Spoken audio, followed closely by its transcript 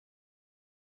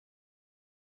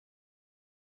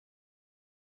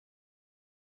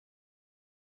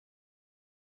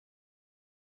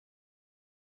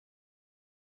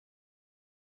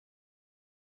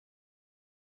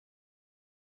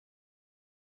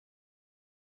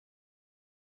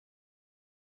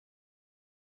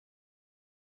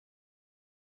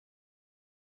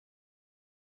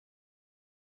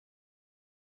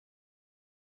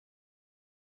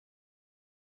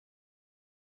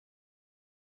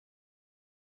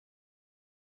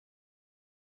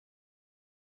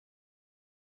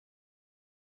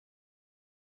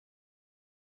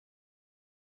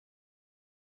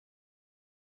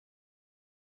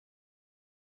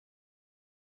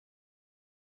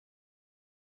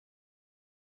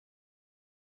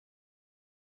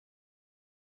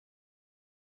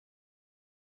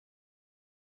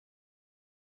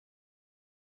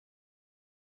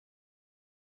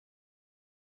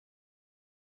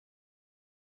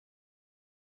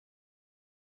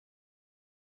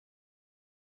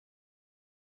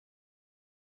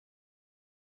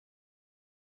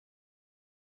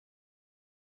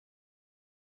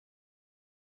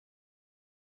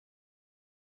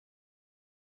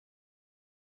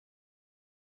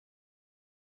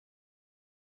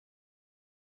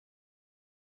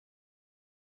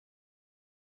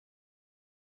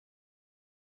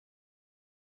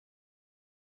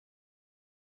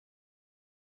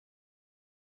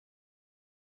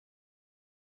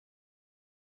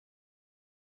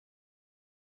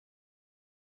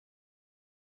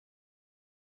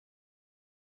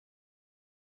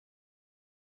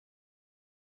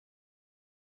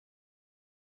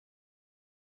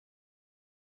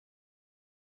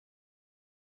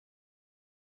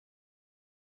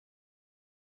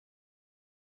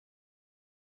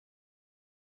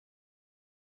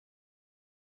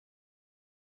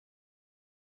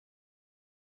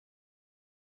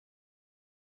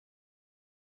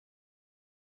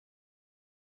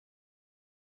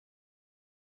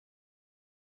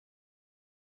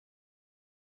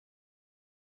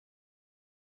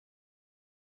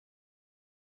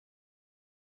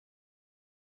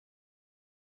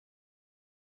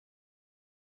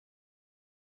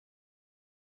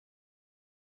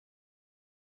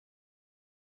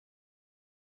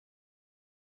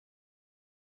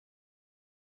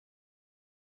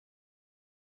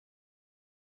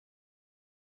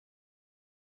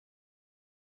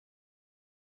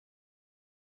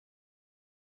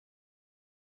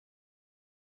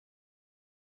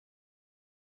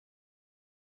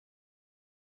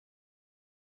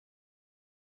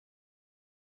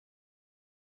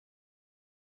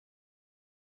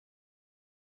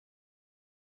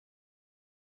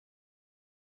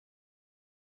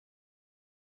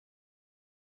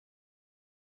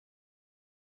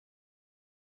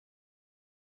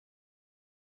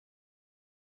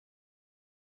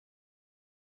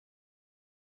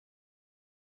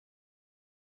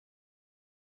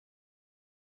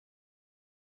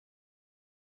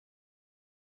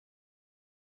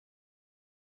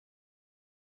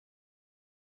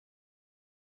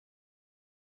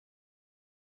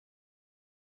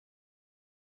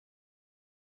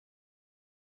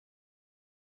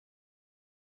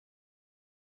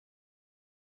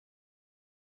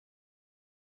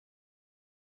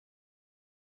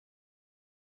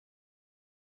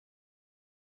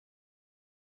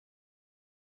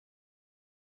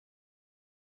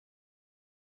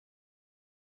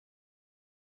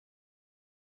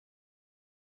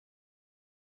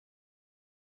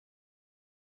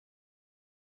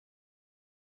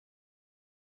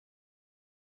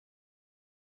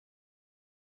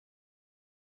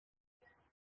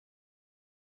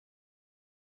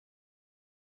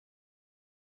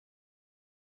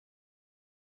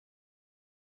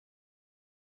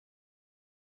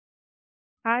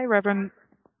Hi, Reverend.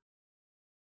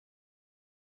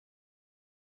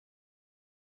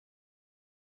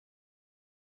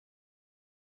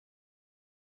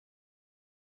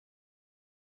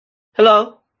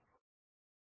 Hello?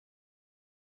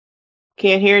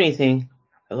 Can't hear anything.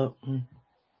 Hello?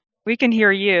 We can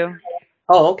hear you.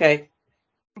 Oh, okay.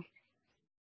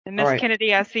 And All Miss right.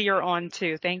 Kennedy, I see you're on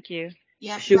too. Thank you.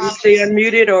 Yeah, Should we Rob stay just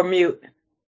unmuted or mute?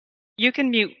 You can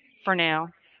mute for now.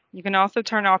 You can also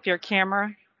turn off your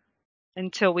camera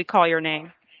until we call your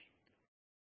name.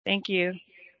 Thank you.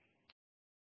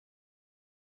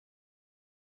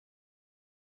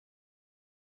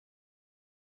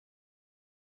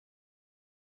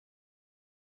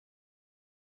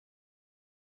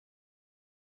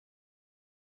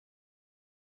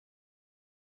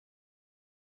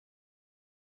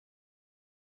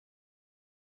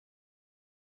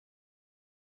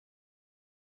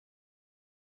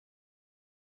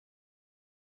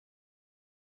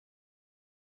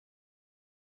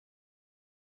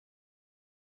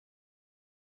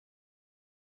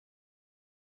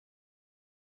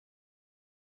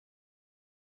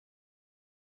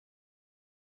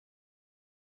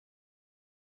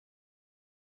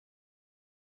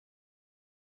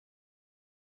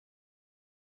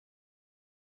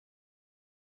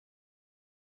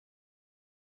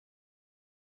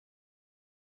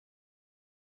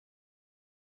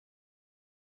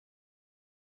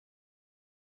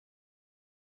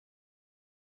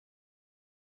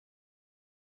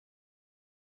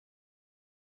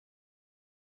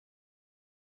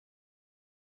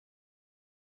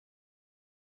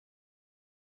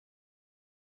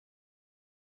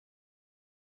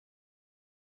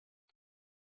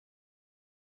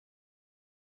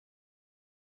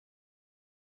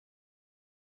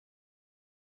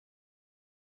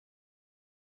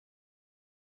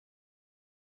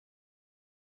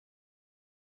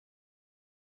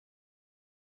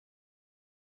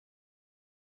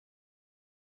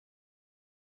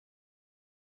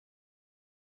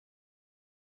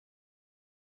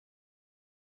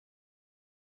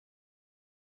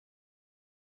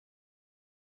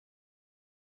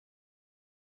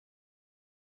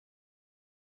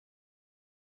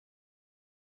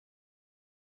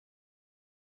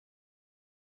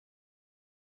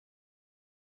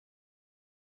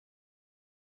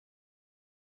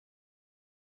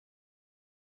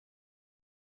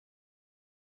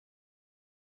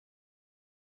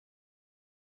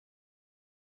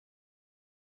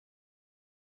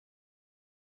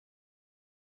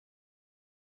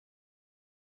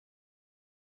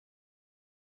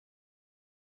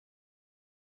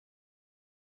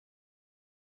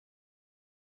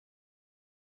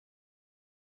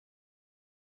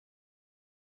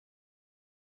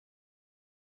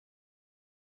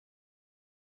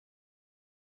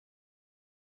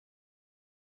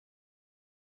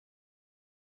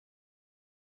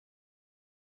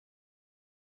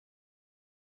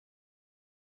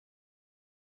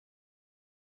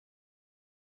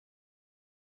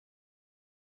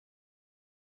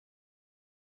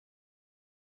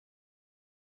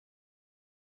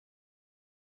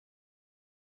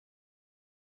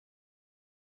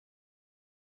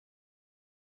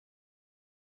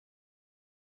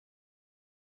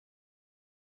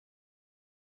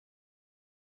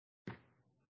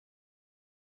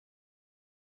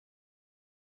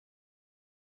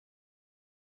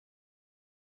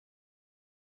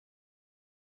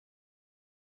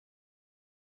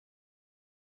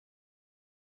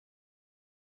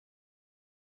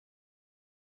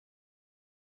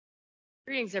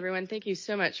 Greetings, everyone. Thank you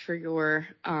so much for your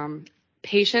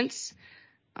patience.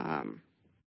 Um,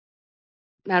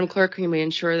 Madam Clerk, can we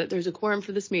ensure that there's a quorum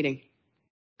for this meeting?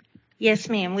 Yes,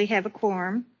 ma'am. We have a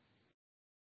quorum.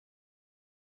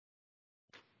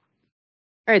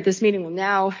 All right, this meeting will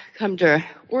now come to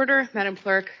order. Madam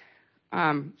Clerk,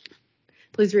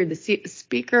 please read the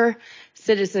speaker,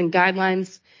 citizen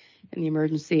guidelines, and the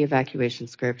emergency evacuation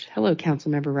script. Hello,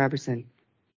 Councilmember Robertson.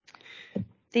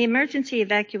 The emergency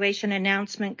evacuation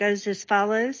announcement goes as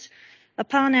follows.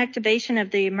 Upon activation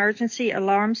of the emergency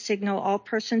alarm signal, all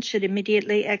persons should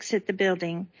immediately exit the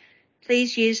building.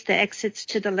 Please use the exits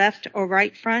to the left or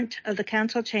right front of the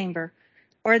council chamber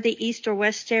or the east or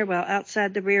west stairwell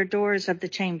outside the rear doors of the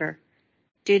chamber.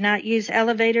 Do not use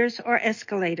elevators or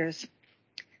escalators.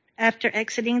 After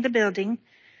exiting the building,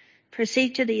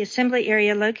 proceed to the assembly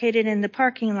area located in the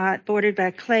parking lot bordered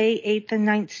by Clay, 8th and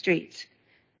 9th Streets.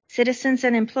 Citizens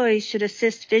and employees should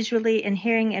assist visually and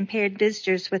hearing impaired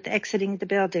visitors with exiting the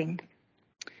building.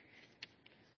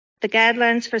 The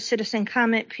guidelines for citizen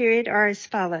comment period are as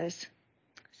follows.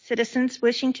 Citizens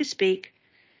wishing to speak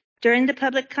During the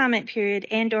public comment period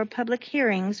and/or public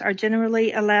hearings are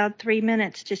generally allowed 3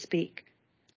 minutes to speak.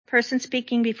 Persons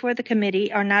speaking before the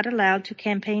committee are not allowed to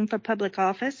campaign for public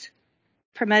office,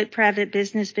 promote private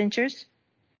business ventures,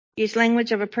 use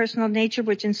language of a personal nature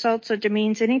which insults or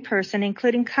demeans any person,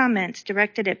 including comments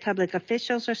directed at public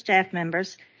officials or staff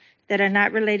members that are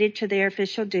not related to their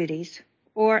official duties,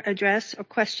 or address or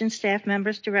question staff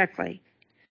members directly.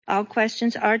 All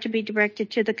questions are to be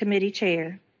directed to the committee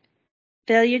chair.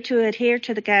 Failure to adhere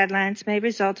to the guidelines may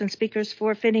result in speakers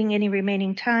forfeiting any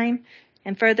remaining time,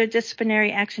 and further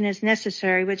disciplinary action is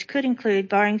necessary, which could include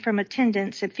barring from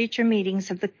attendance at future meetings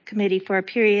of the committee for a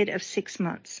period of 6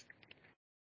 months.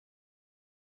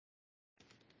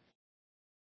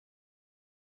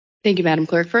 Thank you, Madam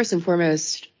Clerk. First and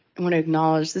foremost, I want to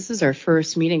acknowledge this is our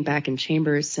first meeting back in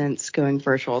chambers since going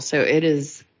virtual, so it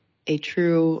is a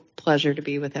true pleasure to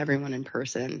be with everyone in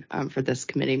person for this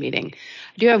committee meeting.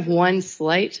 I do have one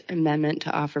slight amendment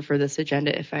to offer for this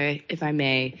agenda, if I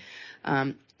may.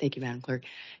 Thank you, Madam Clerk.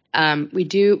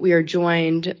 We are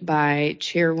joined by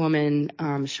Chairwoman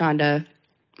Shonda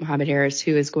Mohammed Harris,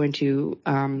 who is going to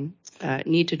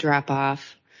need to drop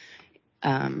off.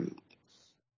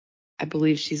 I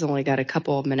believe she's only got a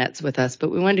couple of minutes with us,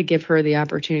 but we wanted to give her the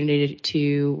opportunity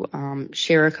to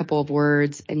share a couple of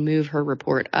words and move her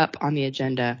report up on the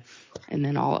agenda, and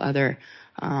then all other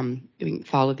we can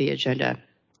follow the agenda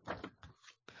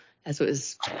as it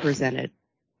was presented.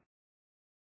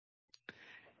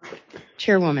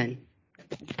 Chairwoman,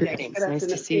 greetings. Yes, Nice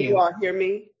to see Can you. you all hear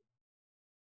me?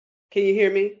 Can you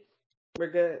hear me?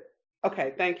 We're good.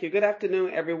 Okay, thank you. Good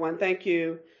afternoon, everyone. Thank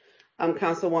you,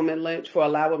 Councilwoman Lynch, for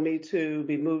allowing me to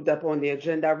be moved up on the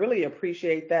agenda. I really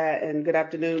appreciate that. And good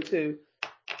afternoon to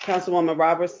Councilwoman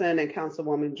Robertson and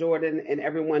Councilwoman Jordan and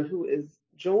everyone who is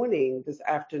joining this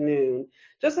afternoon.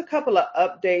 Just a couple of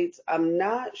updates. I'm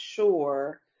not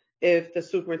sure if the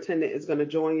superintendent is going to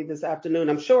join you this afternoon.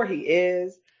 I'm sure he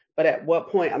is, but at what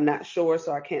point, I'm not sure,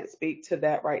 so I can't speak to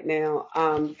that right now.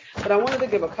 But I wanted to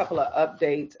give a couple of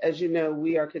updates. As you know,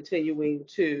 we are continuing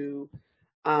to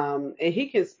and he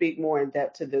can speak more in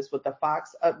depth to this with the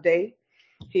Fox update.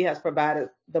 He has provided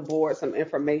the board some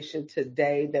information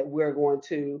today that we're going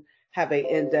to have an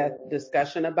in-depth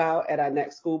discussion about at our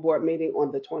next school board meeting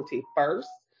on the 21st.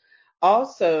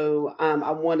 Also,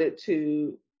 I wanted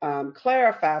to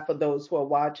clarify for those who are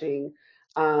watching,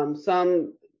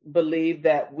 some believe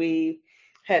that we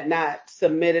had not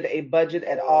submitted a budget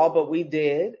at all, but we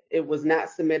did. It was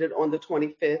not submitted on the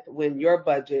 25th when your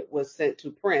budget was sent to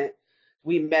print.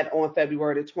 We met on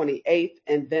February the 28th,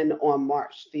 and then on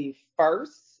March the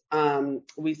 1st,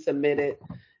 we submitted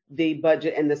the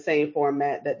budget in the same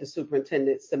format that the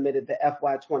superintendent submitted the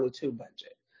FY22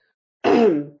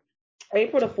 budget.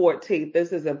 April the 14th,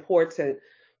 this is important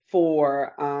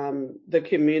for the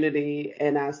community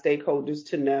and our stakeholders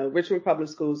to know. Richmond Public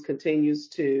Schools continues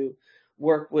to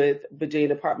work with Virginia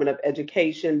Department of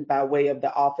Education by way of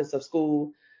the Office of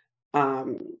School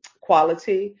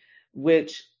Quality,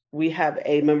 which we have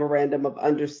a memorandum of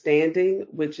understanding,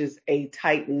 which is a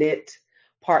tight-knit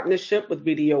partnership with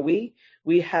VDOE.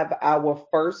 We have our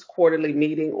first quarterly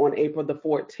meeting on April the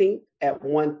 14th at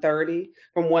 1:30,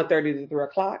 from 1:30 to 3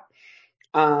 o'clock.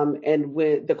 And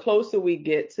when the closer we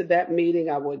get to that meeting,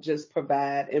 I will just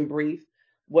provide in brief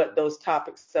what those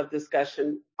topics of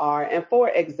discussion are. And for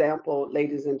example,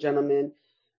 ladies and gentlemen,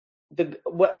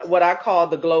 what I call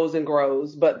the glows and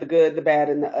grows, but the good, the bad,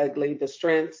 and the ugly, the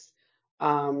strengths,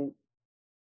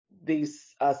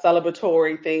 these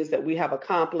celebratory things that we have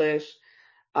accomplished.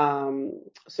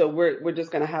 So we're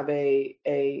just going to have a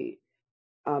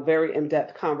very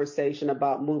in-depth conversation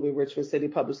about moving Richmond City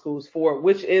Public Schools forward,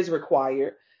 which is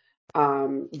required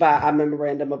by our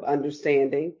memorandum of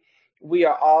understanding. We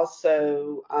are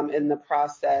also in the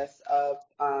process of,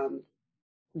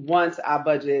 once our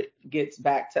budget gets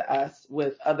back to us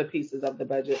with other pieces of the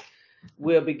budget,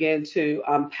 we'll begin to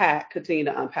continue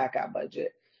to unpack our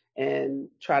budget and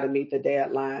try to meet the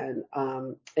deadline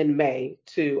in May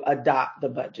to adopt the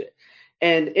budget.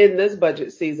 And in this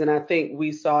budget season, I think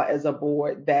we saw as a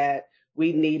board that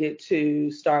we needed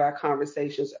to start our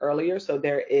conversations earlier. So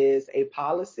there is a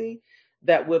policy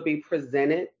that will be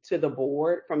presented to the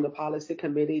board from the policy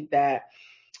committee that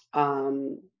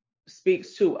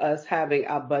speaks to us having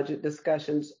our budget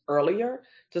discussions earlier,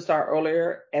 to start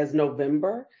earlier as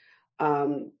November,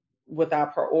 with our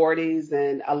priorities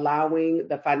and allowing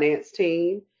the finance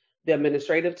team, the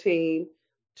administrative team,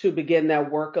 to begin their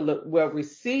work will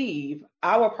receive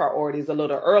our priorities a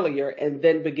little earlier and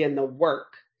then begin the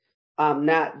work,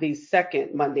 not the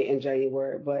second Monday in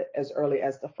January, but as early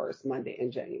as the first Monday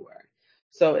in January.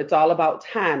 So it's all about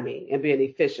timing and being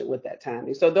efficient with that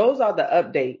timing. So those are the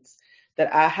updates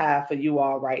that I have for you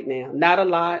all right now. Not a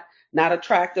lot, not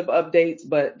attractive updates,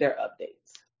 but they're updates.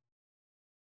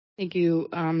 Thank you,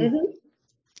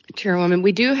 Chairwoman.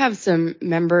 We do have some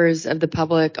members of the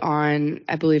public on,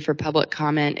 I believe, for public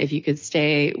comment, if you could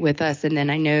stay with us. And then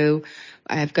I know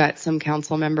I've got some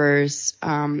council members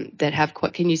that have,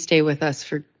 can you stay with us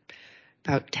for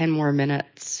about 10 more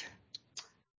minutes?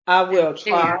 I will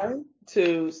try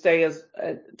to stay as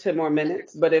 10 more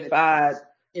minutes, but if I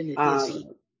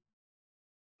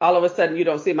all of a sudden you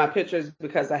don't see my pictures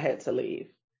because I had to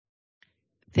leave.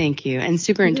 Thank you. And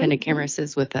Superintendent Cameras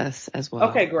is with us as well.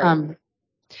 Okay, great.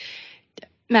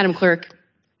 Madam Clerk,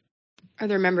 are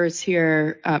there members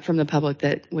here from the public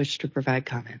that wish to provide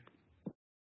comment?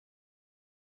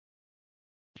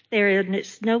 There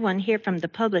is no one here from the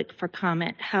public for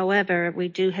comment. However, we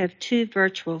do have 2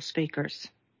 virtual speakers.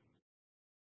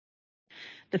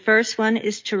 The first one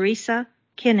is Teresa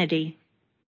Kennedy.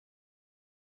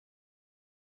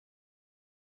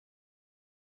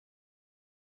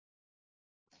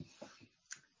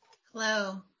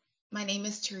 Hello, my name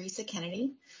is Teresa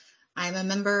Kennedy. I'm a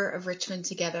member of Richmond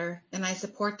Together, and I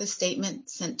support the statement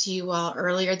sent to you all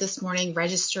earlier this morning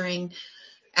registering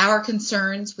our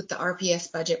concerns with the RPS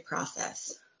budget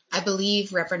process. I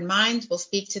believe Reverend Mines will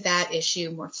speak to that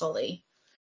issue more fully.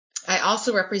 I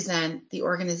also represent the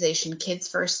organization Kids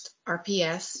First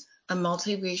RPS, a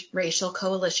multiracial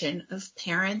coalition of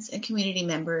parents and community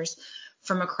members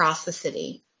from across the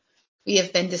city. We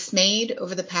have been dismayed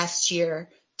over the past year,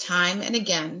 time and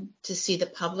again, to see the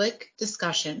public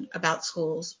discussion about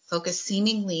schools focused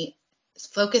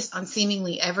on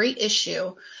seemingly every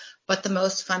issue but the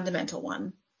most fundamental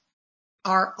one.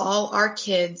 Are all our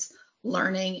kids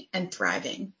learning and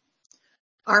thriving?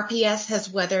 RPS has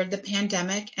weathered the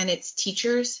pandemic, and its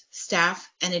teachers, staff,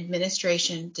 and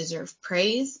administration deserve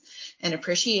praise and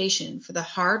appreciation for the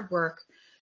hard work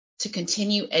to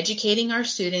continue educating our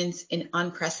students in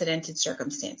unprecedented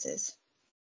circumstances.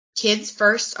 Kids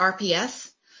First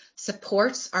RPS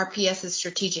supports RPS's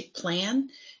strategic plan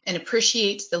and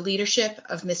appreciates the leadership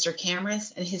of Mr.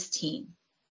 Cameras and his team.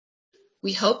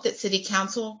 We hope that City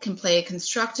Council can play a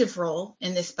constructive role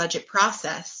in this budget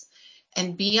process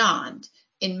and beyond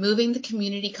in moving the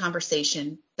community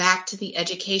conversation back to the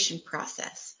education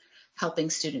process, helping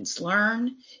students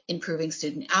learn, improving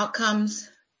student outcomes,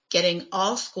 getting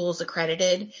all schools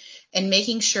accredited, and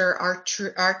making sure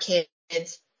our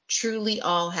kids truly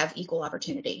all have equal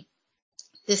opportunity.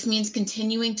 This means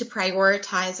continuing to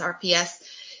prioritize RPS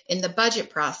in the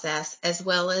budget process, as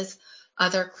well as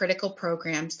other critical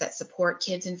programs that support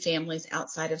kids and families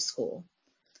outside of school.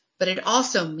 But it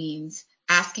also means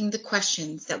asking the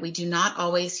questions that we do not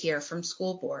always hear from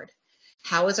school board.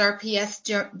 How is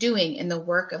RPS doing in the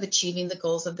work of achieving the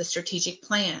goals of the strategic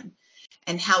plan?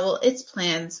 And how will its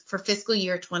plans for fiscal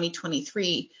year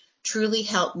 2023 truly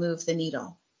help move the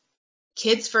needle?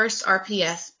 Kids First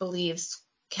RPS believes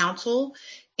council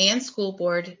and school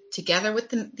board, together with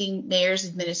the mayor's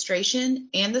administration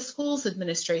and the school's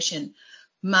administration,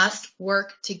 must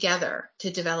work together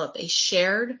to develop a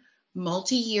shared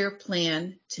multi-year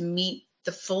plan to meet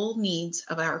the full needs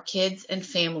of our kids and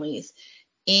families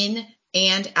in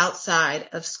and outside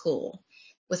of school,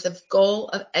 with the goal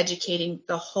of educating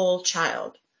the whole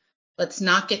child. Let's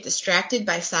not get distracted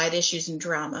by side issues and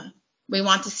drama. We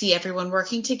want to see everyone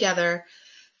working together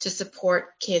to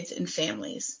support kids and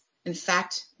families. In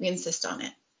fact, we insist on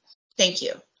it. Thank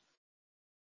you.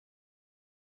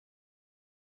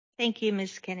 Thank you,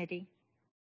 Ms. Kennedy.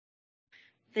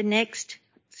 The next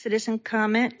citizen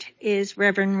comment is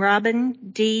Reverend Robin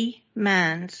D.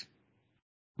 Mines.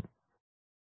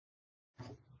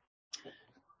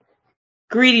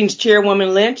 Greetings,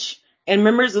 Chairwoman Lynch and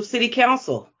members of City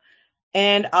Council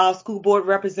and our school board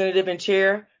representative and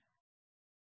chair.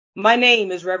 My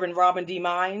name is Reverend Robin D.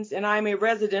 Mines, and I am a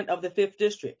resident of the 5th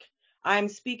District. I am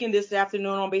speaking this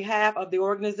afternoon on behalf of the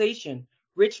organization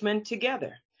Richmond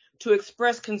Together to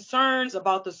express concerns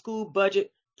about the school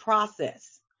budget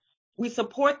process. We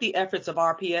support the efforts of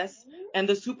RPS and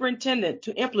the superintendent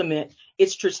to implement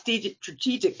its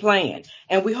strategic plan,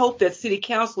 and we hope that City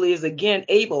Council is again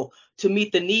able to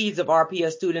meet the needs of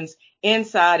RPS students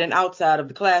inside and outside of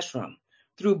the classroom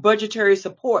through budgetary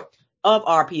support of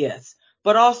RPS,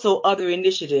 but also other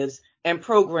initiatives and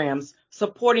programs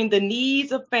supporting the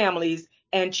needs of families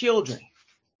and children.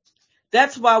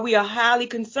 That's why we are highly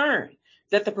concerned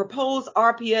that the proposed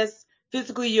RPS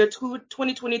fiscal year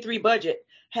 2023 budget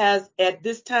has at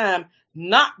this time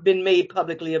not been made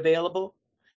publicly available.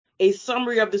 a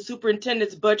summary of the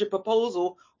superintendent's budget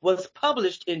proposal was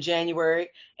published in January,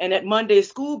 and at Monday's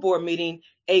school board meeting,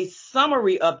 a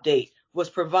summary update was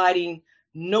provided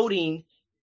noting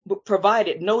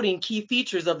key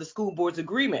features of the school board's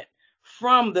agreement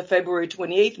from the February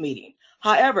 28th meeting.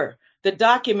 However, the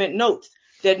document notes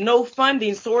that no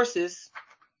funding sources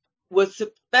was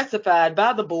specified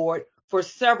by the board for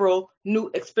several new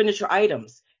expenditure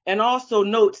items, and also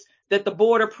notes that the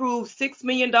board approved $6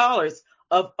 million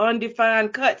of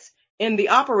undefined cuts in the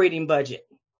operating budget.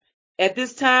 At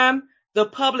this time, the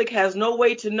public has no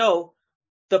way to know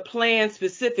the planned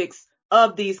specifics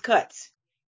of these cuts.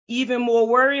 Even more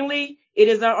worryingly, it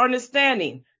is our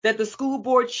understanding that the school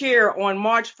board chair on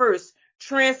March 1st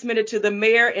transmitted to the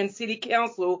mayor and city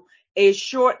council a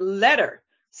short letter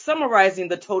summarizing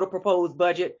the total proposed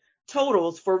budget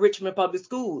totals for Richmond Public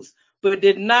Schools, but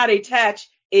did not attach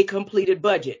a completed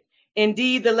budget.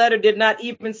 Indeed, the letter did not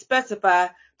even specify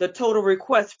the total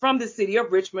request from the city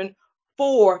of Richmond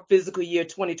for fiscal year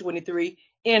 2023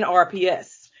 in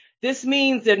RPS. This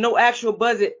means that no actual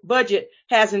budget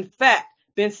has in fact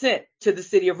been sent to the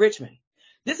city of Richmond.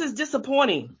 This is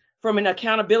disappointing from an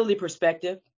accountability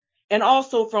perspective and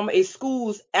also from a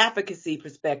school's advocacy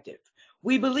perspective.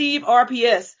 We believe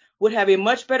RPS would have a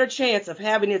much better chance of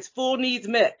having its full needs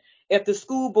met if the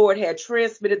school board had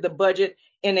transmitted the budget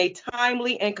in a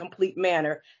timely and complete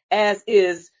manner, as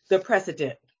is the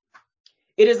precedent.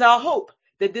 It is our hope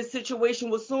that this situation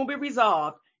will soon be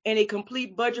resolved and a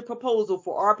complete budget proposal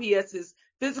for RPS's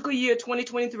fiscal year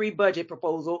 2023 budget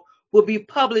proposal will be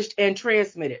published and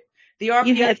transmitted. The RPS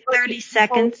You have 30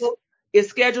 seconds. Is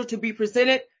scheduled to be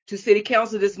presented to City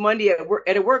Council this Monday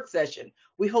at a work session.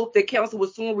 We hope that Council will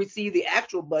soon receive the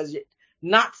actual budget,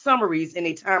 not summaries, in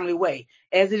a timely way,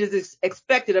 as it is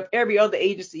expected of every other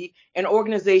agency and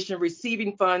organization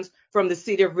receiving funds from the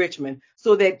City of Richmond,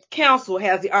 so that Council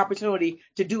has the opportunity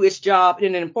to do its job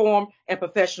in an informed and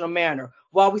professional manner.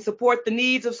 While we support the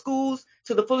needs of schools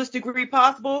to the fullest degree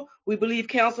possible, we believe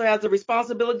Council has the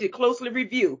responsibility to closely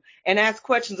review and ask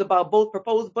questions about both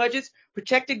proposed budgets,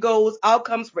 projected goals,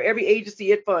 outcomes for every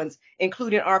agency it funds,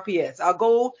 including RPS. Our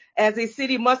goal as a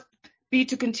city must be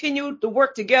to continue to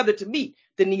work together to meet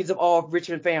the needs of all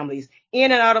Richmond families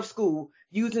in and out of school,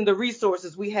 using the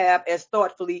resources we have as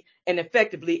thoughtfully and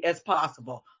effectively as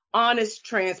possible. Honest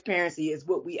transparency is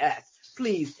what we ask.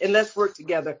 Please, and let's work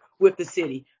together with the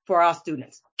city for our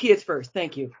students. Kids first.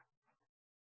 Thank you.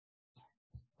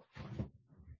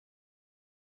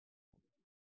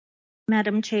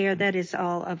 Madam Chair, that is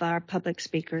all of our public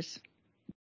speakers.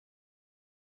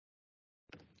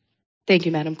 Thank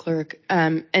you, Madam Clerk.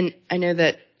 And I know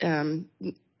that,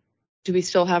 do we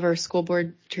still have our school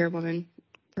board chairwoman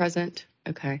present?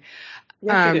 Okay.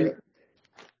 Yes, we do.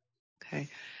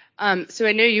 Okay. So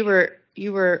I know you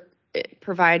were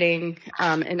providing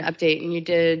an update, and you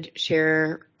did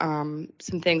share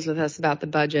some things with us about the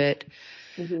budget.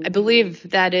 Mm-hmm. I believe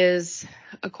that is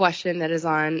a question that is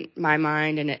on my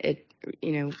mind, and it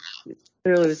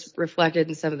clearly was reflected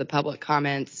in some of the public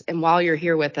comments. And while you're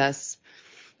here with us,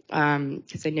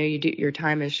 because I know your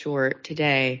time is short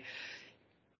today,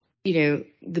 the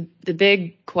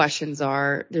big questions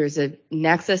are, there's a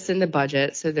nexus in the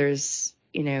budget. So there's,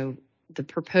 the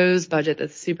proposed budget that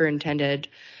the superintendent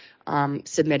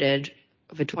submitted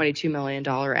of a $22 million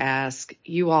ask.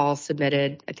 You all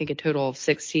submitted, I think, a total of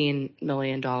 $16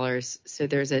 million. So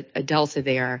there's a delta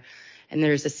there. And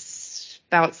there's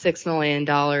about $6 million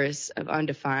of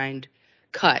undefined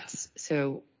cuts.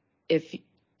 So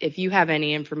if you have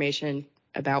any information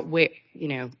about where,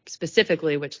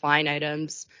 specifically which line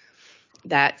items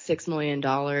that $6 million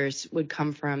would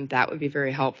come from, that would be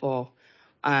very helpful.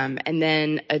 And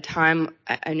then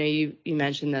I know you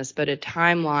mentioned this, but a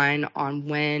timeline on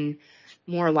when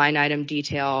more line item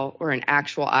detail or an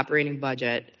actual operating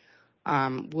budget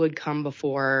would come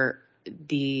before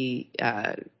the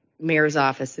mayor's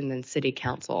office and then city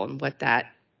council, and what that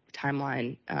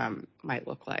timeline might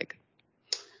look like.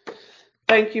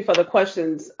 Thank you for the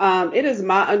questions. It is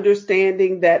my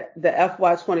understanding that the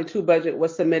FY22 budget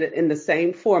was submitted in the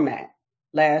same format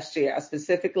last year. I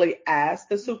specifically asked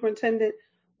the superintendent,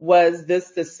 was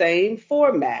this the same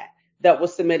format that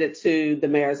was submitted to the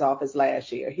mayor's office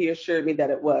last year? He assured me that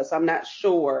it was. I'm not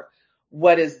sure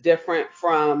what is different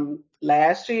from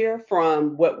last year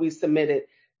from what we submitted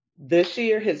this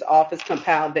year. His office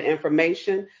compiled the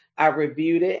information. I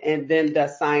reviewed it and then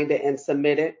signed it and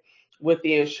submitted with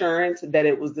the assurance that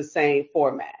it was the same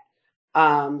format.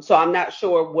 So I'm not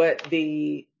sure what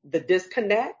the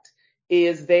disconnect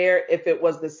is there. If it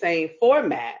was the same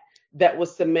format that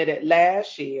was submitted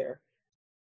last year,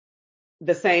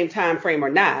 the same time frame or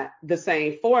not, the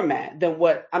same format, then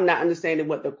what I'm not understanding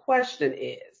what the question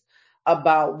is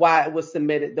about why it was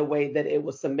submitted the way that it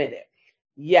was submitted.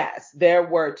 Yes, there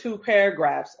were 2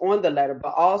 paragraphs on the letter,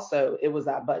 but also it was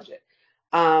our budget.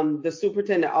 The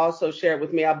superintendent also shared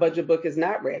with me our budget book is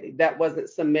not ready. That wasn't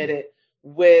submitted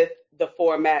with the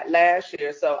format last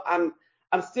year. So I'm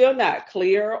still not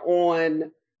clear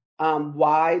on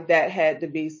why that had to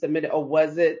be submitted, or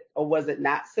was it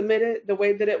not submitted the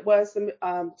way that it was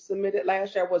submitted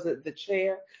last year? I wasn't the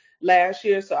chair last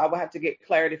year, so I will have to get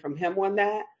clarity from him on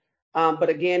that. But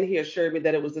again, he assured me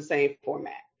that it was the same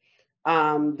format.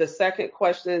 The second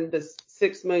question, the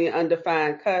 $6 million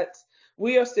undefined cuts,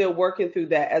 we are still working through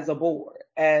that as a board.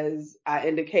 As I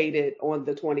indicated on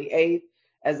the 28th,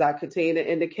 as I continue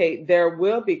to indicate, there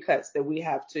will be cuts that we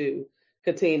have to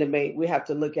continue to make. We have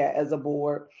to look at as a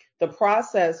board. The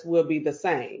process will be the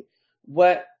same.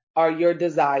 What are your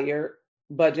desired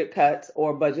budget cuts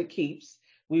or budget keeps?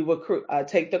 We will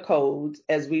take the codes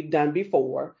as we've done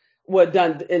before,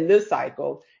 done in this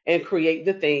cycle, and create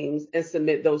the things and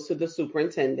submit those to the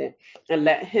superintendent and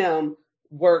let him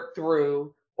work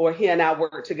through, or he and I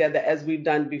work together as we've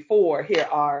done before. Here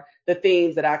are the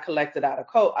themes that I collected out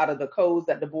of the codes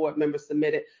that the board members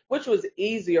submitted, which was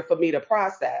easier for me to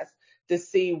process to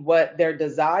see what their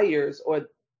desires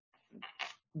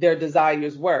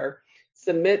were,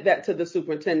 submit that to the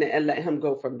superintendent and let him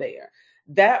go from there.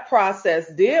 That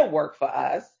process did work for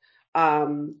us.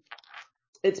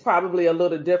 It's probably a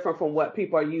little different from what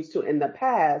people are used to in the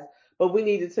past, but we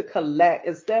needed to collect,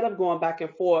 instead of going back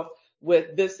and forth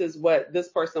with this is what this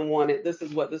person wanted, this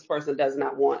is what this person does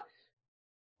not want.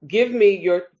 Give me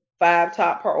your 5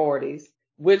 top priorities,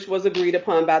 which was agreed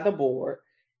upon by the board,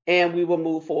 and we will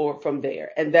move forward from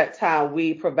there. And that's how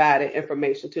we provided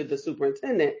information to the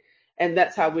superintendent, and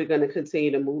that's how we're going to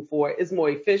continue to move forward. It's more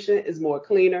efficient, it's more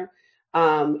cleaner,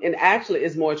 and actually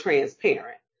it's more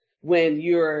transparent when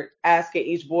you're asking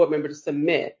each board member to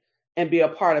submit and be a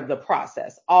part of the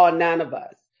process. All 9 of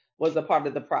us was a part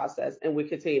of the process, and we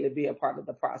continue to be a part of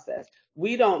the process.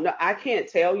 We don't know. I can't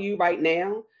tell you right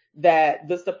now that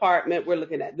this department, we're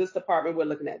looking at this department, we're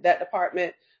looking at that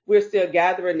department. We're still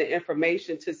gathering the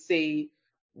information to see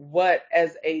what,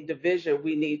 as a division,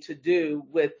 we need to do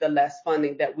with the less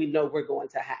funding that we know we're going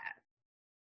to have.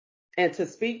 And to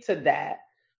speak to that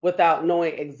without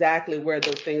knowing exactly where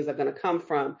those things are going to come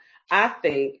from, I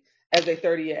think as a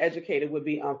 30-year educator would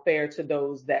be unfair to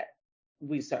those that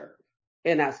we serve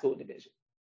in our school division.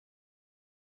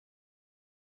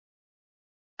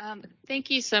 Thank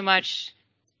you so much,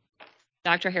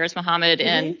 Dr. Harris Mohammed. Mm-hmm.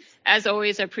 And as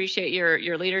always, I appreciate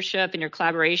your leadership and your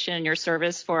collaboration and your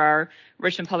service for our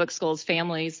Richmond Public Schools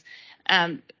families.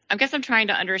 I guess I'm trying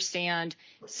to understand.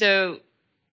 So,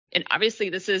 and obviously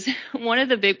this is one of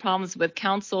the big problems with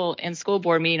council and school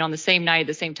board meeting on the same night at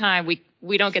the same time.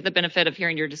 We don't get the benefit of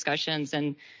hearing your discussions,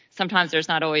 and sometimes there's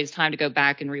not always time to go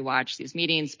back and rewatch these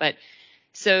meetings. But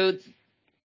so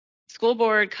school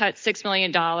board cut $6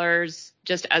 million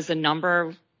just as a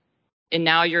number, and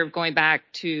now you're going back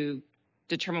to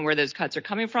determine where those cuts are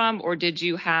coming from, or did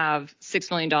you have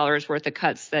 $6 million worth of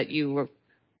cuts that you were,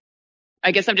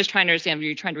 I guess I'm just trying to understand, were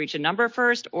you trying to reach a number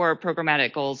first or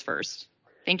programmatic goals first?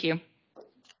 Thank you.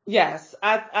 Yes,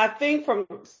 I think from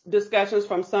discussions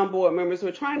from some board members,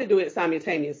 we're trying to do it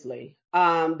simultaneously.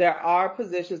 There are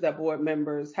positions that board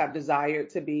members have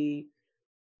desired to be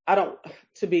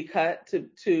cut,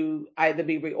 to either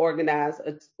be reorganized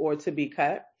or to be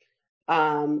cut.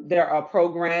 There are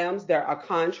programs, there are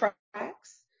contracts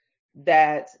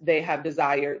that they have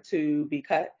desired to be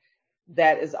cut.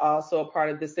 That is also a part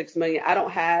of the $6 million. I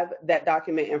don't have that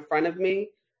document in front of me,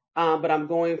 but I'm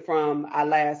going from our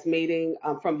last meeting,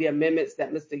 from the amendments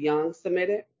that Mr. Young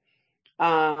submitted,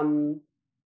 in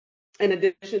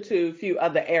addition to a few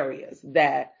other areas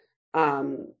that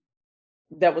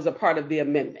was a part of the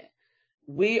amendment.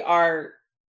 We are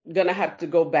going to have to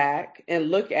go back and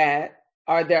look at,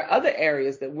 are there other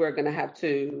areas that we're going to have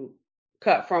to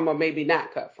cut from or maybe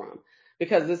not cut from?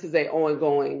 Because this is an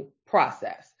ongoing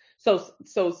process. So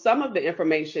some of the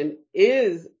information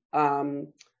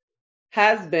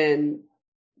has been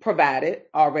provided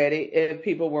already if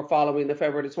people were following the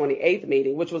February 28th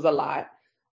meeting, which was a lot.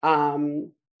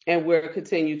 And we'll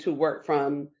continue to work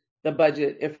from the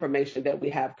budget information that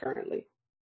we have currently.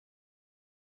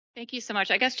 Thank you so much.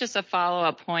 I guess just a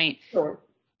follow-up point. Sure.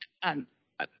 I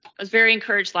was very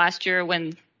encouraged last year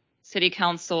when City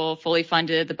Council fully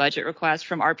funded the budget request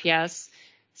from RPS.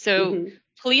 So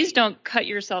please don't cut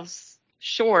yourselves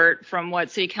short from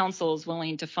what City Council is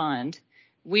willing to fund.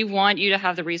 We want you to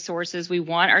have the resources. We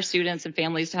want our students and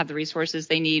families to have the resources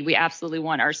they need. We absolutely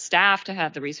want our staff to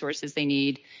have the resources they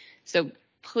need. So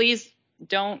please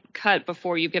don't cut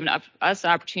before you've given us an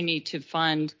opportunity to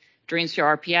fund Dreams for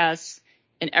RPS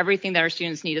and everything that our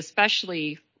students need,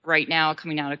 especially right now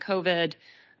coming out of COVID.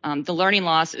 The learning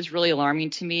loss is really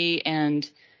alarming to me, and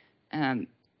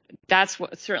that's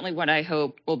certainly what I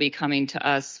hope will be coming to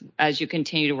us as you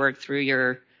continue to work through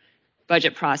your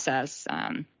budget process.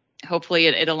 Hopefully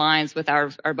it aligns with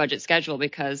our budget schedule,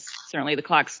 because certainly the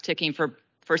clock's ticking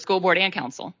for school board and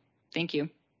council. Thank you.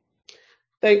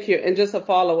 Thank you. And just a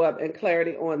follow-up and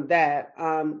clarity on that,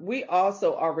 we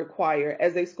also are required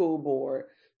as a school board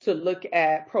to look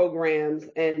at programs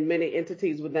and many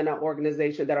entities within our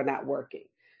organization that are not working.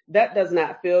 That does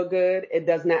not feel good. It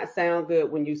does not sound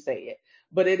good when you say it,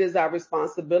 but it is our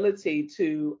responsibility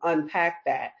to unpack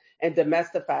that and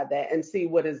demystify that and see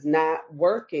what is not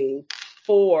working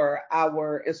for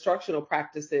our instructional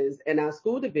practices in our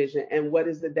school division and what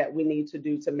is it that we need to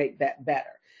do to make that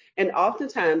better. And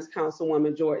oftentimes,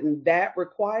 Councilwoman Jordan, that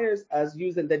requires us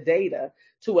using the data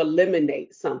to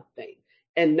eliminate something.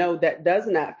 And no, that does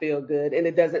not feel good, and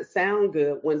it doesn't sound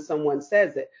good when someone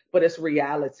says it, but it's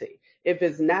reality. If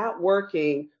it's not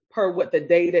working per what the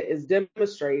data is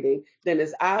demonstrating, then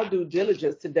it's our due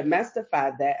diligence to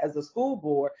demystify that as a school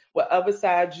board, whatever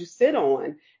side you sit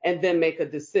on, and then make a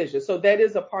decision. So that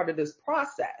is a part of this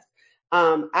process.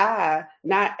 I,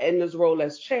 not in this role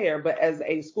as chair, but as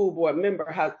a school board member,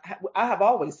 I have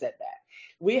always said that.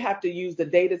 We have to use the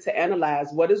data to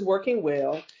analyze what is working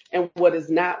well and what is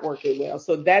not working well.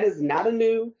 So that is not a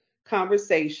new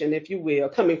conversation, if you will,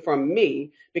 coming from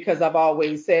me, because I've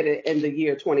always said it in the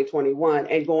year 2021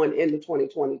 and going into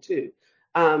 2022.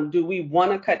 Do we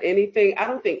want to cut anything? I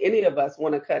don't think any of us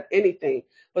want to cut anything,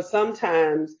 but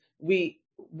sometimes we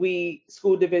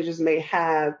school divisions may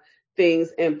have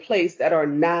things in place that are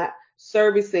not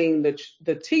servicing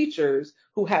the teachers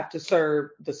who have to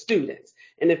serve the students.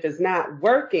 And if it's not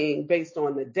working based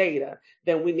on the data,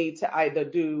 then we need to either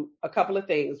do a couple of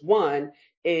things. One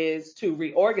is to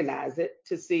reorganize it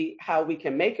to see how we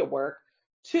can make it work.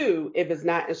 Two, if it's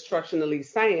not instructionally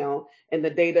sound and the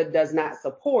data does not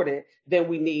support it, then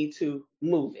we need to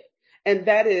move it. And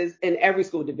that is in every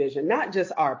school division, not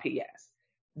just RPS.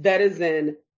 That is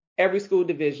in every school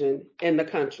division in the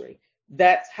country.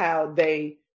 That's how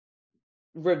they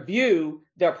review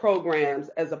their programs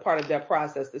as a part of their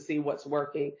process to see what's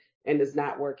working and is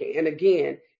not working. And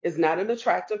again, it's not an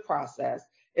attractive process.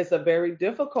 It's a very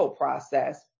difficult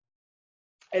process.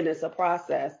 And it's a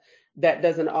process that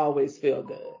doesn't always feel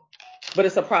good. But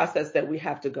it's a process that we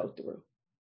have to go through.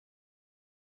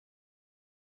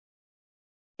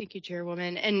 Thank you,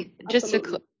 Chairwoman. And just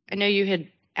I know you had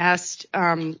asked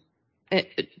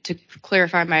to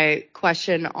clarify my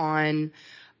question on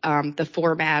the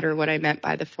format, or what I meant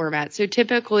by the format. So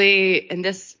typically, and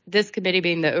this committee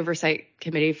being the Oversight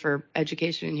Committee for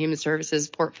Education and Human Services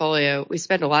portfolio, we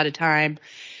spend a lot of time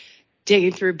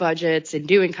digging through budgets and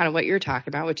doing kind of what you're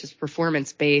talking about, which is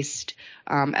performance-based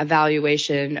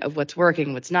evaluation of what's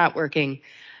working, what's not working.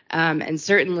 And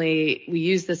certainly we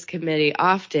use this committee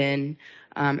often,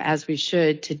 as we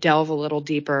should, to delve a little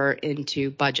deeper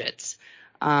into budgets.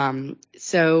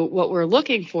 So what we're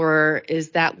looking for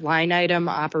is that line item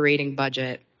operating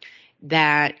budget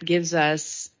that gives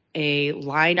us a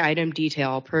line item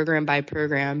detail, program by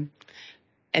program.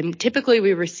 And typically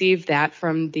we receive that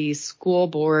from the school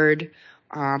board.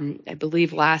 I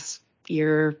believe last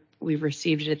year we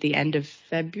received it at the end of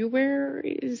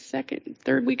February,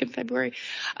 third week of February.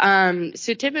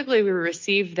 So typically we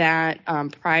receive that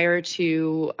prior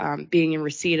to being in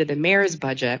receipt of the mayor's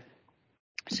budget.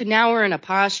 So now we're in a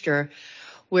posture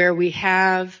where we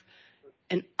have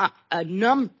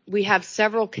we have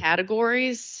several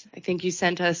categories. I think you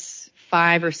sent us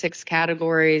 5 or 6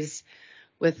 categories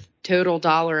with total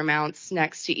dollar amounts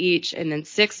next to each, and then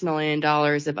 $6 million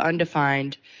of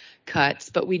undefined cuts,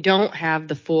 but we don't have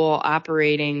the full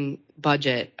operating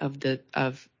budget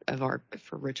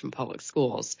for Richmond Public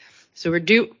Schools. So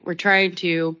we're trying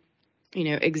to,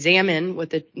 examine what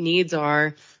the needs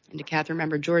are. And to Catherine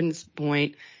Member Jordan's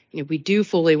point, we do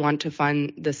fully want to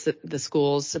fund the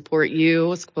schools, support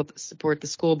you, support the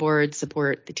school board,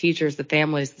 support the teachers, the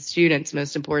families, the students,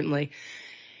 most importantly,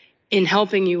 in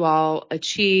helping you all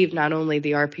achieve not only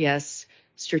the RPS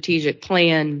strategic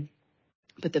plan,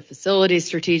 but the facility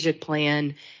strategic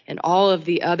plan and all of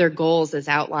the other goals as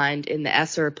outlined in the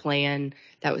ESSER plan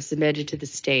that was submitted to the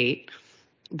state.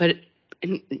 But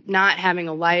not having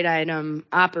a light item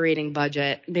operating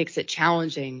budget makes it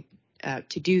challenging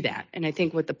to do that. And I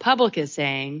think what the public is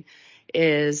saying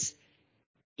is,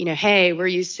 hey, we're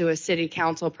used to a city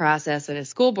council process and a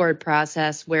school board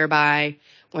process whereby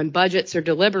when budgets are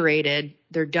deliberated,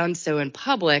 they're done so in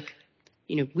public.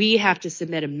 We have to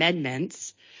submit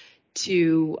amendments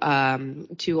to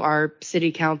our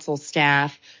city council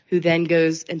staff, who then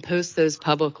goes and posts those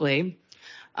publicly.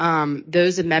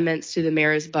 Those amendments to the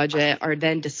mayor's budget are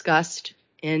then discussed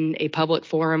in a public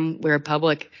forum where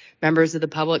members of the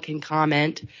public can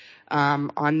comment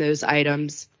on those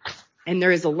items. And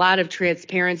there is a lot of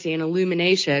transparency and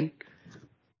illumination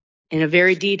in a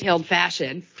very detailed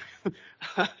fashion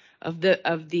of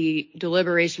the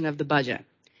deliberation of the budget.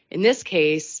 In this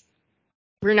case,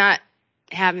 we're not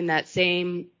having that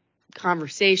same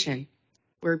conversation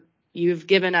where you've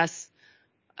given us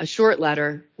a short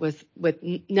letter with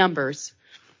numbers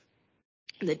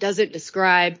that doesn't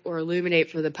describe or illuminate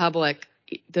for the public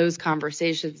those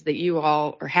conversations that you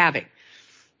all are having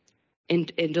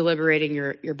in deliberating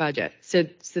your budget. So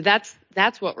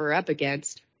that's what we're up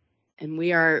against. And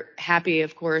we are happy,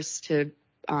 of course, to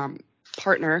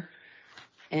partner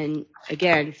and,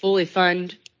 again, fully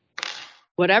fund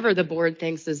whatever the board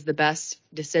thinks is the best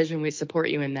decision. We support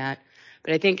you in that.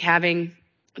 But I think having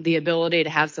the ability to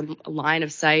have some line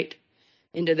of sight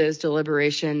into those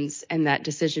deliberations and that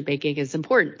decision making is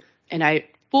important. And I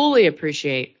fully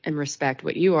appreciate and respect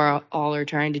what you all are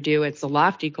trying to do. It's a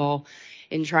lofty goal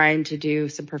in trying to do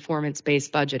some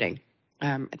performance-based budgeting.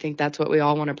 I think that's what we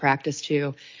all want to practice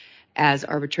too as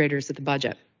arbitrators of the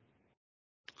budget.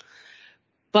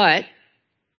 But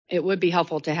it would be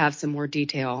helpful to have some more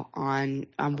detail on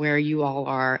where you all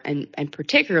are. And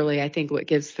particularly, I think what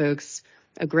gives folks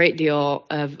a great deal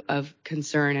of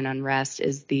concern and unrest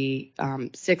is the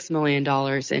 $6 million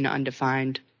in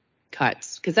undefined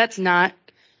cuts, because that's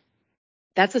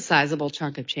a sizable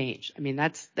chunk of change. I mean,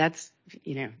 that's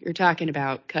you're talking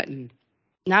about cutting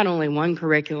not only one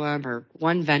curriculum or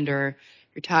one vendor,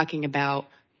 you're talking about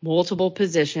multiple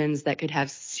positions that could have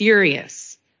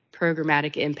serious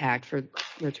programmatic impact for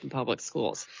Richmond Public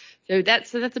Schools. So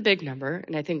that's a big number,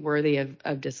 and I think worthy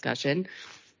of discussion.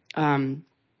 In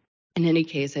any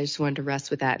case, I just wanted to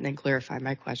rest with that and then clarify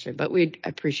my question, but we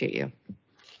appreciate you.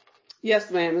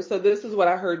 Yes, ma'am. And so this is what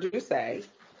I heard you say.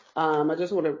 I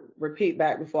just want to repeat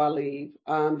back before I leave.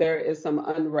 There is some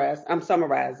unrest. I'm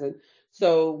summarizing.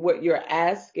 So what you're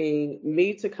asking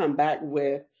me to come back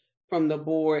with from the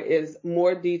board is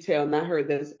more detail, and I heard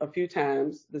this a few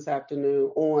times this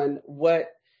afternoon, on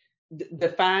what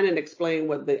define and explain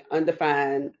what the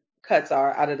undefined cuts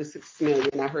are out of the $6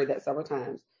 million. I heard that several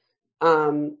times.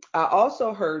 I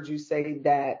also heard you say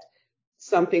that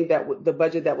something that the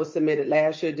budget that was submitted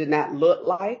last year did not look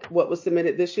like what was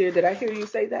submitted this year. Did I hear you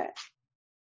say that?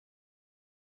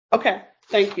 Okay,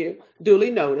 thank you.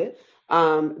 Duly noted.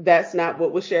 That's not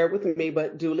what was shared with me,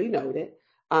 but duly noted.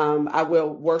 I will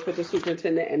work with the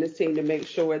superintendent and his team to make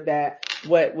sure that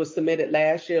what was submitted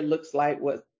last year looks like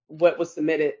what was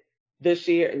submitted this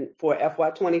year for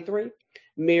FY23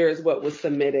 mirrors what was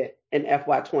submitted in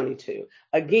FY22.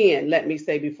 Again, let me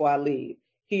say before I leave,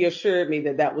 he assured me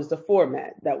that that was the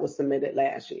format that was submitted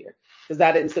last year, because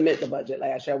I didn't submit the budget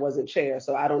last year. I wasn't chair,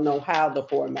 so I don't know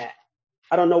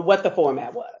I don't know what the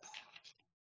format was.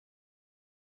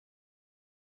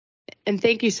 And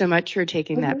thank you so much for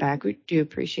taking that back. We do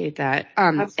appreciate that.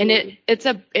 And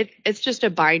it's just a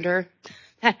binder.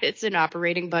 It's an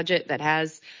operating budget that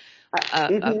has a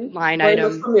line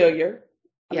item. Familiar.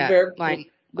 Yeah, very line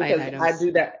because items. I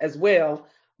do that as well.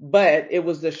 But it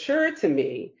was assured to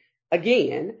me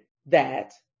again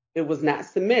that it was not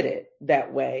submitted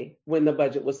that way when the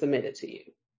budget was submitted to you.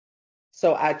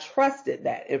 So I trusted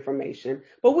that information,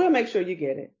 but we'll make sure you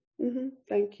get it.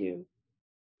 Thank you.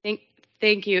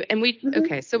 Thank you. And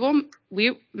okay, so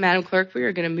Madam Clerk, we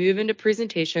are going to move into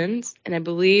presentations, and I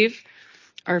believe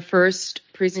our first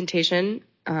presentation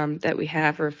that we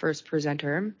have, our first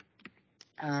presenter,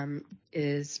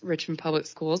 is Richmond Public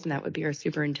Schools, and that would be our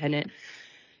superintendent,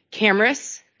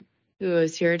 Camrys, who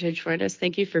is here to join us.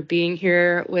 Thank you for being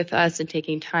here with us and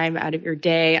taking time out of your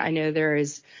day. I know there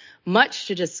is much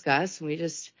to discuss. We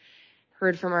just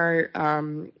heard from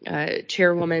our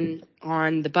chairwoman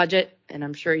on the budget, and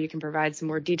I'm sure you can provide some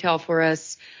more detail for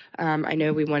us. I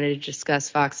know we wanted to discuss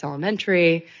Fox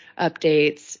Elementary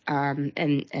updates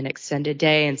and extended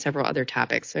day and several other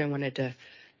topics. So I wanted to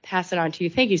pass it on to you.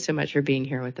 Thank you so much for being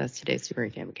here with us today,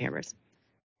 Superintendent Camrys.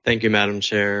 Thank you, Madam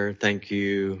Chair. Thank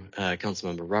you,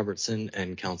 Councilmember Robertson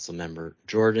and Councilmember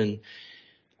Jordan.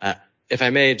 If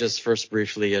I may just first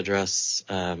briefly address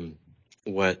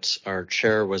what our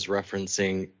chair was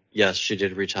referencing. Yes, she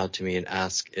did reach out to me and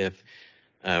ask if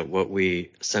what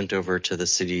we sent over to the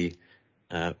city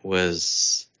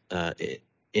was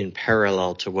in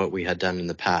parallel to what we had done in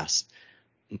the past.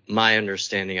 My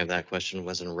understanding of that question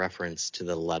was in reference to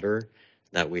the letter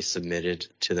that we submitted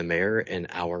to the mayor and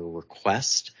our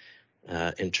request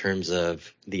in terms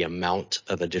of the amount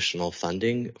of additional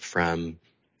funding from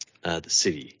the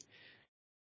city.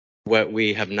 What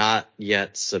we have not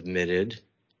yet submitted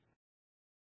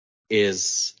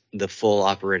is the full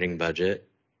operating budget,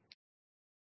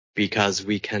 because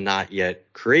we cannot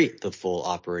yet create the full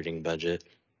operating budget,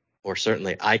 or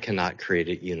certainly I cannot create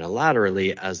it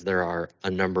unilaterally, as there are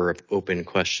a number of open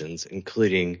questions,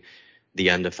 including the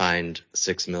undefined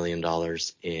 $6 million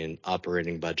in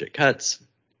operating budget cuts,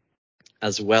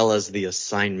 as well as the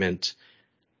assignment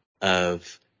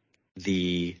of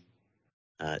the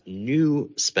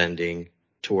new spending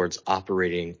towards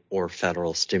operating or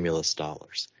federal stimulus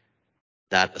dollars.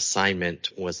 That assignment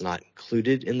was not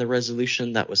included in the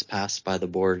resolution that was passed by the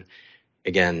board.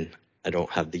 Again, I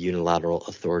don't have the unilateral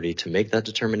authority to make that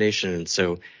determination. And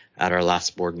so at our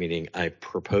last board meeting, I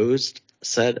proposed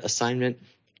said assignment.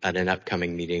 At an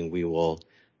upcoming meeting, we will,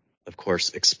 of course,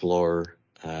 explore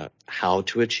how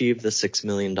to achieve the $6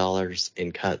 million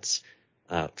in cuts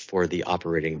for the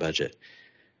operating budget.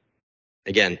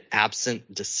 Again,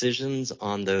 absent decisions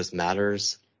on those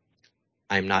matters,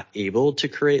 I'm not able to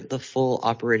create the full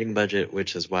operating budget,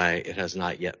 which is why it has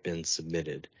not yet been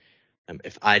submitted.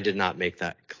 If I did not make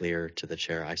that clear to the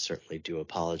chair, I certainly do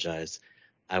apologize.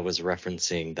 I was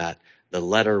referencing that the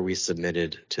letter we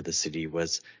submitted to the city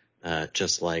was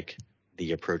just like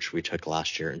the approach we took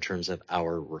last year in terms of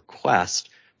our request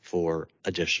for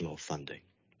additional funding.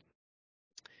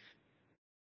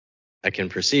 I can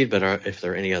proceed, but if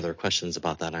there are any other questions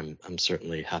about that, I'm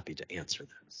certainly happy to answer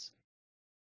those.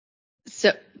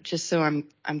 So just so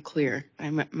I'm clear,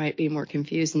 I might be more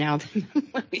confused now than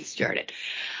when we started.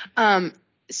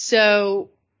 So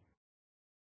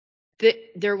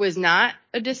there was not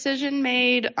a decision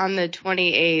made on the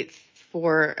 28th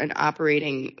for an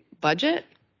operating budget?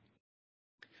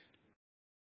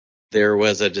 There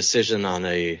was a decision on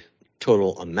a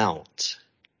total amount,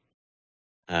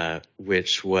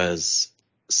 which was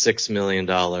 $6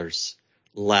 million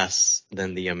less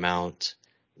than the amount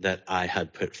that I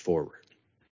had put forward.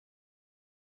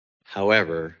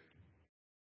 However,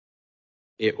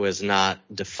 it was not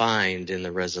defined in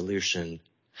the resolution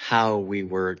how we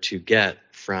were to get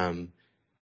from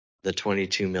the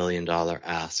 $22 million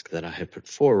ask that I had put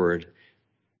forward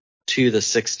to the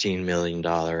 $16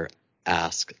 million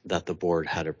ask that the board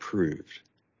had approved.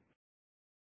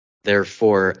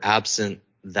 Therefore, absent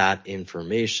that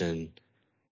information,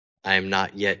 I am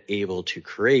not yet able to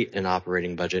create an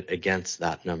operating budget against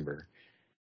that number.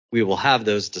 We will have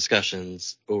those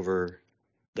discussions over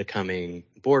the coming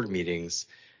board meetings,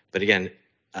 but again,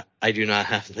 I do not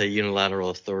have the unilateral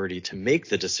authority to make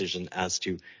the decision as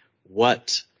to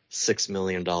what $6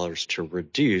 million to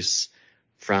reduce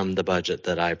from the budget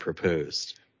that I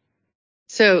proposed.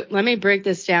 So let me break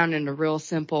this down into real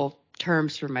simple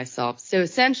terms for myself. So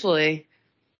essentially,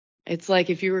 it's like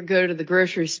if you were to go to the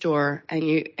grocery store and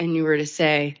you were to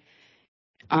say,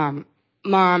 Mom,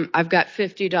 I've got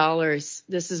 $50.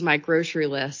 This is my grocery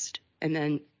list. And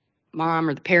then Mom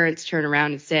or the parents turn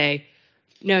around and say,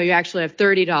 no, you actually have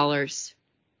 $30.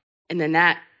 And then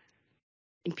that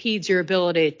impedes your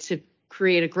ability to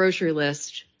create a grocery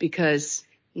list, because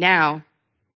now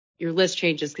your list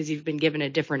changes because you've been given a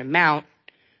different amount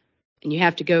and you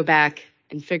have to go back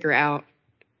and figure out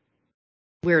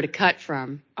where to cut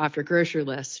from off your grocery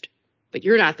list. But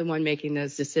you're not the one making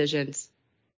those decisions.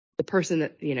 The person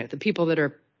that, the people that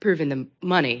are approving the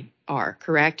money are,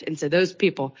 correct? And so those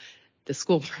people, the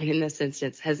school board in this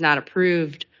instance, has not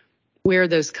approved where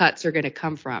those cuts are going to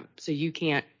come from. So you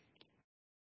can't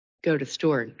go to the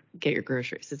store and get your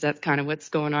groceries. Is that kind of what's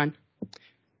going on?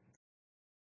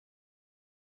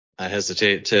 I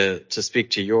hesitate to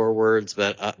speak to your words,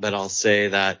 but I'll say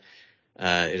that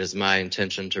it is my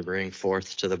intention to bring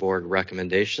forth to the board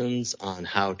recommendations on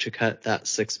how to cut that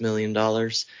 $6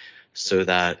 million so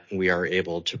that we are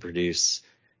able to produce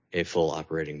a full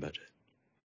operating budget.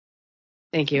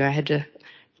 Thank you. I had to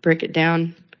break it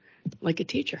down like a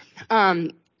teacher.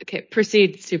 Okay,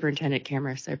 proceed, Superintendent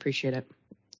Kammerer. I appreciate it.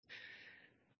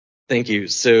 Thank you.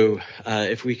 So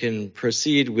if we can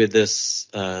proceed with this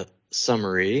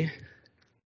summary.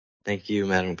 Thank you,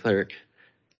 Madam Clerk.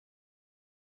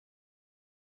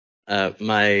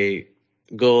 My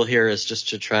goal here is just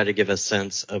to try to give a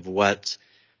sense of what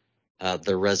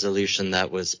the resolution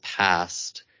that was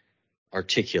passed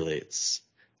articulates.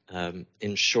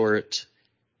 In short,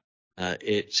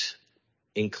 it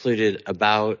included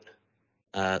about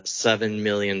 $7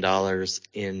 million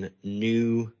in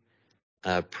new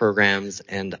programs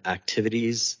and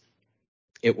activities.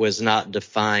 It was not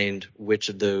defined which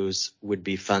of those would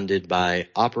be funded by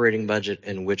operating budget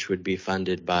and which would be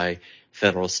funded by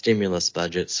federal stimulus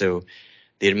budget. So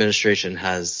the administration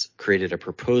has created a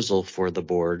proposal for the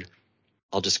board.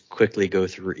 I'll just quickly go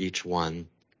through each one.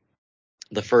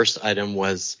 The first item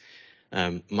was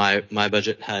my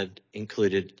budget had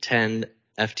included 10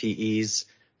 FTEs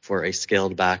for a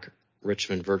scaled back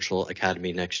Richmond Virtual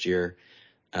Academy next year.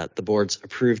 The board's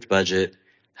approved budget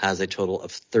has a total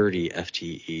of 30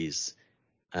 FTEs.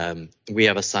 We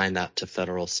have assigned that to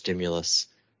federal stimulus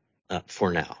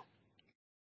for now.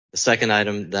 The second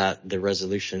item that the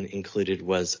resolution included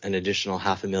was an additional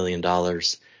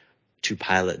 $500,000 to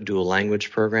pilot dual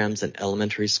language programs in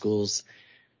elementary schools.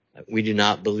 We do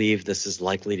not believe this is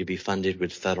likely to be funded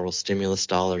with federal stimulus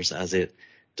dollars, as it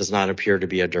does not appear to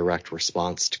be a direct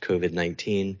response to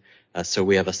COVID-19, so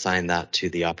we have assigned that to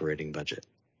the operating budget.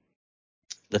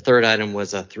 The third item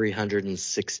was a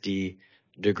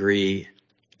 360-degree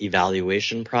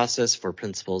evaluation process for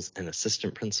principals and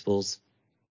assistant principals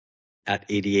at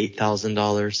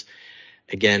 $88,000.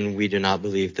 Again, we do not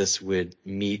believe this would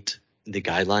meet the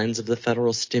guidelines of the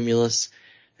federal stimulus,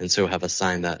 and so have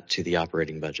assigned that to the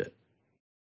operating budget.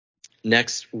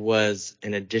 Next was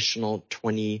an additional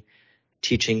 20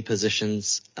 teaching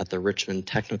positions at the Richmond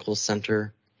Technical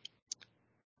Center.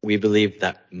 We believe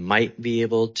that might be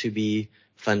able to be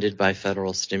funded by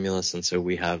federal stimulus, and so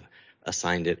we have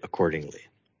assigned it accordingly.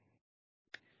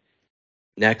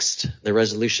 Next, the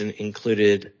resolution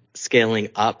included scaling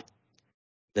up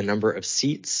the number of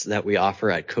seats that we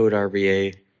offer at Code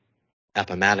RVA,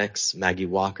 Appomattox, Maggie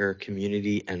Walker,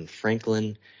 Community, and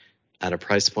Franklin at a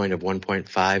price point of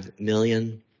 $1.5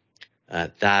 million.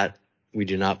 That we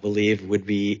do not believe would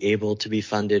be able to be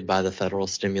funded by the federal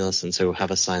stimulus, and so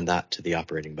have assigned that to the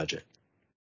operating budget.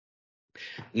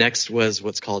 Next was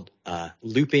what's called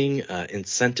looping,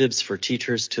 incentives for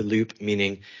teachers to loop,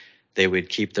 meaning they would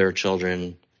keep their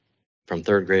children from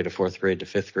third grade to fourth grade to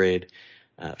fifth grade.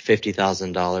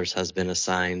 $50,000 has been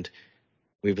assigned.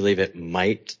 We believe it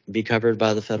might be covered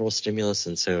by the federal stimulus,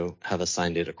 and so have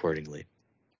assigned it accordingly.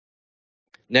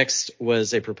 Next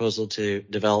was a proposal to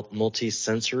develop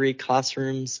multi-sensory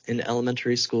classrooms in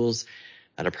elementary schools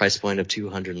at a price point of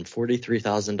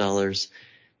 $243,000.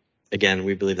 Again,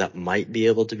 we believe that might be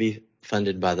able to be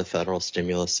funded by the federal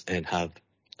stimulus and have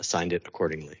assigned it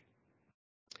accordingly.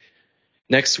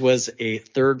 Next was a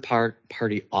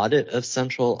third-party audit of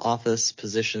central office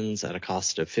positions at a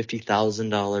cost of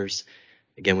 $50,000.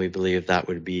 Again, we believe that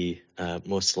would be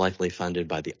most likely funded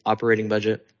by the operating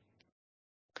budget.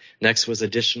 Next was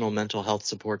additional mental health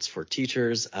supports for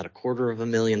teachers at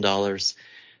 $250,000.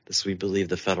 This we believe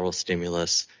the federal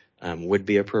stimulus would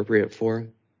be appropriate for.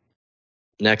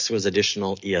 Next was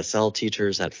additional ESL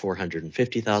teachers at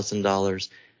 $450,000.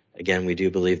 Again, we do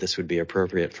believe this would be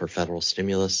appropriate for federal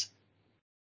stimulus.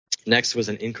 Next was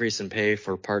an increase in pay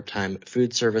for part-time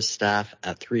food service staff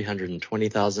at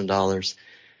 $320,000.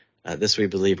 This we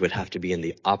believe would have to be in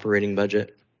the operating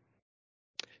budget.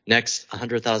 Next,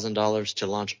 $100,000 to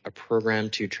launch a program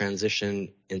to transition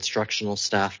instructional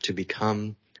staff to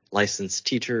become licensed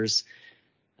teachers.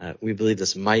 We believe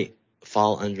this might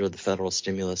fall under the federal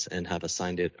stimulus and have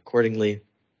assigned it accordingly.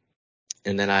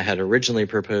 And then I had originally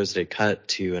proposed a cut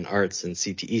to an arts and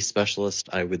CTE specialist.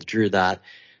 I withdrew that.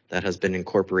 That has been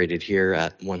incorporated here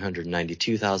at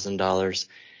 $192,000,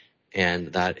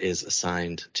 and that is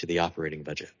assigned to the operating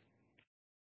budget.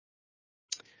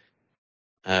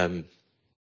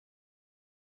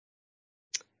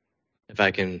 If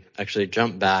I can actually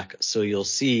jump back, so you'll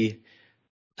see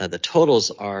the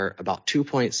totals are about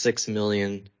 $2.6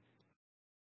 million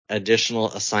additional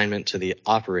assignment to the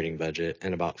operating budget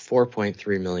and about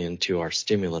 $4.3 million to our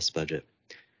stimulus budget.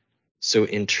 So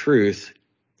in truth,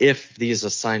 if these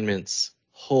assignments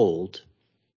hold,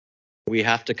 we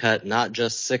have to cut not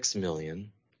just $6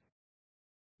 million,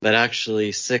 but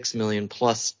actually $6 million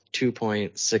plus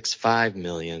 $2.65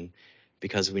 million,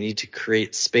 because we need to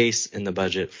create space in the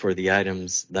budget for the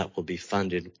items that will be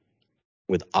funded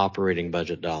with operating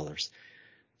budget dollars.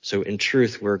 So in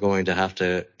truth, we're going to have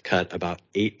to cut about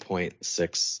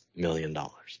 $8.6 million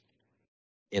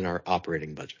in our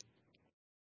operating budget.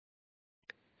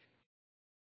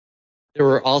 There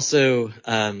were also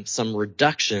some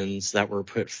reductions that were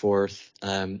put forth.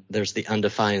 There's the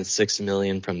undefined $6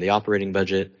 million from the operating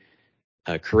budget,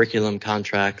 curriculum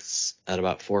contracts at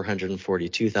about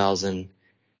 $442,000,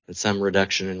 and some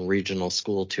reduction in regional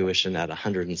school tuition at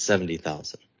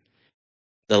 $170,000.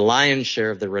 The lion's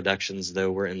share of the reductions,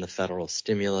 though, were in the federal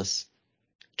stimulus,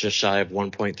 just shy of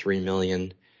 $1.3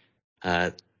 million.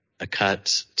 a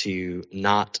cut to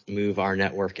not move our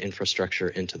network infrastructure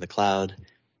into the cloud,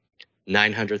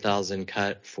 $900,000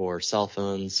 cut for cell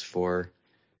phones for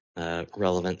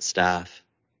relevant staff,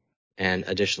 and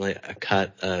additionally a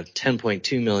cut of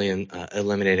 $10.2 million,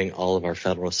 eliminating all of our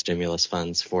federal stimulus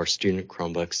funds for student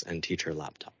Chromebooks and teacher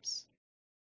laptops.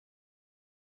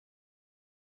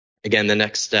 Again, the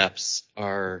next steps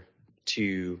are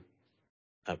to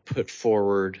put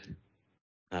forward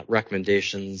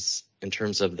recommendations in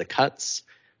terms of the cuts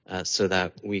so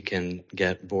that we can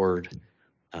get board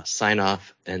sign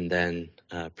off and then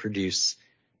produce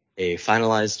a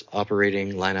finalized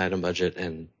operating line item budget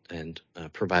and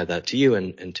provide that to you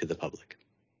and to the public.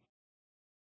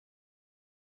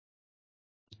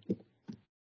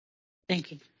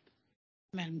 Thank you,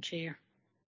 Madam Chair.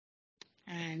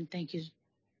 And thank you,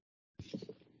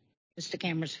 Mr.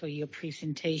 Cameras, for your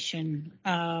presentation.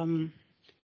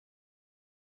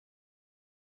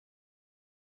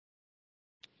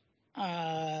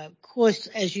 Of course,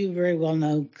 as you very well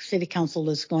know, City Council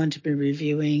is going to be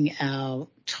reviewing our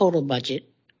total budget,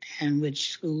 and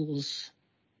which schools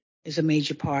is a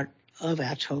major part of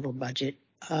our total budget,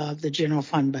 of the general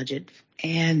fund budget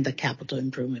and the capital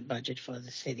improvement budget for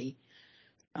the city.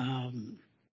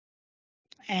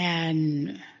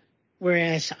 And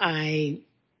whereas I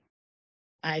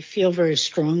feel very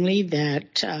strongly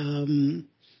that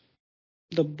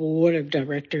the board of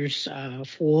directors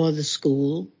for the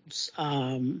schools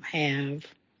have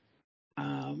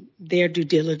their due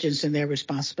diligence and their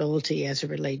responsibility as it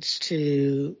relates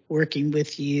to working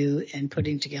with you and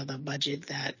putting together a budget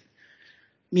that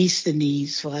meets the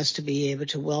needs for us to be able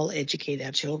to well educate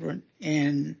our children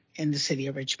in the city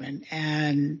of Richmond.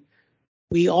 And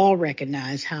we all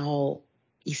recognize how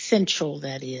essential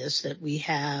that is, that we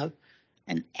have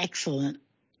an excellent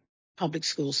public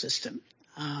school system.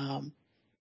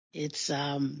 It's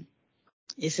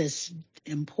as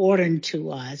important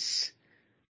to us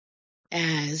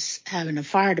as having a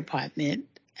fire department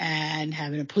and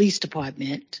having a police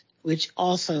department, which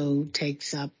also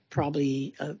takes up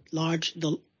probably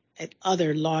the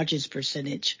other largest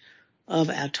percentage of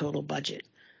our total budget.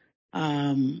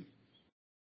 And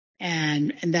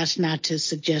that's not to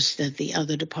suggest that the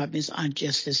other departments aren't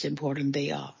just as important.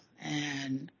 They are.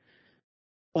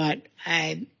 But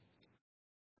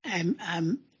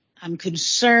I'm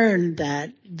concerned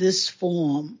that this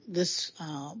form,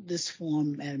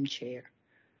 Madam Chair,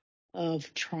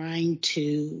 of trying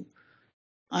to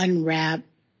unwrap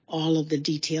all of the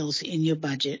details in your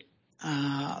budget,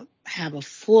 have a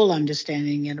full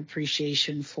understanding and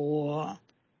appreciation for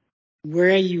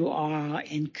where you are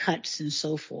in cuts and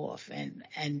so forth,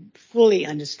 and fully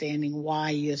understanding why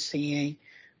you're saying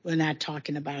we're not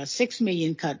talking about a $6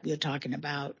 million cut, we're talking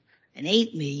about an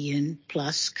 $8 million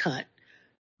plus cut.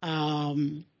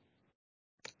 And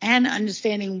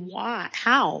understanding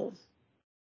how,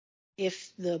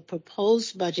 if the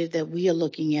proposed budget that we are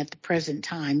looking at the present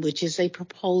time, which is a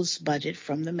proposed budget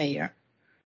from the mayor,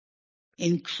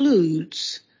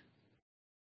 includes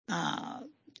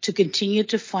to continue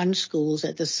to fund schools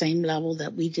at the same level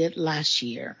that we did last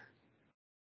year,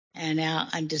 and our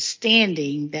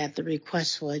understanding that the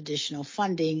request for additional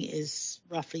funding is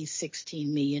roughly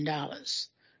 $16 million.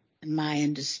 And my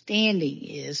understanding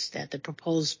is that the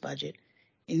proposed budget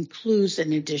includes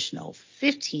an additional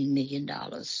 $15 million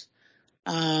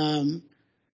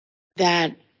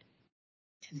that,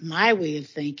 in my way of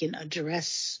thinking,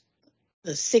 address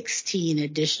the 16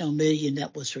 additional million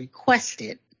that was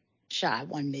requested, shy of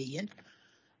 1 million,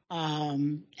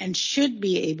 and should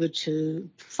be able to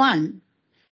fund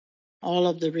all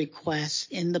of the requests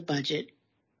in the budget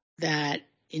that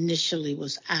initially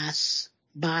was asked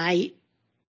by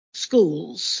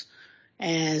schools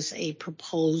as a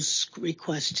proposed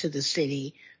request to the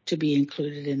city to be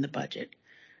included in the budget.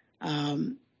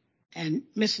 And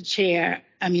Madam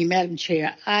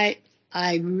Chair, I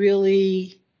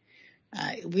really,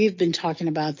 we've been talking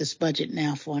about this budget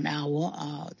now for an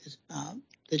hour.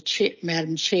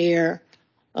 Madam Chair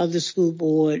of the school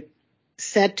board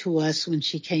said to us when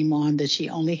she came on that she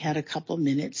only had a couple of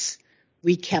minutes.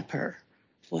 We kept her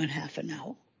for half an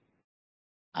hour.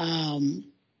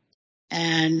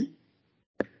 And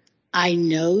I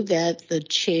know that the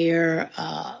chair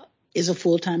is a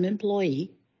full-time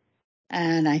employee.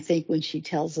 And I think when she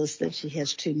tells us that she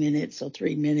has 2 minutes or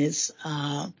 3 minutes,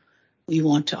 we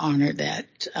want to honor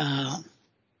that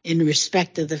in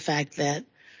respect of the fact that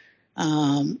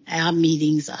our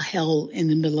meetings are held in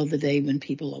the middle of the day when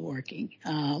people are working.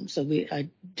 So I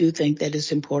do think that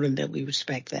it's important that we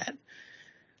respect that.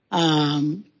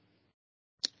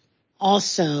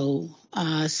 Also,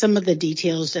 some of the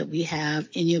details that we have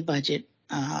in your budget,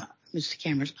 Mr.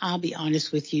 Cameron, I'll be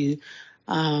honest with you.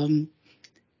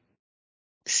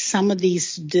 Some of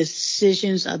these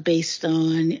decisions are based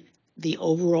on the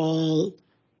overall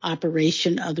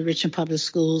operation of the Richmond Public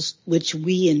Schools, which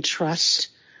we entrust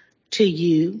to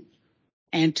you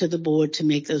and to the board to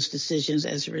make those decisions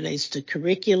as it relates to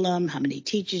curriculum, how many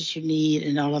teachers you need,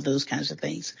 and all of those kinds of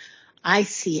things. I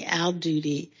see our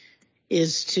duty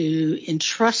is to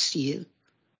entrust you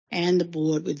and the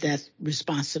board with that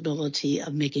responsibility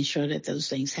of making sure that those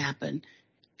things happen.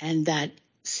 And that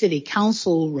city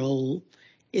council role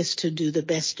is to do the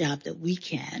best job that we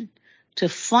can to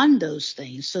fund those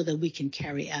things so that we can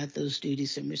carry out those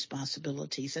duties and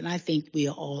responsibilities. And I think we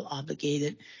are all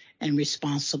obligated and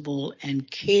responsible and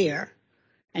care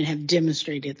and have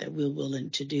demonstrated that we're willing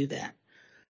to do that.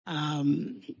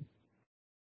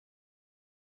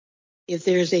 If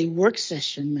there's a work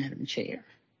session, Madam Chair,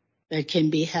 that can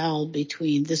be held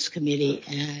between this committee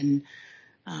and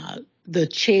the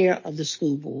chair of the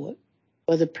school board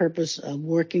for the purpose of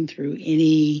working through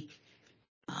any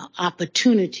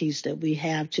opportunities that we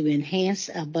have to enhance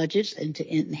our budgets and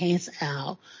to enhance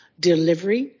our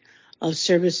delivery of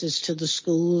services to the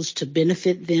schools to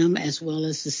benefit them as well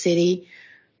as the city,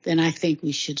 then I think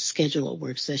we should schedule a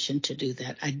work session to do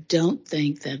that. I don't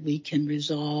think that we can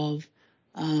resolve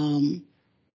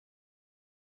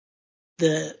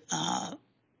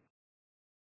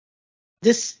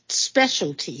this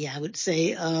specialty, I would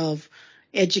say, of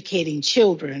educating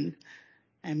children.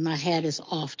 And my hat is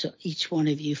off to each one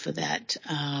of you for that,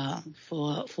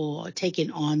 for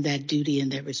taking on that duty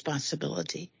and that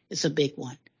responsibility. It's a big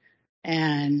one.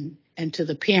 And to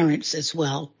the parents as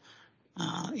well,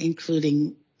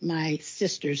 including my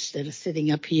sisters that are sitting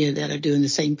up here that are doing the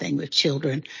same thing with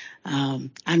children.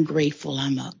 I'm grateful.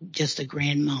 I'm just a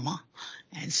grandmama.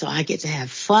 And so I get to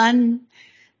have fun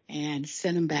and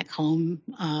send them back home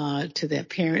to their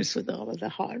parents with all of the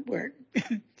hard work.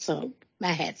 So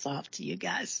my hat's off to you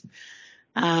guys.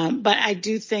 But I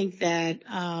do think that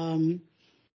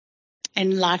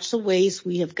in lots of ways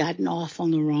we have gotten off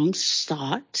on the wrong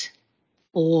start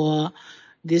for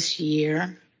this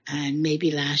year and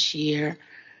maybe last year.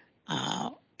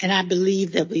 And I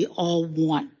believe that we all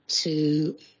want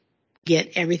to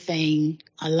get everything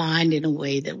aligned in a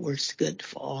way that works good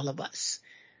for all of us.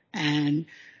 And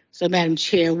so, Madam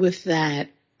Chair, with that,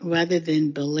 rather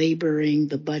than belaboring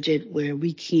the budget where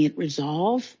we can't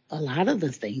resolve a lot of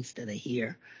the things that are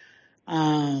here,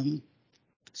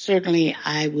 certainly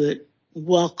I would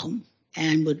welcome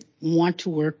and would want to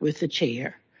work with the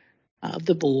chair of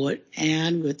the board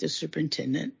and with the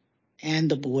superintendent and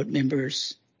the board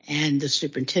members and the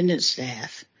superintendent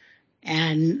staff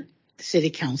and city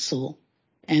council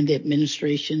and the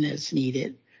administration as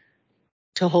needed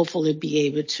to hopefully be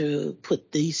able to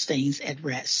put these things at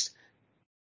rest.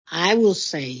 I will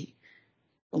say,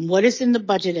 from what is in the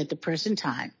budget at the present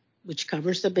time, which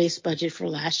covers the base budget for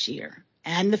last year,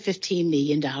 and the $15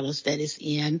 million that is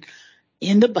in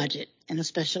the budget in a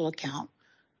special account,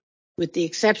 with the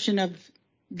exception of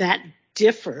that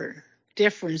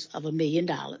difference of $1 million,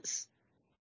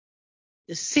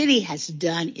 the city has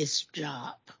done its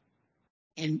job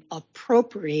in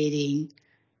appropriating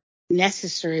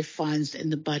necessary funds in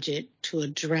the budget to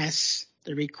address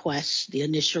the requests, the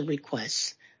initial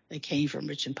requests that came from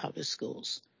Richmond Public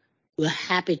Schools. We're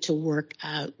happy to work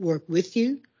with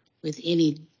you with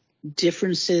any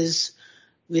differences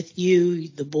with you,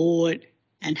 the board,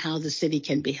 and how the city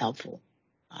can be helpful.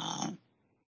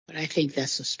 But I think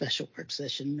that's a special work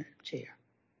session, Madam Chair,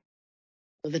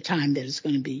 for the time that is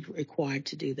going to be required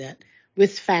to do that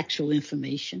with factual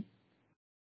information.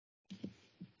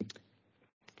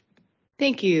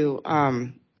 Thank you.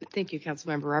 Thank you,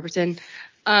 Councilmember Robertson.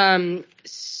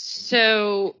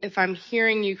 So if I'm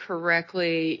hearing you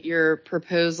correctly, your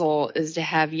proposal is to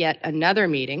have yet another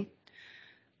meeting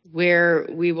where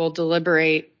we will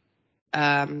deliberate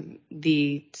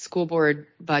the school board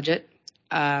budget.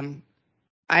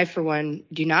 I, for one,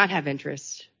 do not have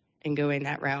interest in going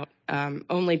that route,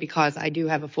 only because I do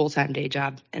have a full-time day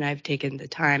job and I've taken the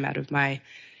time out of my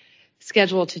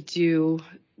schedule to do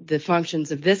the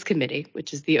functions of this committee,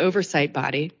 which is the oversight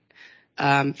body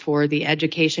for the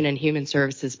Education and Human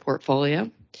Services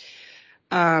portfolio.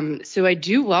 So I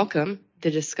do welcome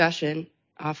the discussion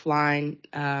offline,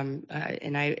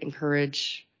 and I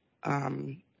encourage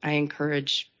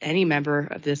any member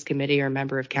of this committee or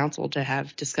member of council to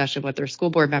have discussion with their school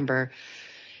board member.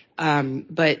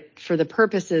 But for the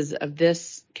purposes of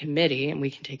this committee, and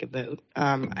we can take a vote,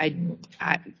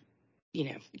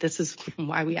 this is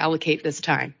why we allocate this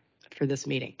time for this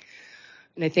meeting.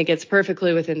 And I think it's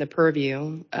perfectly within the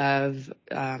purview of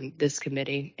this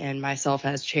committee and myself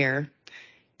as chair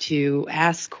to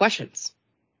ask questions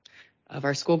of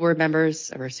our school board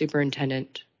members, of our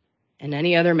superintendent, and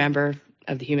any other member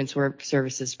of the Human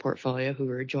Services portfolio who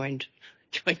are joined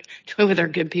with our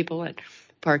good people at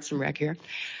Parks and Rec here.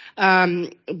 As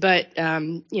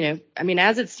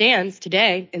it stands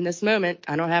today, in this moment,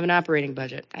 I don't have an operating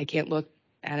budget. I can't look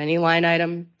at any line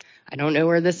item. I don't know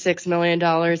where the $6 million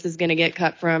is going to get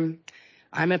cut from.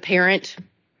 I'm a parent,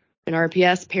 an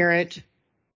RPS parent,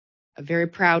 a very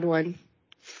proud one.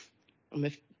 I'm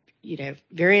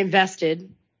very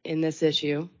invested in this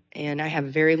issue, and I have a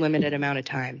very limited amount of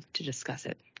time to discuss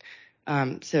it.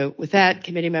 So with that,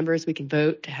 committee members, we can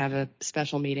vote to have a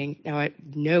special meeting. Now, I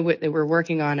know that we're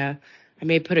working on I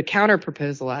may put a counter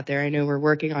proposal out there. I know we're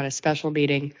working on a special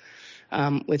meeting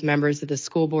with members of the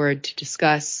school board to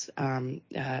discuss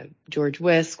George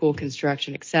Wythe, school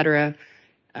construction, et cetera.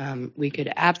 We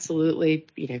could absolutely,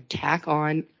 tack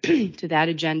on to that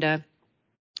agenda.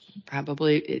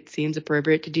 Probably it seems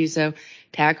appropriate to do so.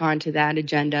 Tack on to that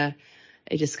agenda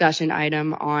a discussion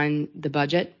item on the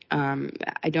budget.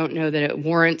 I don't know that it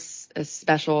warrants a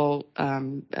special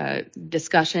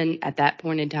discussion at that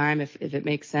point in time. If it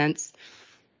makes sense,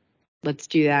 let's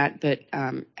do that. But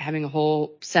having a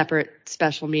whole separate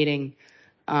special meeting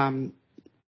to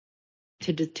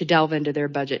delve into their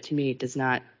budget, to me, does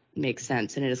not make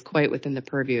sense. And it is quite within the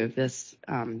purview of this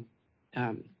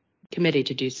committee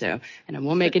to do so. And I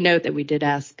will make a note that we did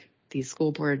ask the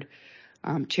school board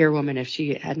chairwoman if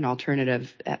she had an alternate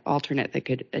that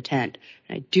could attend.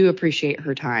 And I do appreciate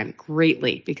her time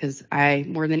greatly, because I,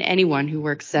 more than anyone who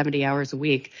works 70 hours a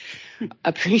week,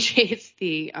 appreciates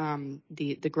the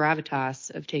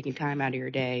gravitas of taking time out of your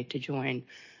day to join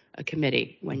a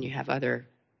committee when you have other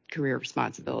career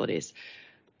responsibilities.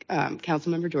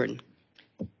 Councilmember Jordan.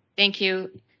 Thank you.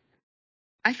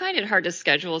 I find it hard to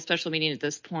schedule a special meeting at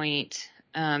this point,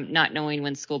 not knowing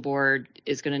when school board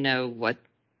is going to know what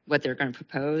they're going to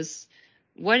propose.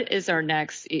 When is our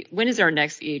next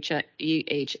EHS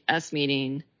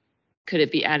meeting? Could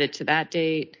it be added to that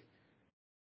date?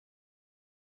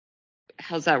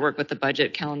 How's that work with the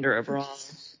budget calendar overall?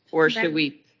 Or should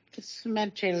we?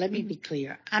 Madam Chair, let me be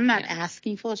clear. I'm not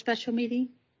asking for a special meeting.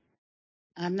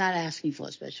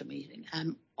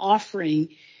 I'm offering,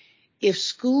 if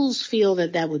schools feel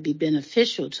that would be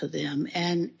beneficial to them,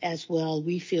 and as well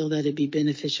we feel that it'd be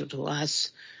beneficial to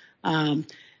us,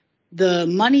 the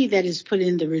money that is put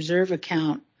in the reserve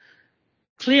account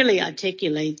clearly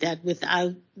articulate that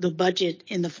without the budget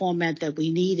in the format that we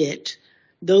need it,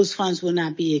 those funds will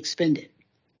not be expended.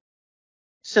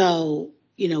 So,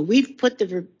 we've put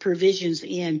the provisions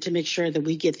in to make sure that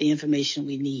we get the information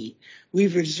we need.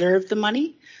 We've reserved the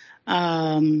money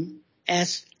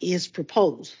as is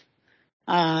proposed.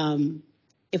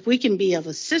 If we can be of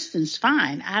assistance,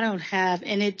 fine. I don't have,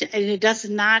 and it does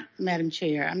not, Madam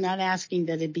Chair, I'm not asking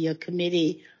that it be a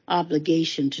committee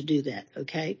obligation to do that,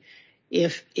 okay?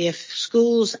 If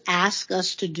schools ask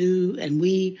us to do, and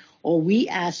we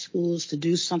ask schools to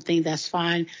do something, that's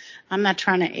fine. I'm not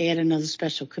trying to add another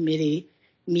special committee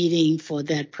meeting for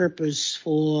that purpose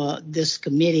for this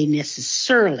committee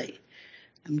necessarily.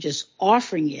 I'm just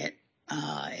offering it,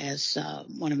 as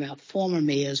one of our former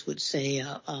mayors would say,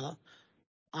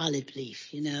 olive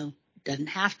leaf, doesn't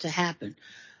have to happen.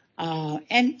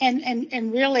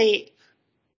 And really,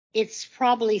 it's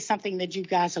probably something that you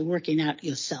guys are working out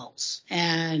yourselves.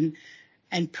 And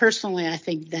personally, I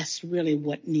think that's really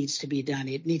what needs to be done.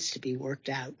 It needs to be worked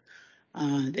out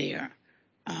there.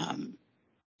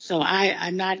 So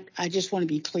I just want to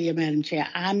be clear, Madam Chair,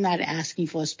 I'm not asking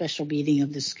for a special meeting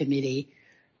of this committee.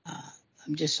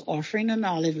 I'm just offering an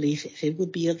olive leaf if it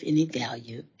would be of any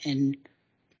value. And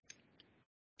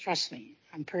trust me,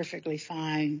 I'm perfectly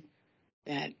fine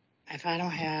that if I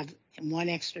don't have one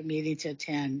extra meeting to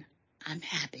attend, I'm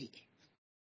happy.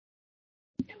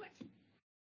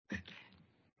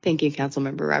 Thank you,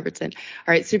 Councilmember Robertson.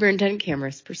 All right, Superintendent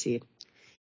Cameras, proceed.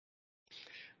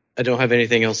 I don't have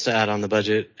anything else to add on the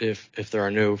budget. If there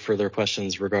are no further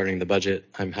questions regarding the budget,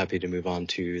 I'm happy to move on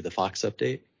to the Fox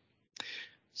update.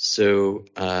 So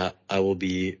I will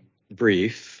be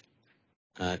brief.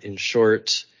 In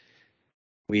short,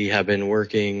 we have been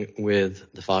working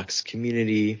with the Fox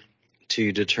community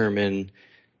to determine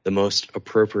the most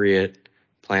appropriate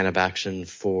plan of action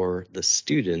for the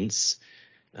students,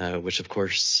 which of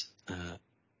course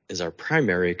is our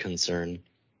primary concern.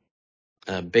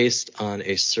 Based on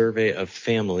a survey of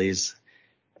families,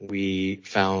 we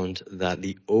found that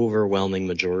the overwhelming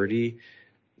majority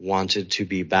wanted to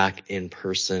be back in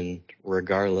person,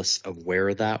 regardless of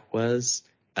where that was,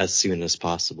 as soon as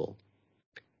possible.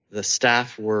 The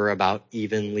staff were about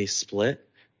evenly split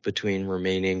between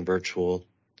remaining virtual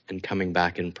and coming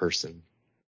back in person.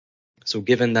 So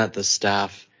given that the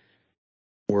staff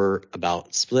were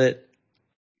about split,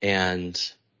 and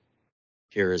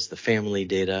here is the family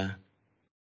data,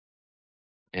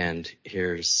 and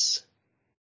here's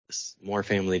more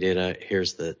family data,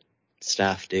 here's the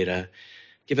staff data.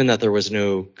 Given that there was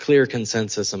no clear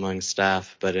consensus among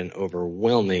staff, but an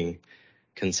overwhelming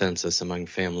consensus among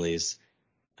families,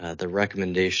 the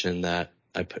recommendation that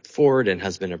I put forward and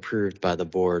has been approved by the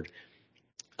board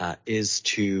is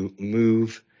to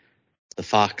move the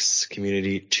Fox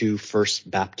community to First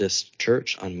Baptist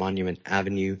Church on Monument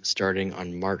Avenue starting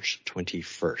on March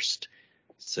 21st.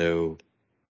 So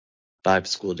 5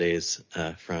 school days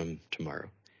from tomorrow.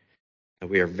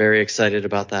 We are very excited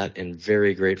about that and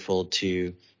very grateful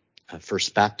to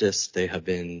First Baptist. They have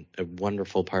been a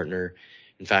wonderful partner.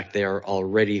 In fact, they are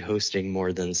already hosting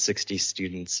more than 60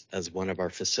 students as one of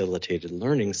our facilitated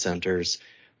learning centers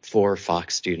for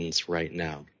Fox students right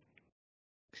now.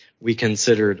 We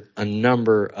considered a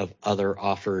number of other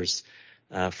offers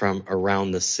from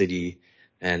around the city,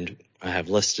 and I have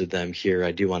listed them here.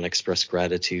 I do want to express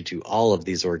gratitude to all of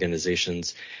these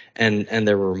organizations, and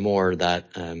there were more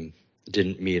that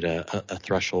didn't meet a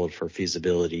threshold for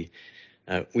feasibility.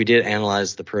 We did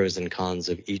analyze the pros and cons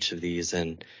of each of these,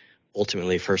 and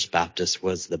ultimately First Baptist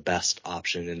was the best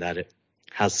option in that it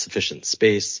has sufficient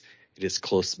space, it is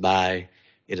close by,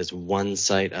 it is one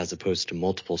site as opposed to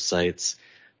multiple sites,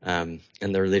 and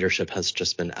their leadership has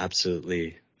just been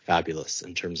absolutely fabulous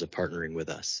in terms of partnering with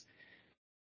us.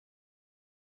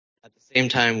 At the same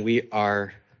time, we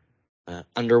are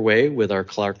underway with our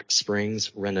Clark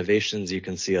Springs renovations. You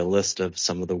can see a list of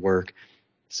some of the work,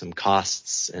 some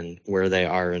costs, and where they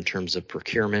are in terms of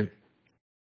procurement.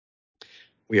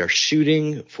 We are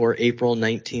shooting for April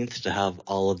 19th to have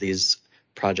all of these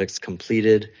projects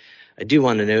completed. I do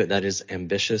want to note that is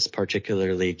ambitious,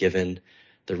 particularly given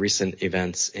the recent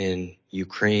events in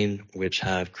Ukraine, which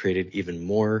have created even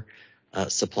more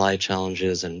supply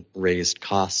challenges and raised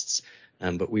costs.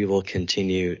 But we will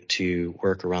continue to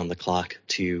work around the clock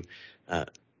to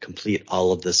complete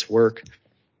all of this work.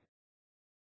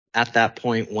 At that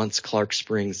point, once Clark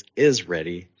Springs is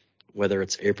ready, whether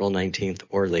it's April 19th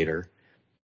or later,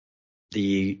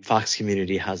 the Fox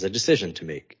community has a decision to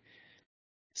make.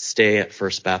 Stay at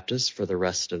First Baptist for the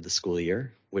rest of the school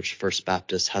year, which First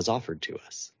Baptist has offered to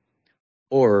us,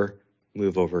 or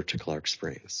move over to Clark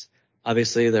Springs.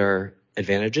 Obviously, there are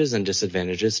advantages and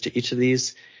disadvantages to each of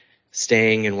these.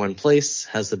 Staying in one place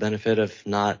has the benefit of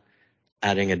not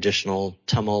adding additional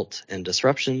tumult and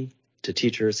disruption to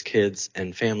teachers, kids,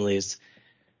 and families.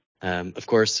 Of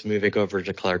course, moving over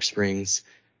to Clark Springs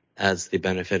has the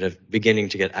benefit of beginning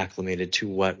to get acclimated to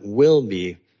what will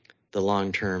be the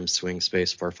long-term swing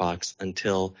space for Fox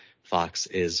until Fox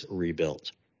is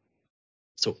rebuilt.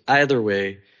 So either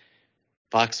way,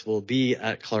 Fox will be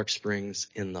at Clark Springs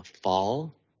in the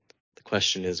fall. The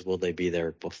question is, will they be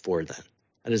there before then?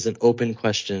 That is an open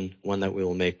question, one that we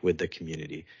will make with the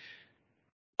community.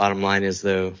 Bottom line is,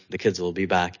 though, the kids will be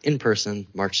back in person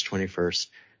March 21st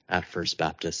at First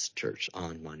Baptist Church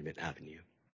on Monument Avenue.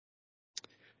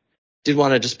 Did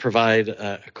want to just provide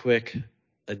a quick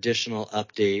additional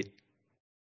update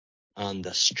on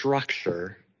the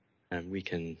structure, and we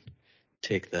can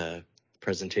take the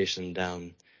presentation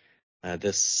down.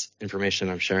 This information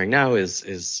I'm sharing now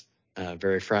is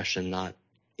very fresh and not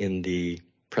in the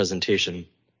presentation.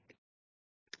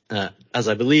 As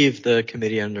I believe the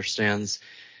committee understands,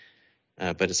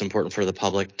 but it's important for the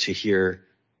public to hear,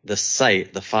 the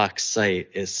site, the Fox site,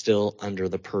 is still under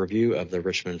the purview of the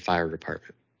Richmond Fire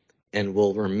Department and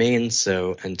will remain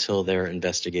so until their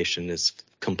investigation is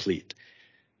complete.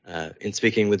 In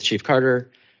speaking with Chief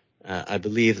Carter, I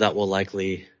believe that will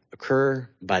likely occur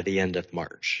by the end of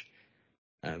March.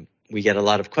 We get a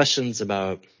lot of questions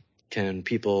about, can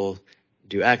people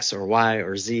do X or Y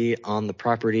or Z on the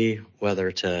property,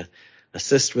 whether to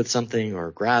assist with something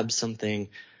or grab something.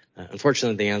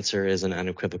 Unfortunately, the answer is an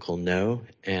unequivocal no,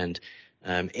 and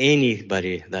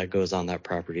anybody that goes on that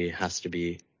property has to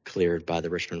be cleared by the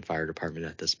Richmond Fire Department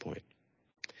at this point.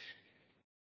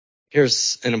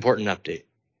 Here's an important update.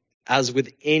 As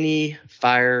with any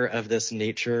fire of this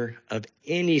nature, of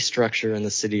any structure in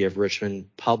the city of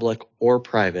Richmond, public or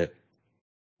private,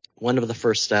 one of the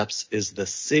first steps is the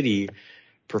city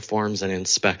performs an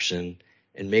inspection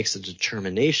and makes a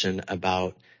determination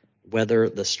about whether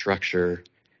the structure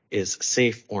is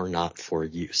safe or not for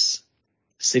use.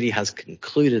 The city has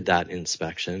concluded that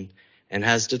inspection and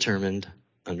has determined,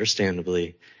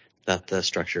 understandably, that the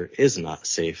structure is not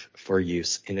safe for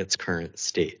use in its current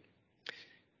state.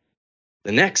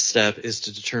 The next step is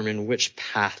to determine which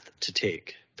path to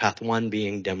take. Path 1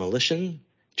 being demolition,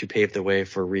 to pave the way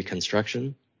for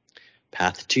reconstruction.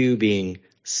 Path 2 being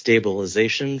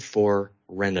stabilization for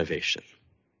renovation.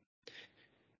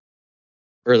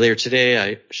 Earlier today,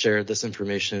 I shared this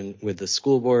information with the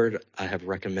school board. I have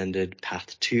recommended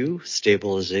Path 2,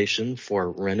 stabilization for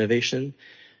renovation.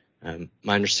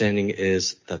 My understanding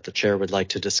is that the chair would like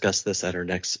to discuss this at our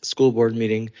next school board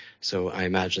meeting, so I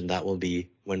imagine that will be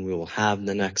when we will have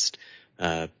the next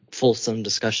fulsome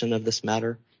discussion of this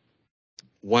matter.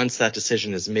 Once that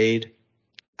decision is made,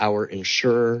 our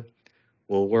insurer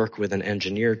will work with an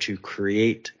engineer to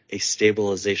create a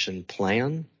stabilization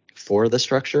plan for the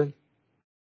structure.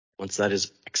 Once that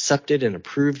is accepted and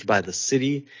approved by the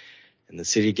city, and the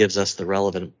city gives us the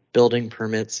relevant building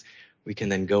permits, we can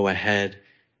then go ahead,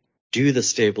 do the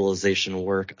stabilization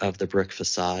work of the brick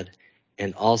facade,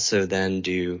 and also then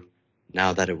do,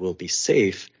 now that it will be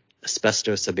safe,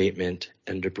 asbestos abatement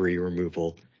and debris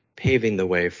removal, paving the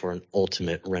way for an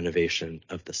ultimate renovation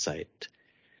of the site.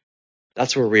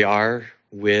 That's where we are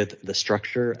with the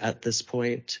structure at this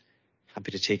point.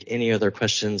 Happy to take any other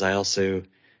questions. I also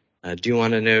do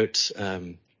want to note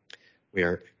we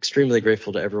are extremely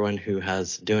grateful to everyone who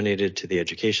has donated to the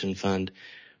Education Fund.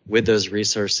 With those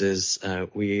resources,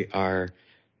 we are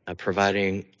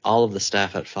providing all of the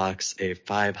staff at Fox a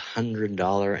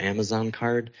 $500 Amazon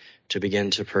card to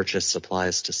begin to purchase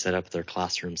supplies to set up their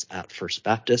classrooms at First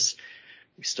Baptist.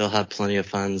 We still have plenty of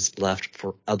funds left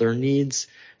for other needs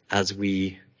as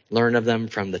we learn of them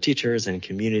from the teachers and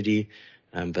community,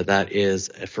 but that is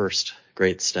a first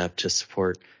great step to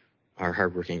support our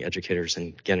hardworking educators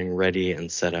in getting ready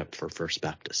and set up for First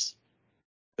Baptist.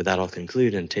 With that, I'll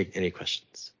conclude and take any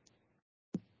questions.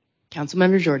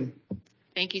 Councilmember Jordan.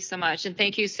 Thank you so much. And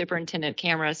thank you, Superintendent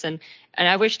Camrus. And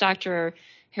I wish Dr.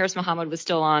 Harris Mohammed was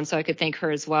still on so I could thank her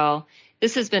as well.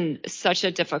 This has been such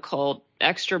a difficult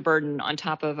extra burden on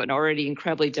top of an already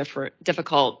incredibly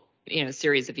difficult,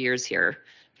 series of years here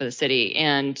for the city.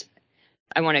 And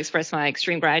I want to express my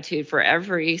extreme gratitude for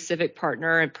every civic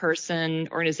partner and person,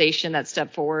 organization that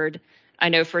stepped forward. I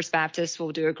know First Baptist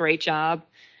will do a great job.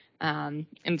 I'm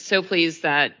so pleased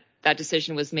that that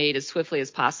decision was made as swiftly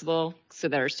as possible so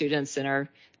that our students and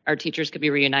our teachers could be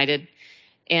reunited.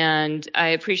 And I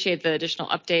appreciate the additional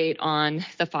update on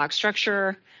the Fox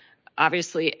structure.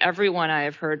 Obviously, everyone I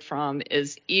have heard from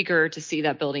is eager to see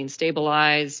that building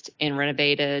stabilized and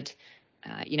renovated.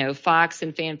 Fox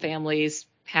and fan families,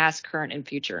 past, current, and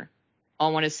future,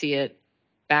 all want to see it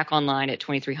back online at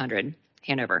 2300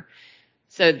 Hanover.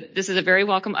 So this is a very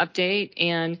welcome update.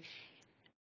 And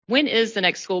when is the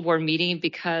next school board meeting?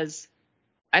 Because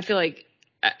I feel like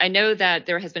I know that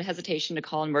there has been hesitation to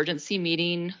call an emergency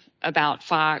meeting about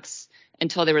Fox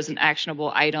until there was an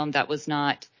actionable item that was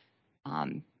not,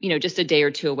 just a day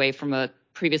or two away from a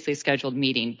previously scheduled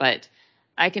meeting. But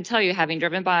I can tell you, having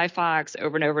driven by Fox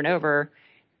over and over and over,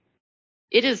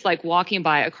 it is like walking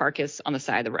by a carcass on the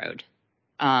side of the road.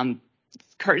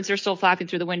 Curtains are still flapping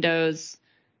through the windows.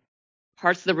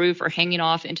 Parts of the roof are hanging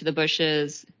off into the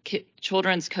bushes.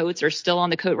 Children's coats are still on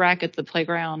the coat rack at the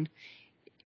playground.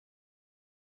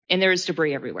 And there's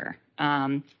debris everywhere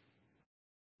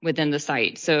within the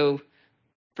site. So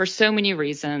for so many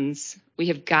reasons, we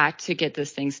have got to get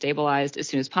this thing stabilized as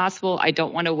soon as possible. I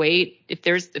don't want to wait. If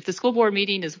the school board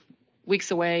meeting is weeks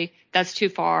away, that's too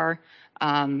far.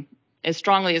 As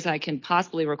strongly as I can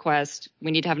possibly request,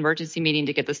 we need to have an emergency meeting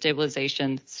to get the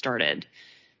stabilization started.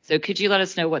 So could you let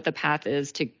us know what the path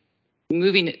is to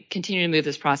continue to move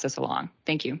this process along?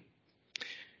 Thank you.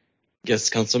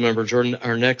 Yes, Councilmember Jordan,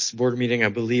 our next board meeting, I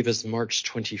believe, is March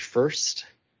 21st.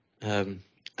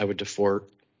 I would defer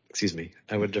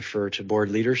to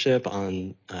board leadership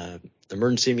on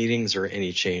emergency meetings or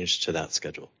any change to that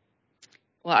schedule.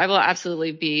 Well, I will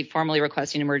absolutely be formally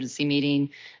requesting an emergency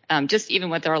meeting. Just even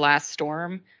with our last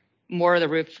storm, more of the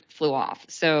roof flew off.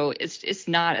 So it's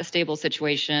not a stable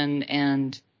situation.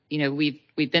 And,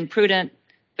 we've been prudent,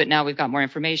 but now we've got more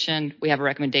information. We have a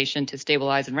recommendation to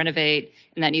stabilize and renovate,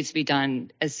 and that needs to be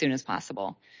done as soon as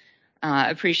possible.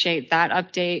 Appreciate that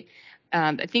update.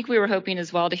 I think we were hoping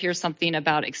as well to hear something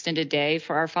about extended day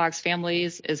for our Fox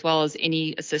families, as well as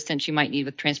any assistance you might need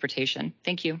with transportation.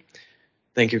 Thank you.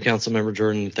 Thank you, Councilmember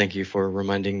Jordan. Thank you for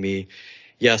reminding me.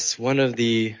 Yes, one of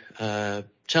the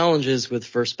challenges with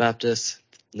First Baptist,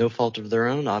 no fault of their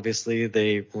own. Obviously,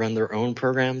 they run their own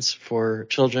programs for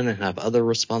children and have other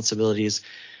responsibilities.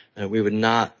 We would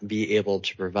not be able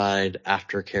to provide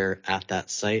aftercare at that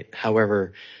site.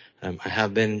 However, I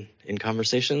have been in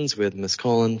conversations with Ms.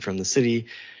 Colin from the city,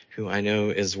 who I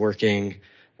know is working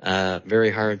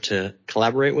very hard to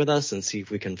collaborate with us and see if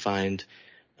we can find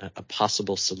a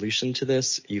possible solution to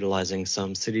this, utilizing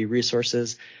some city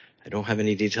resources. I don't have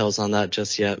any details on that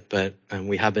just yet, but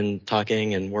we have been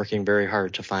talking and working very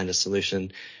hard to find a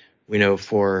solution. We know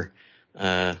for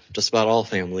just about all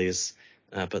families,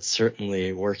 but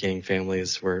certainly working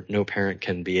families where no parent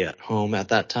can be at home at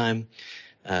that time,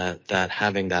 that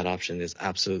having that option is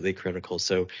absolutely critical.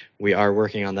 So we are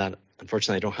working on that.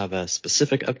 Unfortunately, I don't have a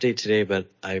specific update today,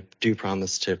 but I do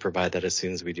promise to provide that as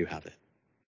soon as we do have it.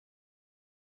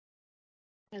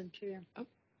 Madam Chair.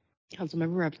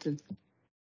 Councilmember Robertson.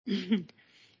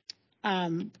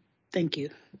 Thank you.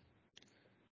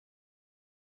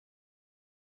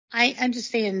 I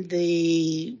understand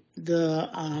the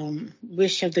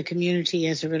wish of the community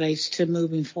as it relates to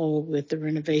moving forward with the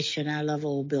renovation. I love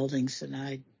old buildings, and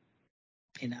I'd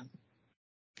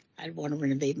want to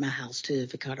renovate my house too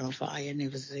if it caught on fire and there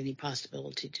was any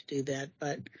possibility to do that.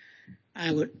 But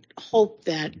I would hope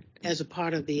that as a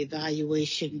part of the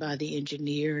evaluation by the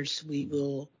engineers, we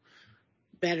will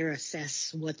better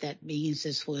assess what that means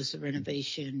as far as the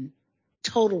renovation,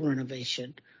 total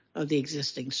renovation of the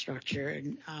existing structure.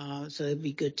 And so it'd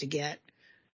be good to get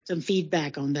some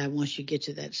feedback on that once you get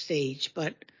to that stage.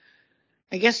 But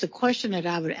I guess the question that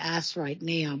I would ask right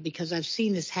now, because I've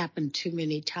seen this happen too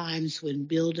many times when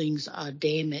buildings are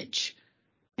damaged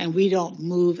and we don't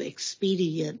move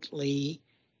expediently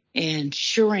and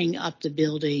shoring up the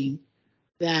building,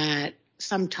 that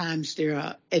sometimes there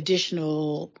are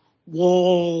additional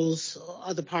walls or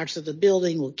other parts of the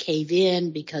building will cave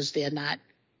in because they're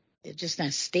just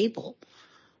not stable.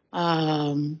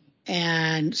 And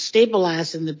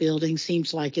stabilizing the building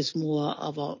seems like it's more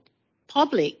of a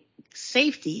public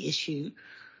safety issue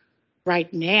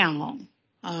right now,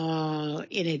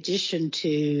 in addition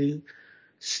to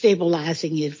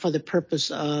stabilizing it for the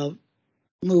purpose of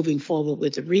moving forward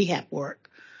with the rehab work.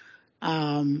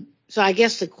 So I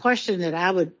guess the question that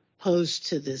I would pose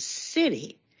to the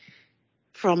city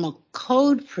from a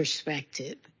code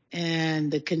perspective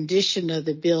and the condition of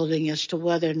the building as to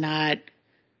whether or not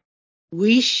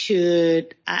we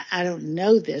should, I don't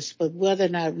know this, but whether or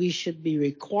not we should be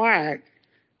required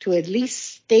to at least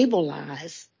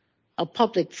stabilize a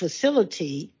public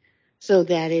facility so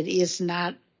that it is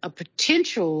not a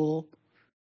potential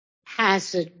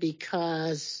hazard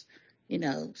because,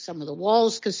 some of the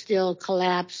walls could still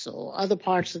collapse or other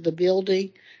parts of the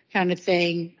building kind of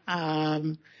thing.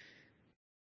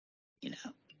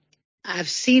 I've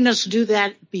seen us do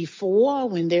that before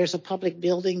when there's a public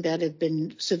building that has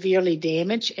been severely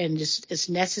damaged, and it's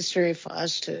necessary for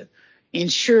us to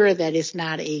ensure that it's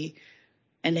not an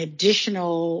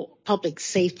additional public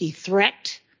safety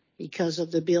threat because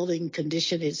of the building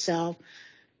condition itself,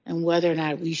 and whether or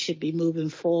not we should be moving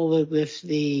forward with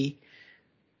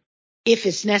if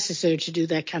it's necessary to do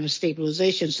that kind of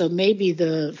stabilization. So maybe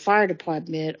the fire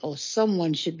department or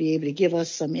someone should be able to give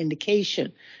us some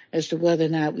indication as to whether or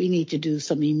not we need to do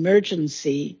some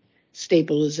emergency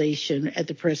stabilization at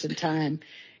the present time.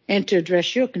 And to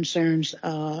address your concerns,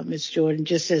 Ms. Jordan,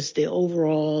 just as the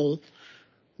overall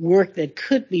work that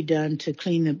could be done to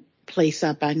clean the place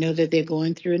up. I know that they're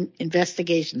going through an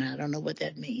investigation. I don't know what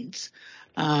that means.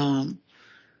 But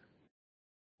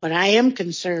I am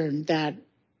concerned that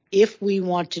if we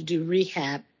want to do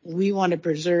rehab, we want to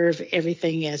preserve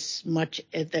everything as much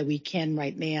that we can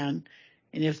right now. And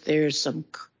if there's some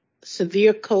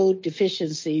severe code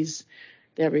deficiencies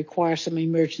that require some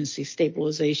emergency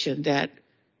stabilization, that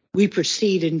we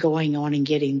proceed in going on and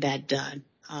getting that done.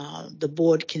 The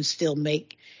board can still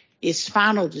make its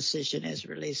final decision as it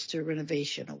relates to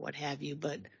renovation or what have you,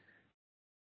 but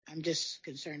I'm just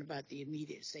concerned about the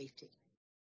immediate safety.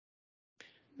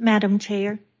 Madam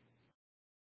Chair.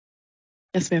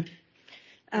 Yes, ma'am.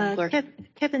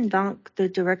 Kevin Donk, the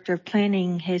Director of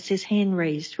Planning, has his hand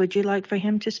raised. Would you like for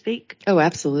him to speak? Oh,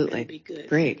 absolutely. That'd be good.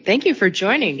 Great. Thank you for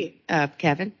joining,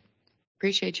 Kevin.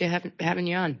 Appreciate you having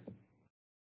you on.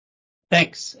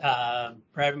 Thanks for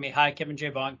having me. Hi, Kevin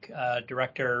J. Bonk,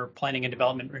 Director, Planning and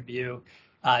Development Review.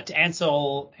 To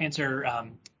answer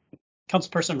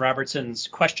Councilperson Robertson's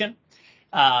question.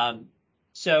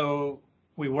 So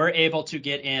we were able to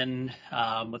get in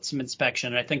with some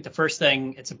inspection. And I think the first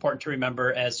thing it's important to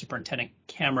remember, as Superintendent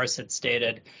Camrus had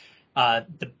stated,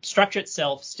 the structure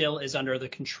itself still is under the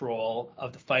control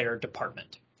of the fire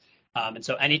department. And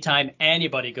so anytime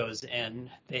anybody goes in,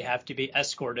 they have to be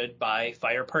escorted by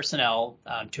fire personnel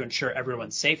to ensure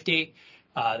everyone's safety.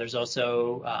 There's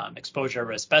also exposure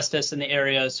of asbestos in the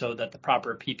area so that the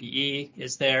proper PPE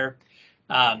is there.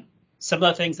 Some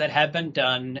of the things that have been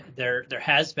done, there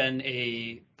has been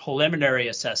a preliminary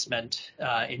assessment,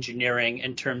 engineering,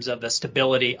 in terms of the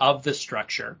stability of the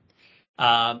structure,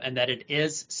 and that it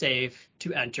is safe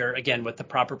to enter, again, with the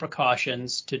proper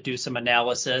precautions, to do some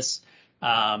analysis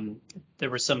There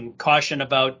was some caution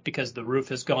about, because the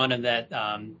roof is gone, and that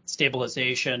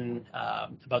stabilization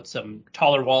about some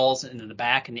taller walls in the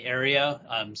back in the area.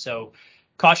 So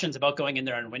cautions about going in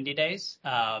there on windy days,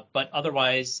 but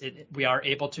otherwise we are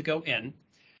able to go in.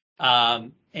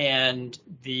 And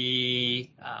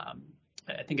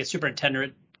I think as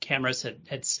Superintendent Cameras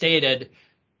had stated,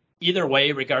 either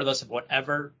way, regardless of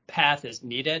whatever path is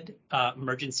needed,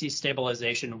 emergency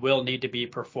stabilization will need to be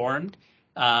performed.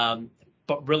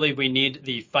 But really, we need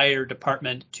the fire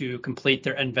department to complete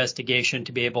their investigation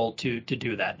to be able to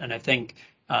do that. And I think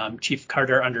Chief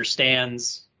Carter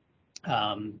understands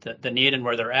the need and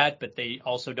where they're at, but they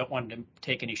also don't want to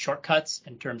take any shortcuts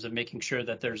in terms of making sure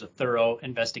that there's a thorough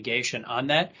investigation on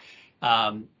that.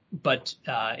 But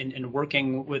in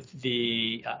working with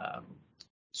the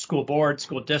school board,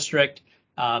 school district,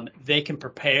 they can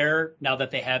prepare, now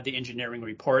that they have the engineering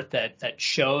report that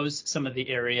shows some of the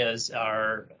areas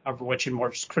of which in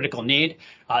more critical need,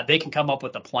 they can come up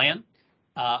with a plan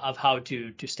of how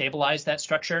to stabilize that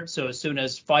structure. So as soon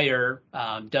as fire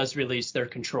does release their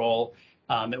control,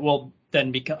 it will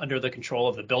then be under the control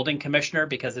of the building commissioner,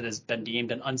 because it has been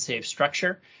deemed an unsafe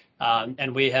structure.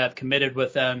 And we have committed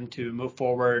with them to move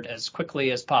forward as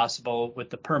quickly as possible with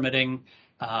the permitting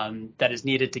that is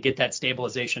needed to get that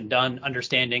stabilization done,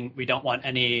 understanding we don't want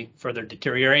any further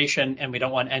deterioration, and we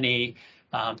don't want any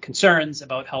concerns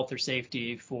about health or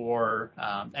safety for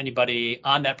anybody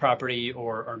on that property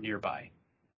or nearby.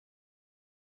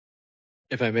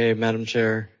 If I may, Madam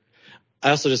Chair, I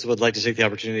also just would like to take the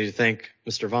opportunity to thank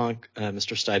Mr. Vonk,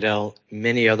 Mr. Steidel,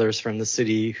 many others from the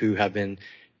city who have been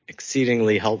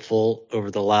exceedingly helpful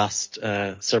over the last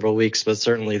several weeks, but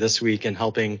certainly this week, in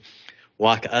helping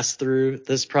walk us through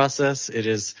this process. It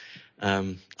is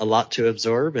a lot to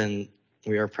absorb, and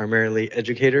we are primarily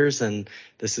educators, and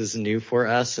this is new for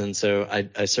us. And so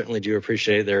I certainly do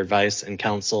appreciate their advice and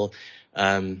counsel.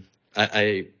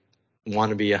 I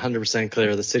want to be 100%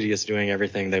 clear, the city is doing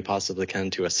everything they possibly can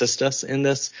to assist us in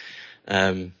this.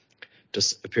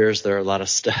 Just appears there are a lot of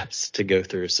steps to go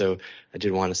through. So I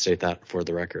did want to state that for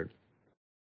the record.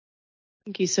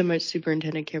 Thank you so much,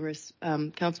 Superintendent Cameras.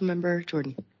 Councilmember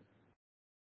Jordan.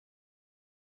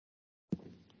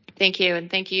 Thank you. And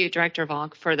thank you, Director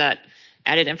Vonk, for that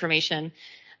added information.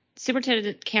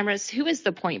 Superintendent Cameras, who is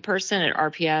the point person at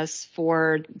RPS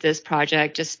for this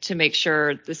project, just to make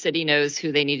sure the city knows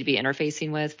who they need to be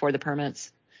interfacing with for the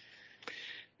permits?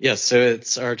 Yes, so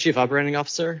it's our Chief Operating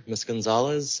Officer, Ms.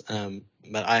 Gonzalez,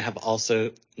 but I have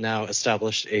also now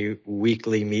established a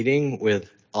weekly meeting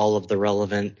with all of the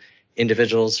relevant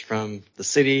individuals from the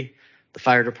city, the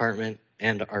fire department,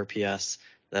 and RPS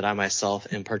that I myself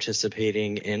am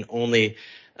participating in, only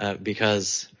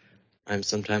because I'm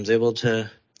sometimes able to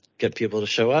get people to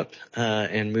show up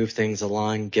and move things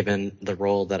along given the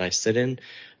role that I sit in.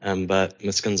 But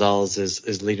Ms. Gonzalez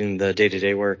is leading the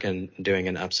day-to-day work and doing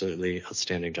an absolutely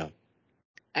outstanding job.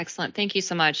 Excellent. Thank you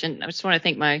so much. And I just want to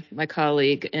thank my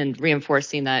colleague in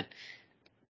reinforcing that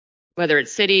whether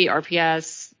it's city,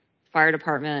 RPS, fire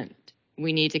department,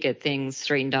 we need to get things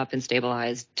straightened up and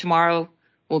stabilized. Tomorrow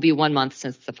will be 1 month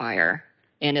since the fire,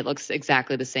 and it looks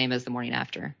exactly the same as the morning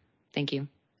after. Thank you.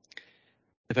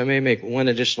 If I may make one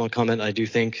additional comment, I do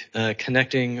think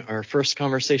connecting our first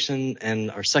conversation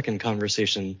and our second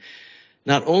conversation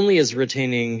not only is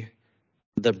retaining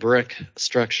the brick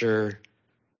structure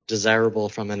desirable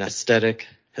from an aesthetic,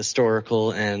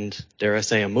 historical, and dare I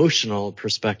say emotional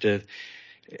perspective,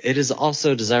 it is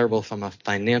also desirable from a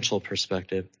financial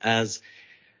perspective, as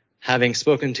having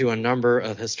spoken to a number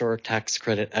of historic tax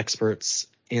credit experts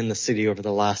in the city over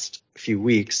the last few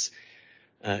weeks,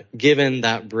 given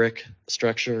that brick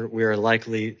structure, we are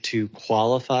likely to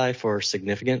qualify for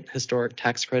significant historic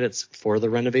tax credits for the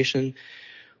renovation,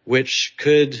 which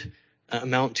could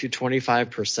amount to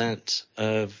 25%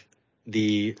 of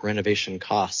the renovation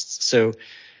costs. So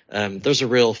there's a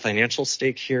real financial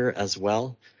stake here as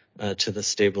well to the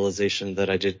stabilization that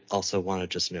I did also want to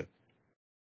just note.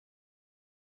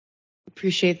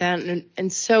 Appreciate that,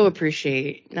 and so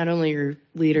appreciate not only your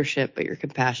leadership but your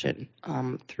compassion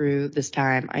through this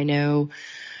time. I know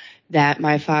that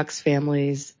my Fox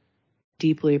families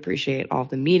deeply appreciate all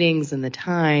the meetings and the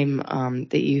time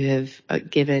that you have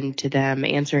given to them,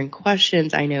 answering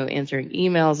questions. I know answering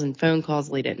emails and phone calls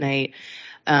late at night.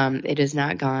 It has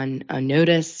not gone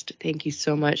unnoticed. Thank you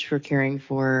so much for caring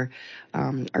for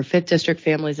our 5th District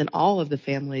families and all of the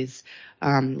families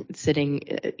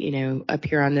sitting, up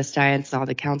here on this dais, all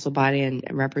the council body and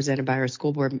represented by our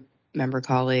school board member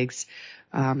colleagues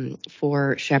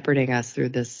for shepherding us through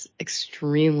this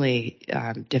extremely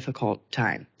difficult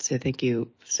time. So thank you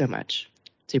so much.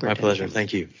 My pleasure.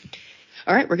 Thank you.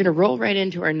 All right, we're going to roll right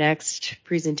into our next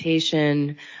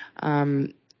presentation.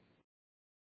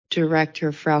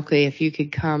 Director Frauke, if you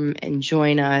could come and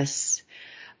join us.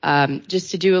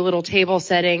 Just to do a little table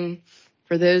setting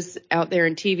for those out there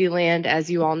in TV land, as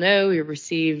you all know, we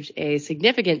received a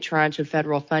significant tranche of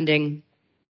federal funding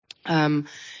known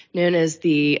as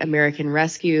the American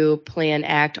Rescue Plan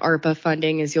Act, ARPA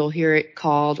funding, as you'll hear it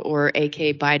called, or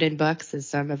AK Biden bucks, as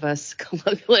some of us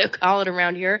colloquially call it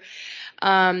around here.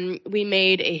 We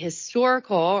made a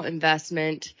historical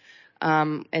investment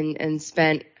and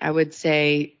spent, I would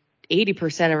say,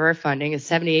 80% of our funding, a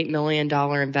 $78 million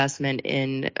investment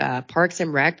in Parks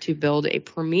and Rec to build a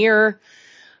premier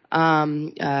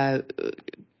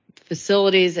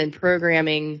facilities and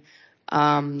programming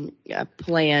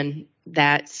plan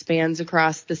that spans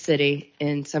across the city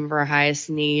in some of our highest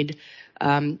need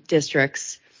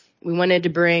districts. We wanted to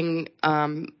bring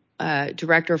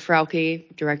Director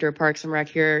Frauke, Director of Parks and Rec,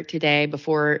 here today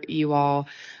before you all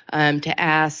to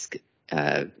ask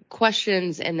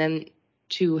questions and then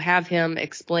to have him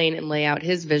explain and lay out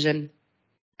his vision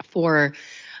for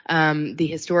the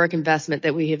historic investment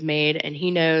that we have made. And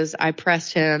he knows I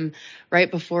pressed him right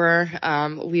before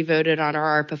we voted on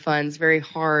our ARPA funds very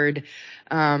hard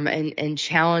and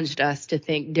challenged us to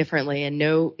think differently. And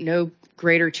no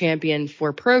greater champion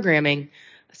for programming,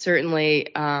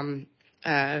 certainly, than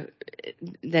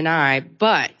I,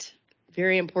 but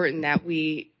very important that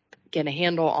we get a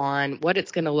handle on what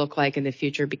it's going to look like in the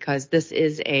future, because this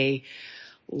is a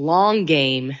long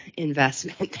game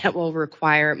investment that will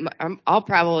require, I'll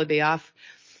probably be off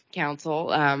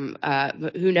council.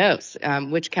 Who knows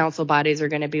which council bodies are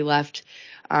going to be left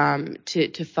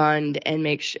to fund and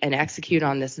and execute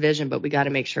on this vision, but we got to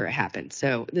make sure it happens.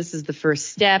 So this is the first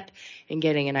step in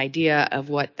getting an idea of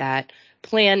what that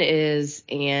plan is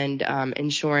and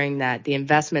ensuring that the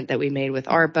investment that we made with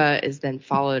ARPA is then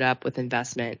followed up with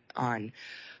investment on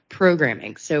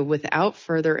programming. So without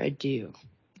further ado,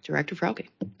 Director Frauke.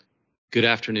 Good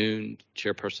afternoon,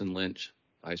 Chairperson Lynch,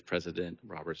 Vice President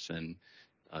Robertson,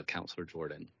 Councilor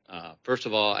Jordan. First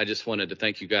of all, I just wanted to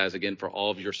thank you guys again for all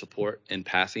of your support in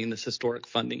passing this historic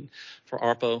funding for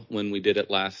ARPA when we did it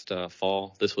last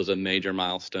fall. This was a major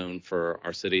milestone for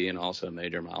our city and also a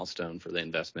major milestone for the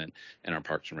investment in our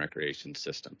Parks and Recreation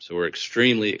system. So we're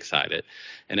extremely excited.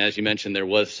 And as you mentioned, there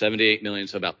was $78 million,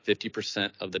 so about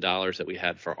 50% of the dollars that we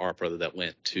had for ARPA that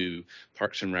went to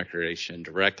Parks and Recreation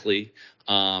directly.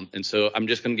 And so I'm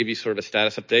just going to give you sort of a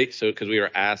status update. So because we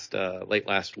were asked late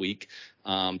last week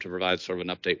to provide sort of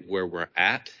an update where we're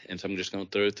at. And so I'm just going to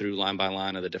go through line by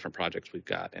line of the different projects we've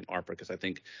got in ARPA, because I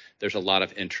think there's a lot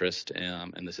of interest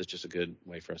and this is just a good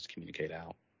way for us to communicate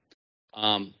out.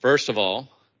 First of all,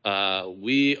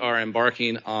 we are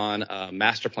embarking on a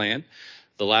master plan.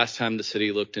 The last time the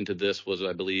city looked into this was,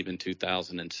 I believe, in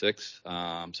 2006.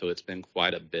 So it's been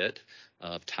quite a bit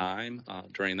of time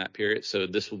during that period. So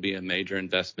this will be a major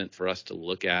investment for us to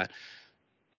look at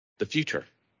the future.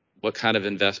 What kind of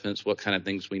investments, what kind of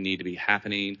things we need to be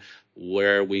happening,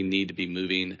 where we need to be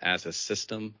moving as a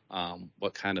system,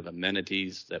 what kind of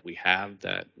amenities that we have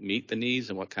that meet the needs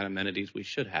and what kind of amenities we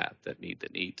should have that meet the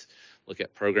needs. Look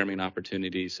at programming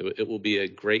opportunities. So it will be a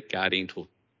great guiding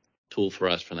tool for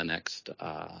us for the next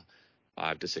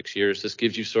 5 to 6 years. This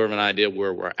gives you sort of an idea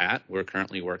where we're at. We're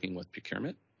currently working with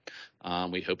procurement.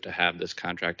 We hope to have this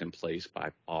contract in place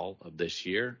by fall of this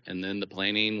year, and then the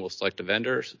planning will select the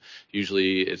vendors.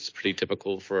 Usually it's pretty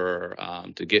typical for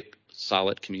to get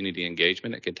solid community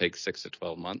engagement. It can take 6 to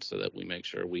 12 months so that we make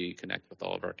sure we connect with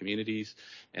all of our communities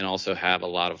and also have a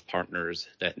lot of partners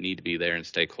that need to be there and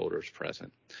stakeholders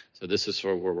present. So this is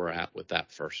sort of where we're at with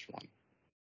that first one.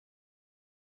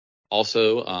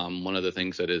 Also, one of the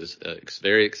things that is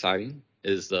very exciting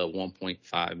is the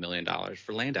 $1.5 million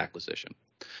for land acquisition.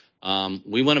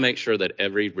 We want to make sure that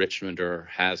every Richmonder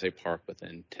has a park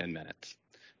within 10 minutes.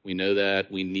 We know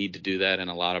that we need to do that in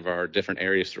a lot of our different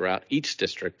areas throughout each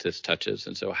district this touches.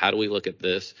 And so how do we look at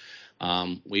this?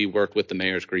 We worked with the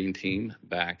Mayor's Green Team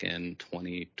back in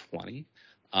 2020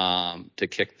 to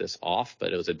kick this off,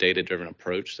 but it was a data-driven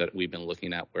approach that we've been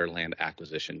looking at where land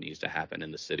acquisition needs to happen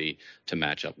in the city to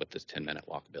match up with this 10-minute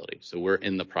walkability. So we're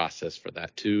in the process for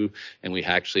that too, and we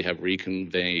actually have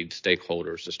reconvened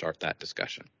stakeholders to start that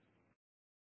discussion.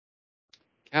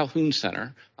 Calhoun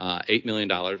Center, $8 million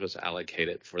was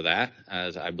allocated for that.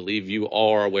 As I believe you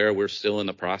all are aware, we're still in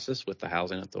the process with the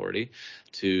Housing Authority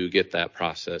to get that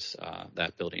process,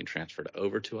 that building transferred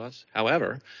over to us.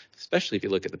 However, especially if you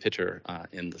look at the picture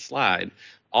in the slide,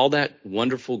 all that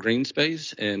wonderful green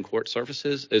space and court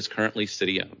surfaces is currently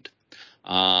city owned.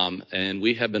 And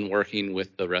we have been working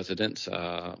with the residents,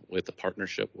 with the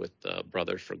partnership with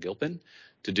Brothers for Gilpin,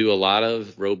 to do a lot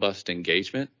of robust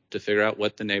engagement to figure out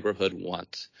what the neighborhood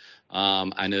wants.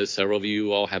 I know several of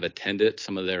you all have attended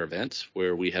some of their events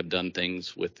where we have done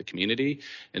things with the community.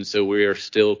 And so we are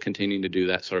still continuing to do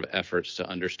that sort of efforts to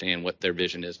understand what their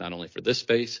vision is, not only for this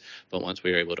space, but once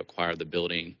we are able to acquire the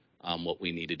building, what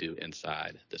we need to do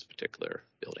inside this particular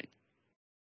building.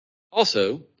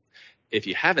 Also, if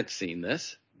you haven't seen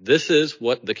this, this is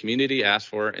what the community asked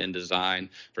for in design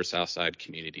for Southside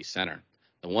Community Center.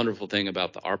 The wonderful thing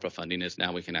about the ARPA funding is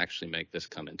now we can actually make this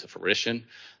come into fruition.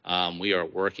 We are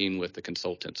working with the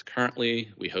consultants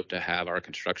currently. We hope to have our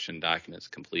construction documents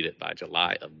completed by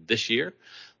July of this year.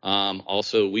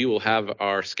 Also, we will have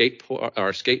our skate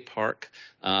park,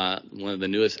 one of the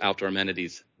newest outdoor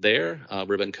amenities there,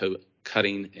 ribbon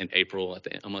cutting in April,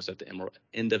 almost at the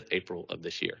end of April of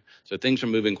this year. So things are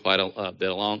moving quite a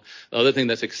bit along. The other thing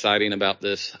that's exciting about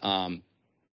this,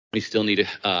 we still need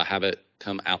to have it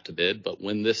come out to bid, but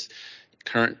when this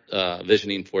current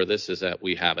visioning for this is that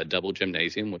we have a double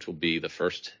gymnasium, which will be the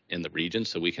first in the region,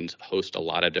 so we can host a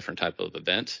lot of different type of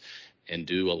events and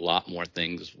do a lot more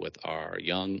things with our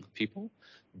young people,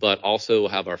 but also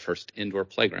have our first indoor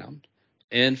playground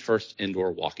and first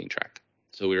indoor walking track.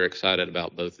 So we are excited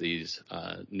about both these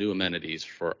new amenities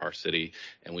for our city,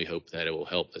 and we hope that it will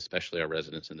help, especially our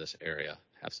residents in this area,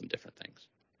 have some different things.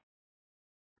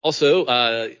 Also,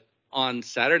 on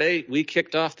Saturday, we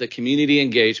kicked off the community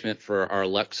engagement for our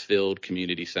Luxfield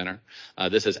Community Center.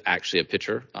 This is actually a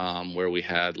picture where we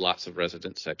had lots of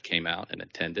residents that came out and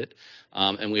attended.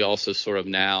 And we also sort of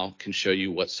now can show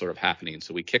you what's sort of happening.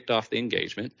 So we kicked off the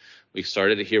engagement. We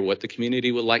started to hear what the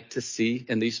community would like to see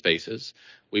in these spaces.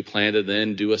 We plan to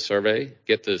then do a survey,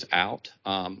 get those out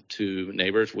to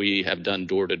neighbors. We have done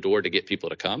door to door to get people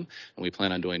to come, and we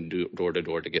plan on doing door to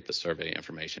door to get the survey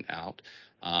information out.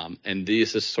 And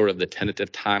this is sort of the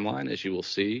tentative timeline, as you will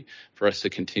see, for us to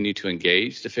continue to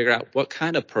engage, to figure out what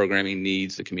kind of programming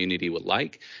needs the community would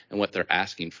like and what they're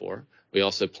asking for. We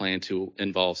also plan to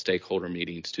involve stakeholder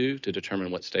meetings too, to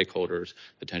determine what stakeholders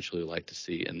potentially would like to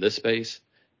see in this space.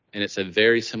 And it's a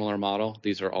very similar model.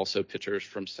 These are also pictures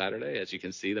from Saturday. As you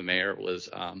can see, the mayor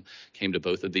came to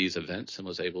both of these events and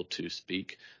was able to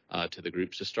speak to the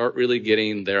groups to start really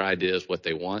getting their ideas, what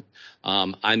they want.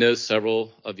 I know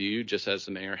several of you, just as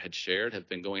the mayor had shared, have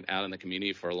been going out in the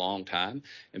community for a long time,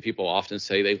 and people often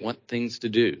say they want things to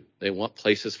do. They want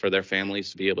places for their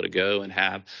families to be able to go and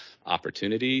have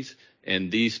opportunities,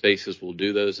 and these spaces will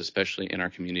do those, especially in our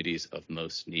communities of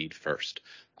most need first.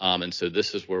 And so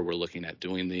this is where we're looking at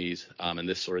doing these, and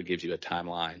this sort of gives you a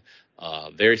timeline.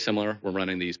 Very similar, we're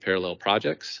running these parallel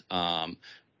projects.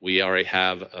 We already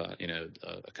have a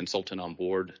consultant on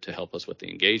board to help us with the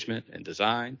engagement and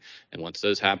design. And once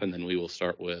those happen, then we will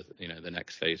start with the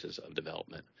next phases of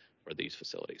development for these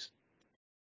facilities.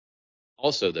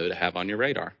 Also, though, to have on your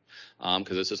radar,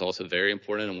 because this is also very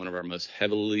important and one of our most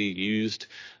heavily used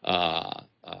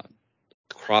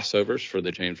crossovers for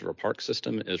the James River Park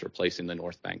system is replacing the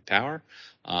North Bank Tower.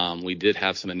 We did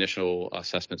have some initial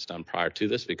assessments done prior to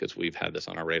this because we've had this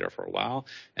on our radar for a while.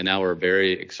 And now we're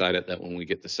very excited that when we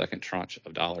get the second tranche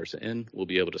of dollars in, we'll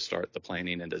be able to start the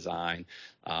planning and design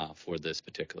for this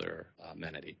particular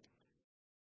amenity.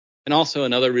 And also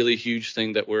another really huge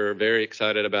thing that we're very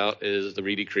excited about is the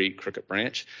Reedy Creek Crooked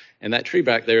Branch. And that tree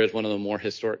back there is one of the more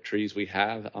historic trees we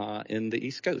have in the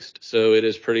East Coast. So it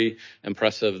is pretty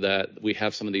impressive that we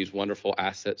have some of these wonderful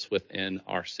assets within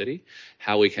our city,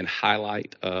 how we can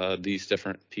highlight these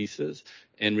different pieces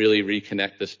and really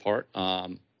reconnect this part.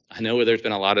 I know there's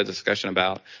been a lot of discussion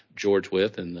about George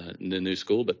Wythe and the new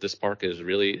school, but this park is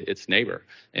really its neighbor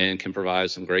and can provide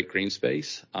some great green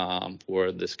space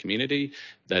for this community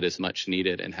that is much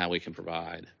needed, and how we can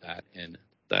provide that in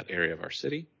that area of our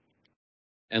city.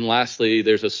 And lastly,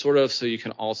 there's a sort of, so you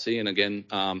can all see, and again,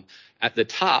 at the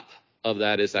top of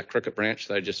that is that Crooked Branch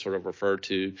that I just sort of referred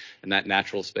to, and that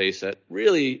natural space that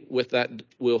really with that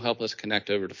will help us connect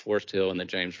over to Forest Hill and the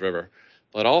James River.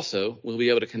 But also, we'll be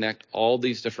able to connect all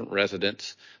these different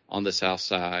residents on the south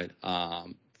side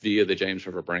via the James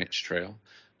River Branch Trail.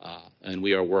 And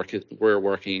we're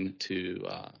working to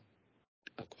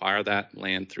acquire that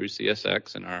land through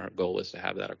CSX, and our goal is to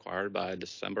have that acquired by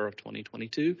December of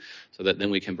 2022, so that then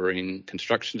we can bring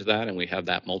construction to that, and we have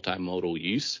that multimodal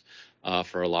use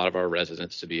for a lot of our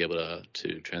residents to be able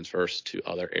to transverse to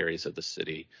other areas of the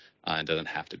city and doesn't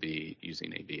have to be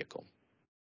using a vehicle.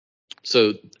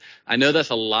 So I know that's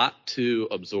a lot to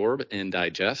absorb and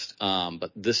digest,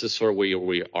 but this is sort of where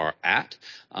we are at.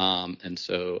 And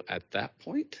so at that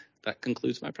point, that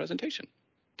concludes my presentation.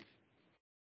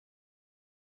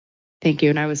 Thank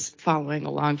you. And I was following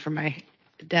along from my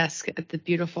desk at the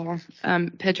beautiful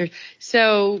pictures.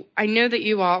 So I know that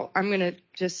you all, I'm going to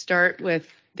just start with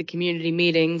the community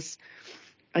meetings.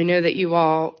 I know that you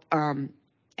all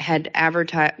had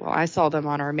advertised, well, I saw them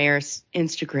on our mayor's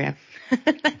Instagram.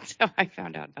 That's how I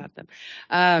found out about them,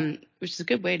 which is a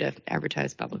good way to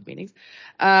advertise public meetings.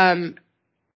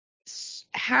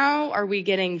 How are we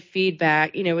getting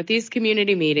feedback, with these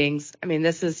community meetings? I mean,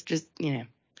 this is just,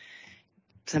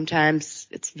 sometimes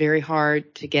it's very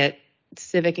hard to get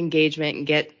civic engagement and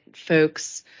get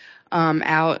folks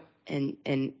out,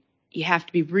 and you have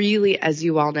to be really, as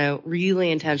you all know,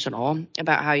 really intentional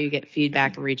about how you get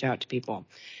feedback and reach out to people.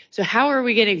 So how are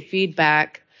we getting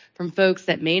feedback from folks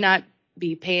that may not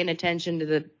be paying attention to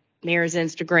the mayor's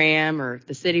Instagram or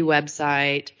the city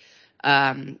website?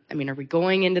 Are we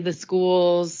going into the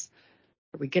schools?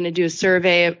 Are we going to do a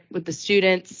survey with the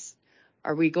students?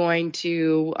 Are we going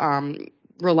to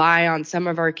rely on some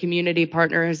of our community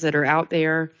partners that are out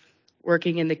there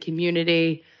working in the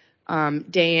community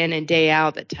day in and day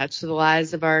out that touch the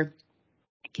lives of our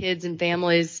kids and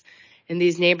families in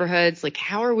these neighborhoods? Like,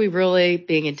 how are we really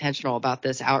being intentional about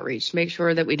this outreach to make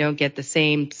sure that we don't get the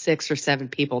same 6 or 7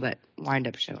 people that wind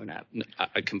up showing up?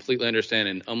 I completely understand,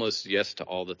 and almost yes to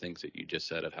all the things that you just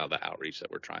said of how the outreach that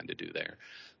we're trying to do there.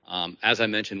 As I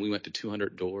mentioned, we went to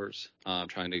 200 doors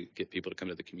trying to get people to come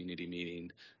to the community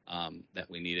meeting that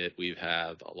we needed. We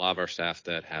have a lot of our staff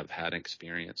that have had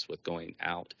experience with going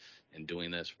out and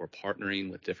doing this. We're partnering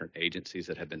with different agencies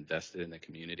that have been vested in the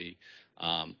community.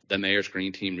 The Mayor's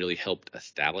Green Team really helped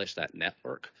establish that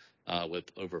network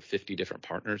with over 50 different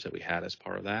partners that we had as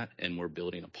part of that, and we're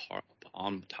building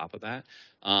on top of that.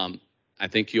 I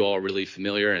think you all are really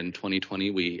familiar. In 2020,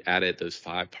 we added those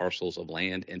 5 parcels of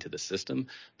land into the system,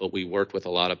 but we worked with a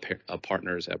lot of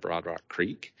partners at Broad Rock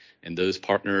Creek, and those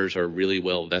partners are really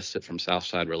well vested, from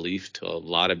Southside Relief to a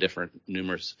lot of different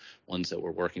numerous ones that we're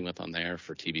working with on there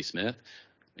for TB Smith.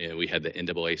 We had the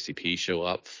NAACP show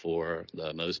up for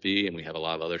the Mosby, and we have a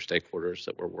lot of other stakeholders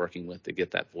that we're working with to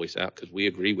get that voice out, because we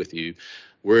agree with you.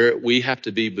 We have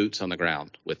to be boots on the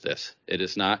ground with this. It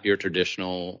is not your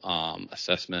traditional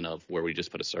assessment of where we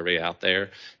just put a survey out there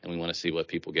and we want to see what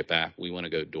people get back. We want to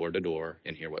go door to door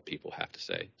and hear what people have to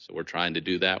say. So we're trying to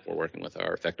do that. We're working with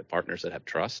our effective partners that have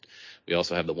trust. We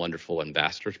also have the wonderful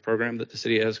ambassadors program that the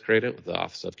city has created with the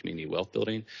Office of Community Wealth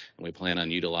Building, and we plan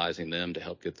on utilizing them to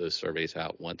help get those surveys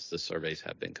out once the surveys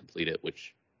have been completed,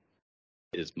 which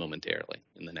is momentarily.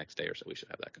 In the next day or so, we should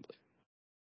have that complete.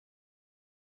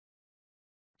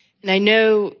 And I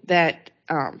know that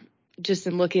just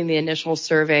in looking at the initial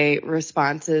survey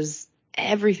responses,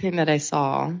 everything that I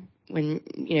saw when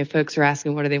folks are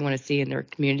asking what do they want to see in their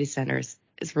community centers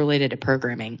is related to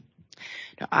programming.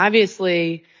 Now,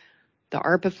 obviously, the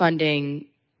ARPA funding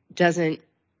doesn't,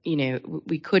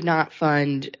 we could not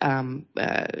fund.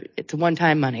 It's a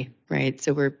one-time money, right?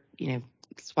 So we're,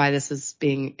 that's why this is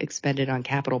being expended on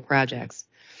capital projects.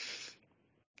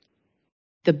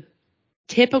 The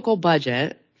typical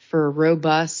budget for a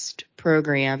robust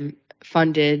program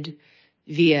funded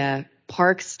via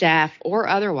park staff or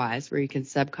otherwise, where you can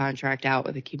subcontract out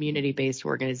with a community-based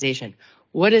organization.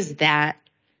 What is that,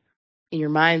 in your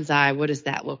mind's eye, what does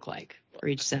that look like for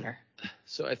each center?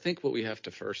 So I think what we have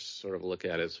to first sort of look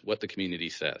at is what the community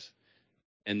says,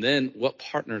 and then what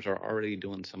partners are already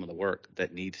doing some of the work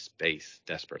that need space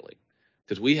desperately.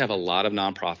 Because we have a lot of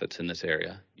nonprofits in this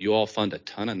area. You all fund a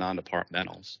ton of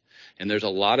non-departmentals. And there's a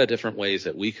lot of different ways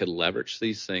that we could leverage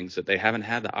these things that they haven't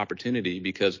had the opportunity,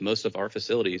 because most of our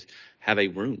facilities have a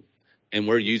room. And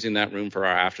we're using that room for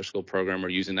our after-school program. We're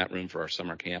using that room for our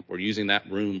summer camp. We're using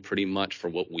that room pretty much for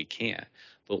what we can.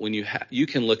 But when you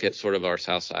can look at sort of our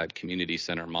Southside Community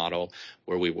Center model,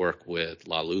 where we work with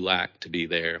La Lulac to be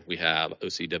there. We have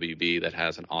OCWB that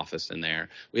has an office in there.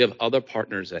 We have other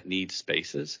partners that need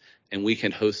spaces, and we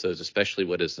can host those, especially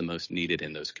what is the most needed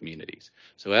in those communities.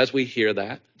 So as we hear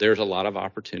that, there's a lot of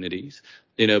opportunities,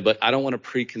 but I don't want to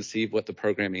preconceive what the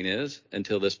programming is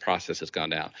until this process has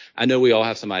gone down. I know we all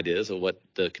have some ideas of what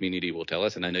the community will tell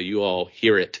us, and I know you all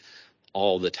hear it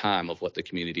all the time of what the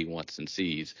community wants and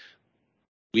sees.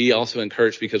 We also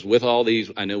encourage, because with all these,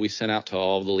 I know we sent out to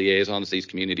all the liaisons, these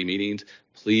community meetings,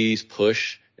 please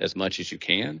push as much as you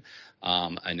can.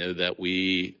 I know that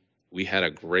we had a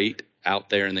great out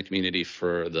there in the community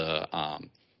for the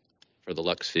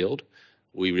Lux Field.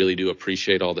 We really do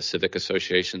appreciate all the civic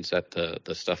associations that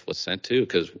the stuff was sent to,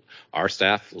 because our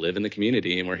staff live in the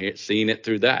community and we're seeing it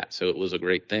through that. So it was a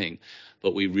great thing.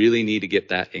 But we really need to get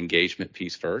that engagement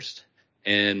piece first.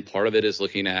 And part of it is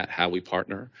looking at how we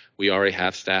partner. We already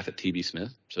have staff at TB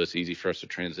Smith, so it's easy for us to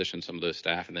transition some of those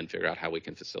staff and then figure out how we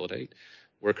can facilitate.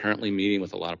 We're currently meeting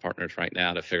with a lot of partners right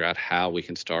now to figure out how we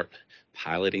can start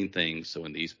piloting things so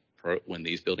when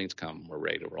these buildings come, we're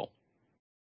ready to roll.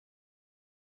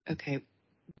 Okay,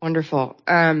 wonderful.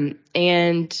 And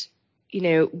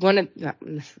one of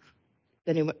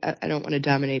anyway, I don't want to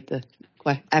dominate the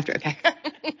after. Okay.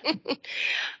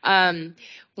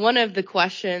 One of the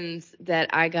questions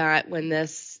that I got when the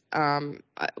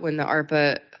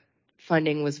ARPA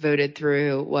funding was voted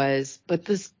through was, but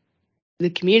the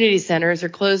community centers are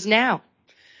closed now.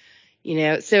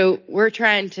 So we're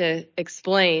trying to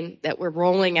explain that we're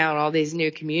rolling out all these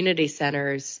new community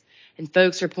centers, and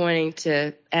folks are pointing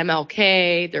to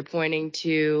MLK. They're pointing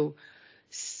to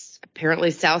apparently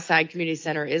Southside Community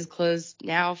Center is closed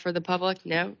now for the public.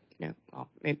 No. Well,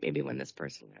 maybe when this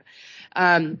person.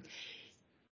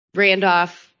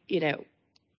 Randolph.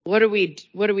 What are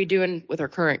we doing with our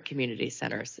current community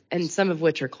centers, and some of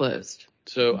which are closed?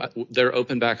 So they're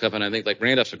open back up, and I think like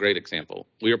Randolph's a great example.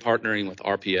 We are partnering with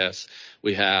RPS.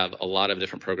 We have a lot of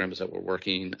different programs that we're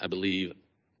working. I believe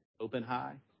Open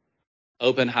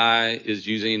High is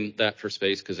using that for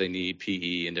space because they need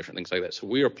PE and different things like that. So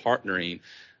we are partnering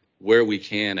where we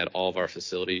can at all of our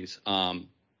facilities.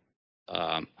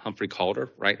 Humphrey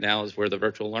Calder right now is where the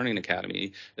Virtual Learning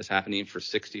Academy is happening for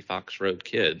 60 Fox Road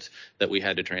kids that we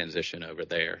had to transition over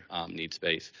there, need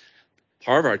space.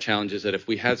 Part of our challenge is that if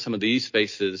we had some of these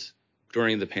spaces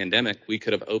during the pandemic, we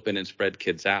could have opened and spread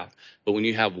kids out. But when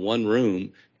you have one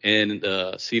room and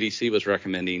the CDC was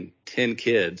recommending 10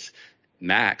 kids,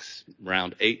 max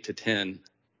around 8 to 10,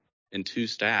 and 2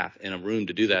 staff in a room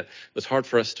to do that, it was hard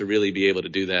for us to really be able to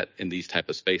do that in these type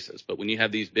of spaces. But when you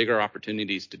have these bigger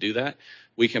opportunities to do that,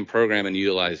 we can program and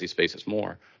utilize these spaces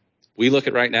more. We look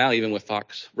at right now, even with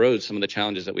Fox Road, some of the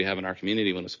challenges that we have in our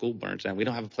community when the school burns down, we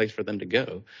don't have a place for them to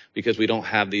go because we don't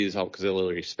have these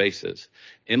auxiliary spaces.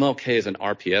 MLK is an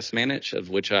RPS managed, of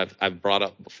which I've brought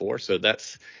up before, so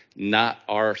that's not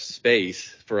our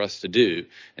space for us to do.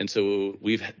 And so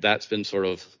that's been sort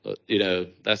of,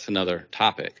 that's another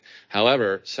topic.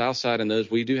 However, Southside and those,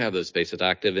 we do have those spaces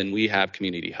active, and we have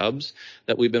community hubs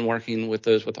that we've been working with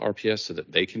those with RPS so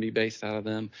that they can be based out of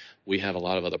them. We have a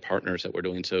lot of other partners that we're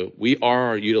doing. So we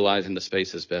are utilizing the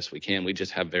space as best we can. We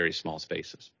just have very small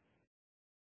spaces.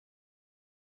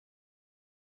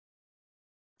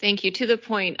 Thank you. To the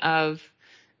point of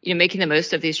making the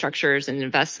most of these structures and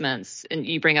investments, and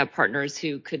you bring up partners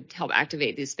who could help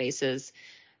activate these spaces.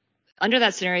 Under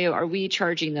that scenario, are we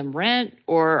charging them rent,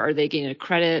 or are they getting a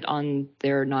credit on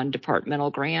their non-departmental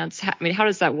grants? How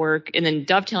does that work? And then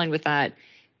dovetailing with that,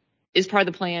 is part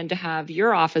of the plan to have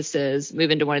your offices move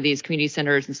into one of these community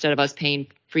centers instead of us paying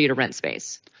for you to rent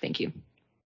space? Thank you.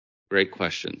 Great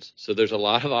questions. So there's a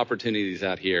lot of opportunities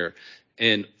out here.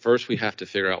 And first, we have to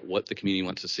figure out what the community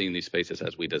wants to see in these spaces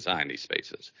as we design these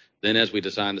spaces. Then as we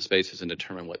design the spaces and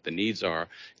determine what the needs are,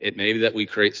 it may be that we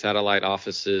create satellite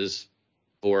offices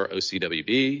for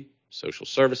OCWB, social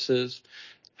services.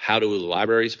 How do the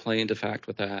libraries play into fact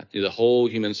with that? The whole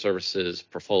human services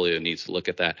portfolio needs to look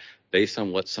at that based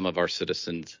on what some of our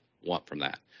citizens want from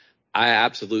that. I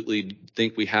absolutely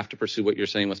think we have to pursue what you're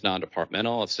saying with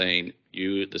non-departmental, of saying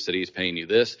the city is paying you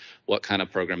this. What kind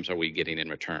of programs are we getting in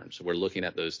return? So we're looking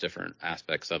at those different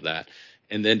aspects of that,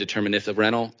 and then determine if the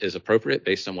rental is appropriate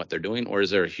based on what they're doing, or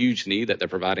is there a huge need that they're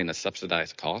providing a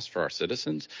subsidized cost for our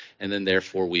citizens, and then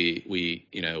therefore we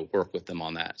work with them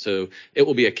on that. So it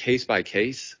will be a case by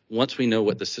case. Once we know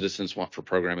what the citizens want for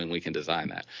programming, we can design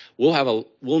that.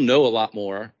 We'll know a lot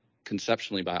more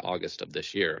conceptually by August of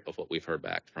this year of what we've heard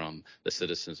back from the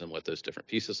citizens and what those different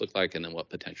pieces look like, and then what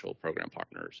potential program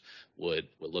partners would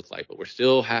look like. But we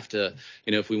still have to,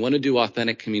 if we want to do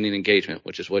authentic community engagement,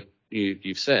 which is what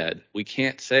you've said, we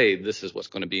can't say this is what's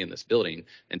going to be in this building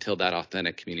until that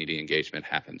authentic community engagement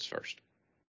happens first.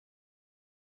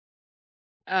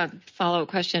 Follow-up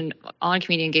question on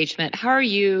community engagement. How are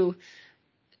you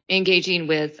engaging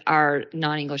with our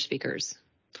non-English speakers?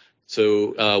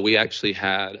 So we actually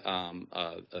had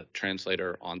a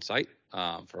translator on site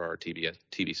for our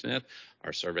TB Smith.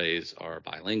 Our surveys are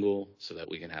bilingual so that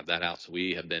we can have that out. So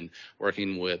we have been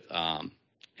working with,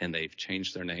 and they've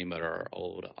changed their name, but our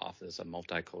old Office of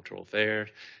Multicultural Affairs.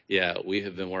 Yeah, we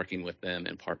have been working with them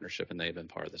in partnership, and they've been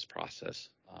part of this process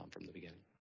from the beginning.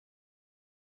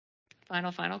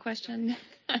 Final question.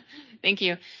 Thank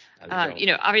you.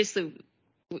 Obviously,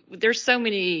 there's so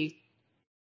many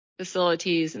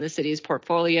facilities in the city's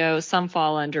portfolio. Some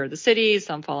fall under the city,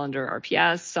 some fall under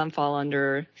RPS, some fall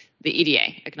under the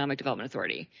EDA, Economic Development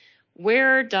Authority.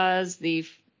 Where does the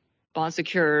Bon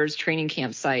Secours training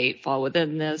camp site fall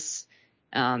within this?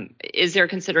 Is there a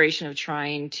consideration of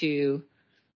trying to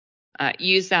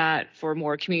use that for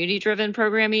more community-driven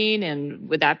programming? And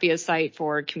would that be a site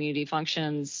for community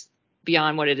functions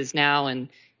beyond what it is now? And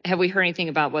have we heard anything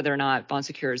about whether or not Bon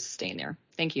Secours is staying there?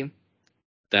 Thank you.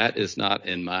 That is not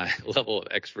in my level of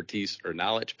expertise or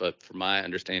knowledge, but from my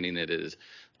understanding, it is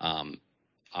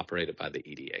operated by the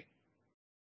EDA.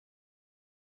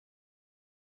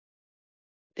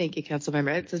 Thank you,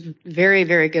 Councilmember. It's a very,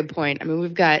 very good point. I mean,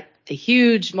 we've got a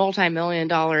huge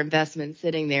multi-million-dollar investment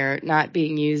sitting there not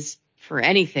being used for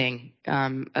anything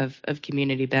of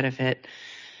community benefit.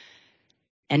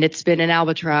 And it's been an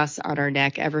albatross on our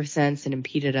neck ever since and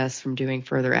impeded us from doing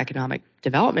further economic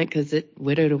development because it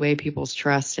widowed away people's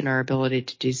trust in our ability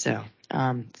to do so.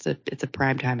 It's a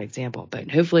prime time example,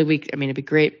 but hopefully it'd be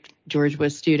great. George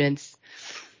Bush students,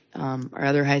 our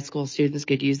other high school students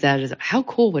could use that as how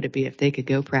cool would it be if they could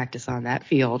go practice on that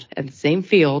field and the same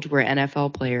field where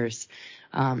NFL players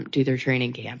do their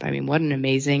training camp. I mean, what an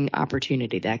amazing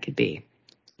opportunity that could be.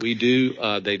 They do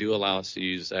allow us to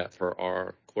use that for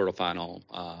our quarterfinal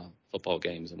football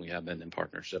games, and we have been in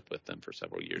partnership with them for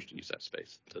several years to use that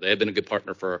space. So they have been a good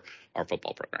partner for our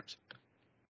football programs.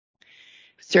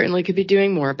 Certainly could be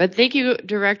doing more, but thank you,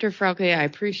 Director Frauke. I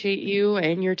appreciate you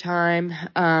and your time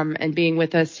and being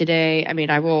with us today. I mean,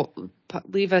 I will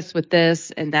leave us with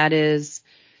this, and that is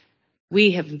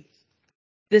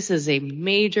this is a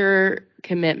major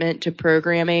commitment to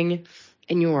programming,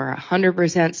 and you are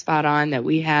 100% spot on that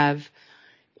we have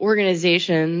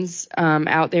organizations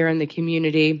out there in the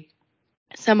community,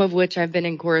 some of which I've been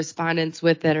in correspondence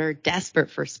with that are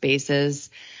desperate for spaces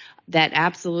that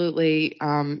absolutely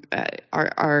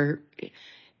are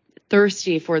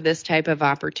thirsty for this type of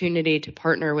opportunity to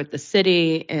partner with the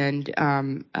city and,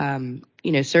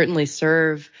 certainly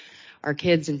serve our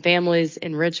kids and families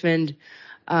in Richmond.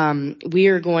 We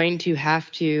are going to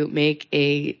have to make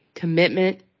a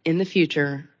commitment in the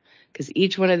future because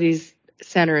each one of these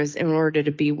centers, in order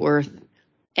to be worth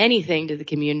anything to the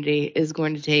community, is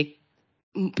going to take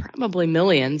probably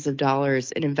millions of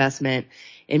dollars in investment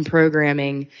in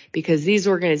programming because these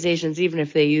organizations, even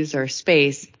if they use our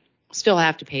space, still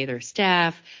have to pay their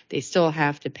staff. They still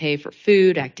have to pay for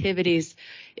food, activities.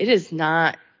 It's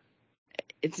not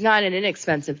an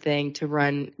inexpensive thing to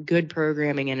run good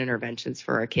programming and interventions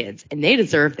for our kids, and they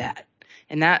deserve that.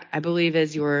 And that, I believe,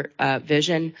 is your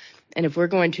vision. And if we're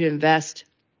going to invest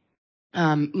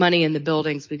money in the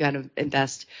buildings, we got to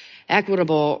invest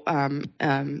equitable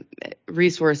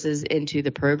resources into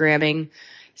the programming.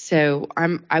 So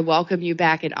I welcome you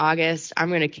back in August. I'm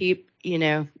going to keep,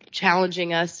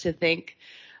 challenging us to think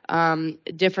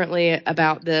differently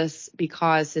about this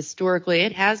because historically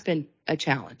it has been a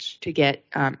challenge to get.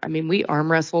 We arm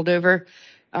wrestled over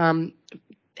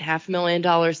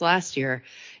 $500,000 last year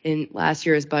in last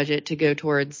year's budget to go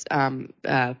towards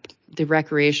the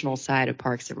recreational side of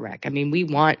Parks and Rec. We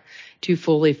want to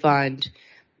fully fund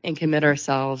and commit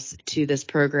ourselves to this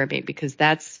programming because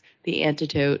that's the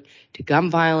antidote to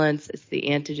gun violence. It's the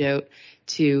antidote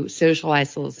to social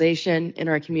isolation in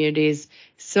our communities,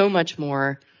 so much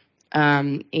more.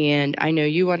 And I know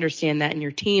you understand that and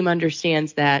your team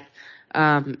understands that.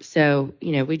 So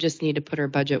we just need to put our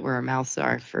budget where our mouths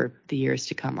are for the years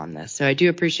to come on this. So I do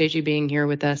appreciate you being here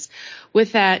with us.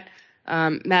 With that,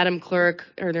 Madam Clerk,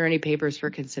 are there any papers for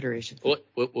consideration? What?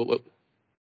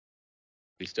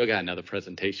 We still got another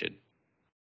presentation.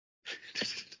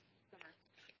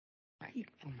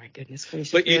 Oh my goodness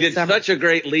gracious! But you did such a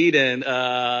great lead-in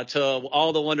to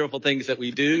all the wonderful things that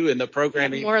we do and the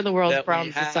programming. More of the world's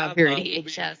problems to solve here at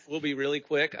EHS. We'll be really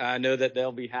quick. I know that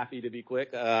they'll be happy to be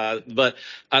quick. But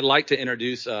I'd like to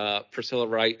introduce Priscilla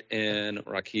Wright and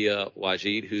Rakia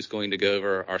Wajid, who's going to go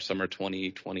over our summer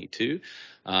 2022.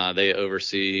 They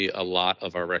oversee a lot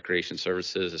of our recreation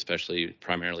services, especially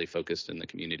primarily focused in the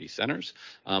community centers.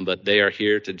 But they are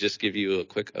here to just give you a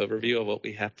quick overview of what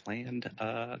we have planned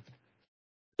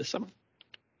this summer.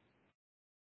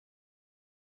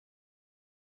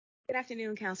 Good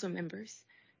afternoon, council members.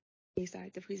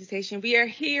 Beside the presentation, we are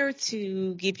here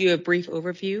to give you a brief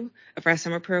overview of our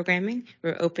summer programming.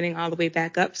 We're opening all the way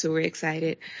back up, so we're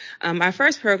excited. Our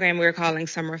first program we're calling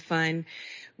Summer Fun.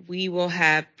 We will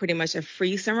have pretty much a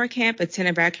free summer camp at 10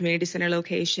 of our community center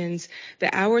locations.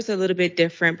 The hours are a little bit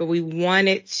different, but we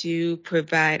wanted to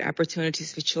provide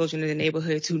opportunities for children in the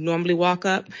neighborhoods who normally walk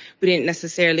up. We didn't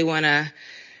necessarily want to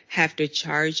have to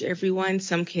charge everyone.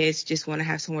 Some kids just want to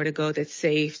have somewhere to go that's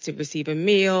safe to receive a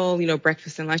meal.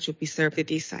 Breakfast and lunch will be served at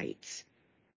these sites.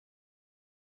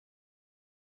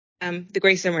 The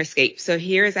Great Summer Escape. So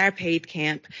here is our paid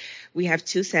camp. We have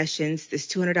 2 sessions. There's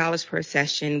 $200 per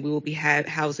session. We will be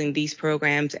housing these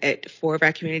programs at 4 of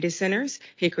our community centers: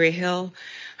 Hickory Hill,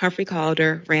 Humphrey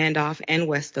Calder, Randolph, and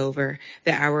Westover.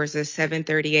 The hours are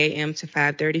 7:30 a.m. to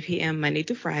 5:30 p.m. Monday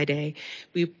through Friday.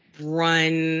 We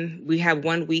have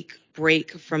 1 week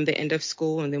break from the end of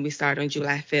school, and then we start on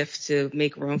July 5th to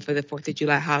make room for the 4th of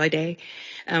July holiday.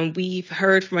 We've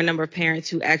heard from a number of parents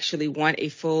who actually want a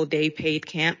full day paid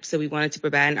camp, so we wanted to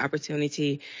provide an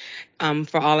opportunity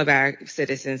for all of our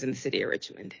citizens in the city of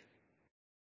Richmond.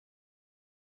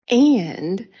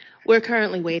 And we're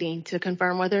currently waiting to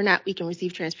confirm whether or not we can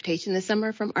receive transportation this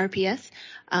summer from RPS,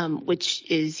 which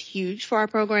is huge for our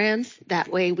programs. That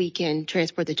way we can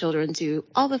transport the children to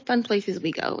all the fun places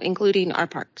we go, including our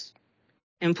parks.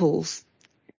 And pools.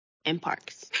 And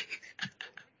parks.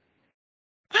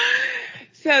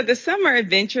 So the Summer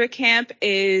Adventure Camp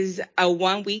is a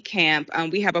 1-week camp.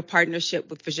 We have a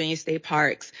partnership with Virginia State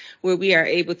Parks where we are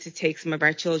able to take some of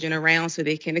our children around so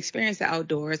they can experience the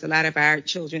outdoors. A lot of our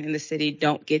children in the city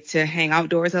don't get to hang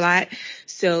outdoors a lot.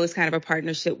 So it's kind of a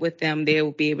partnership with them. They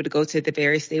will be able to go to the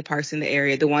various state parks in the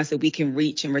area, the ones that we can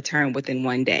reach and return within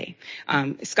 1 day.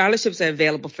 Scholarships are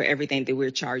available for everything that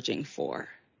we're charging for.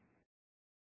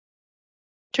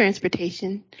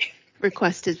 Transportation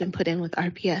request has been put in with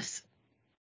RPS.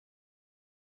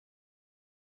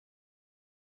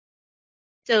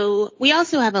 So we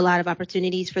also have a lot of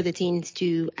opportunities for the teens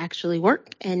to actually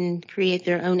work and create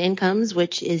their own incomes,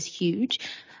 which is huge.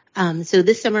 So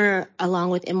this summer, along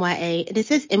with MYA, and it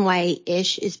says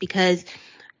MYA-ish, is because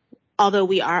although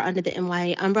we are under the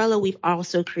MYA umbrella, we've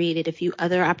also created a few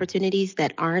other opportunities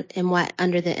that aren't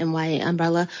under the MYA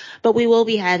umbrella. But we will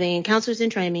be having counselors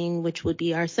in training, which would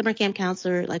be our summer camp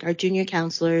counselor, like our junior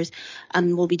counselors.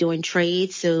 We'll be doing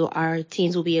trades, so our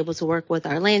teens will be able to work with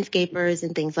our landscapers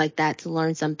and things like that to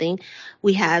learn something.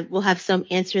 We'll have some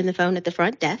answering the phone at the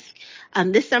front desk.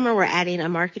 This summer, we're adding a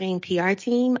marketing PR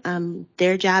team.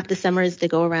 Their job this summer is to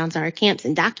go around to our camps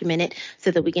and document it so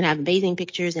that we can have amazing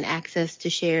pictures and access to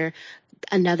share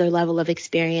another level of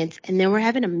experience. And then we're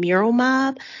having a mural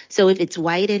mob. So if it's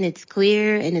white and it's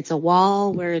clear and it's a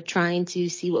wall, we're trying to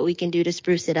see what we can do to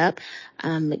spruce it up,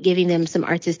 giving them some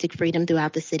artistic freedom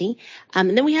throughout the city.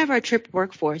 And then we have our trip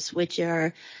workforce, which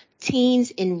are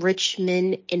teens in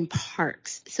Richmond in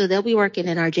parks. So they'll be working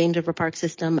in our James River Park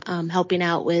system, helping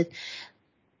out with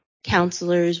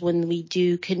counselors when we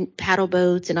do paddle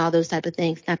boats and all those type of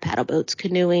things, not paddle boats,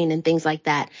 canoeing and things like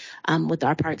that, with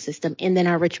our park system. And then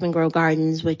our Richmond Grow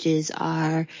Gardens, which is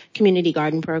our community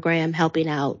garden program, helping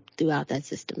out throughout that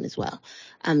system as well.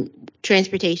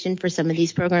 Transportation for some of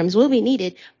these programs will be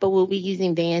needed, but we'll be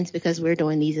using vans because we're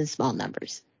doing these in small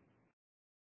numbers.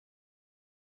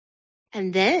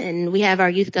 And then we have our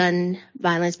Youth Gun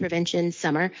Violence Prevention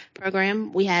Summer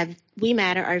Program. We have We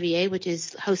Matter RVA, which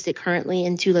is hosted currently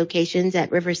in 2 locations at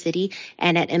River City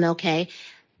and at MLK.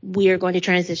 We are going to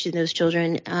transition those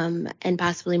children and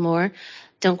possibly more,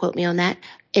 don't quote me on that,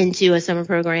 into a summer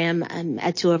program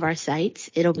at 2 of our sites.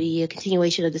 It'll be a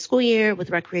continuation of the school year with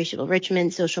recreational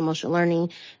enrichment, social emotional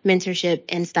learning, mentorship,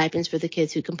 and stipends for the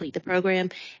kids who complete the program.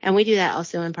 And we do that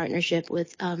also in partnership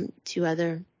with 2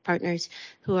 other partners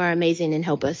who are amazing and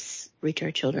help us reach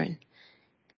our children.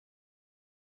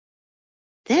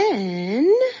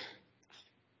 Then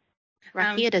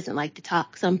Rakia doesn't like to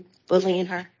talk, so I'm bullying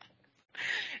her.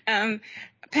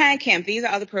 Pine Camp. These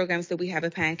are all the programs that we have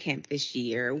at Pine Camp this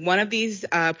year. One of these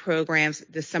programs,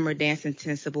 the Summer Dance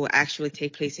Intensive, will actually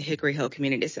take place at Hickory Hill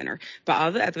Community Center. But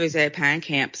all the others are at Pine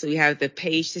Camp. So we have the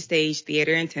Page to Stage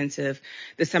Theater Intensive,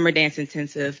 the Summer Dance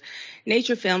Intensive,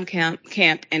 Nature Film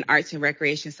Camp, and Arts and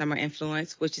Recreation Summer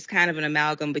Influence, which is kind of an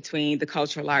amalgam between the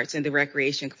cultural arts and the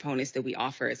recreation components that we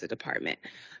offer as a department.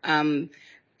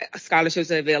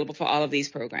 Scholarships are available for all of these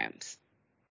programs.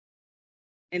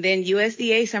 And then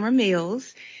USDA Summer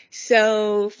Meals.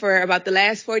 So for about the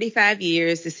last 45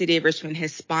 years, the city of Richmond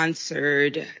has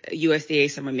sponsored USDA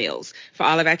Summer Meals for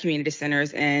all of our community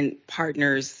centers and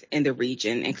partners in the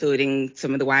region, including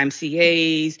some of the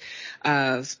YMCAs,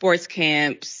 sports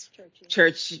camps,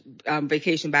 church,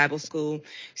 Vacation Bible School.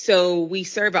 So we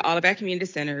serve at all of our community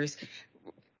centers.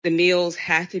 The meals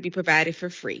have to be provided for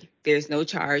free. There's no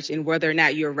charge. And whether or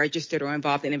not you're registered or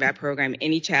involved in any of our program,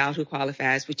 any child who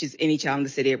qualifies, which is any child in the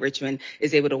city of Richmond,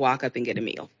 is able to walk up and get a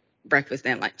meal, breakfast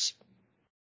and lunch.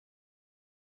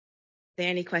 Are there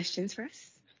any questions for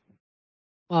us?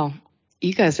 Well,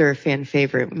 you guys are a fan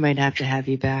favorite. We might have to have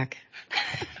you back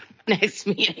next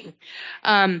meeting.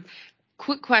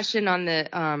 quick question on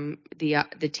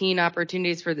the teen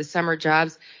opportunities for the summer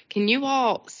jobs. Can you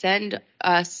all send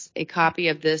us a copy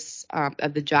of this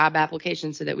of the job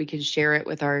application so that we can share it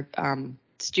with our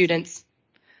students?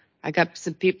 I got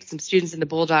some students in the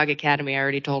Bulldog Academy. I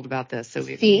already told about this. So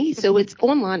it's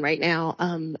online right now.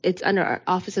 It's under our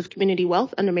Office of Community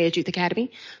Wealth under Mayor's Youth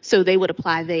Academy. So they would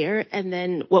apply there. And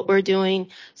then what we're doing,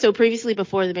 so previously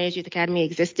before the Mayor's Youth Academy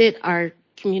existed, our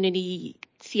community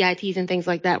CITs and things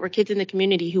like that were kids in the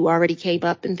community who already came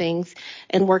up and things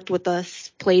and worked with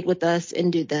us, played with us,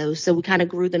 and did those. So we kind of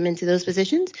grew them into those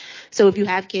positions. So if you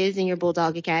have kids in your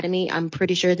Bulldog Academy, I'm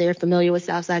pretty sure they're familiar with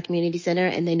Southside Community Center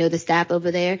and they know the staff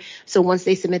over there. So once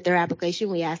they submit their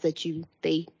application, we ask that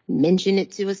they mention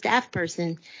it to a staff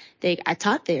person. I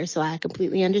taught there, so I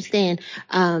completely understand.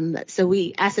 So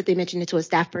we ask that they mention it to a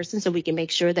staff person so we can make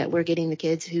sure that we're getting the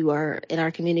kids who are in our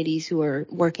communities who are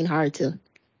working hard to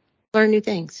learn new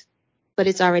things. But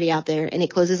it's already out there, and it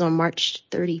closes on March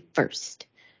 31st.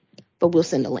 But we'll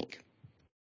send a link.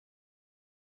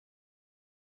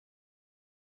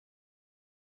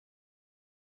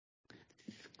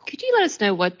 Could you let us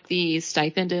know what the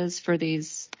stipend is for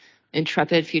these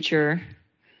intrepid future?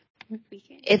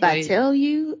 If I tell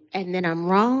you and then I'm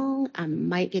wrong, I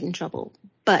might get in trouble.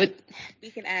 But we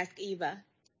can ask Eva.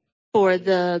 For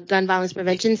the gun violence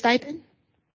prevention stipend?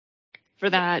 For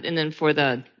that, and then for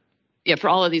for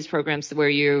all of these programs where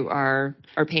you are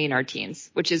paying our teens,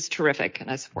 which is terrific,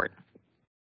 and I support.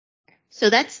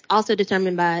 So that's also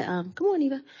determined by, come on,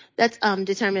 Eva. That's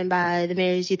determined by the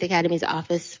Mayor's Youth Academy's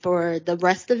office for the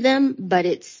rest of them, but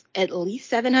it's at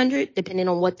least $700, depending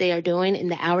on what they are doing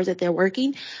and the hours that they're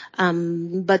working.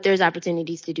 But there's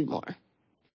opportunities to do more.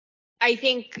 I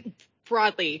think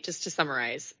broadly, just to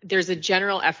summarize, there's a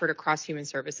general effort across human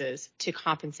services to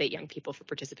compensate young people for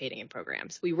participating in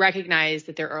programs. We recognize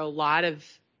that there are a lot of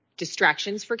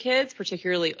distractions for kids,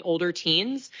 particularly older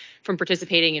teens, from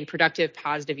participating in productive,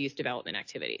 positive youth development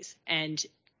activities. And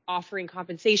offering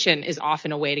compensation is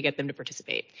often a way to get them to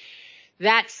participate.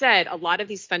 That said, a lot of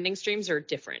these funding streams are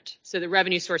different. So the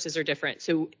revenue sources are different.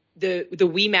 So the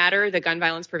We Matter, the gun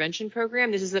violence prevention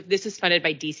program, this is funded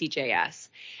by DCJS.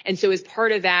 And so as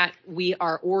part of that,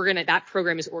 that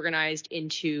program is organized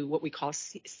into what we call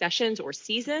sessions or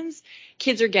seasons.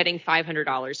 Kids are getting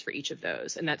 $500 for each of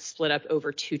those, and that's split up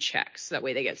over 2 checks. That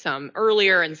way they get some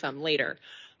earlier and some later.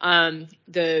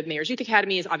 The Mayor's Youth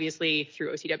Academy is obviously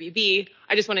through OCWB.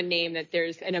 I just want to name that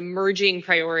there's an emerging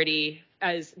priority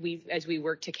as we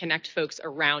work to connect folks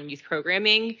around youth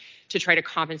programming to try to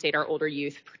compensate our older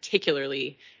youth,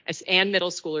 particularly and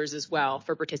middle schoolers as well,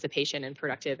 for participation in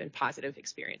productive and positive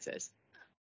experiences.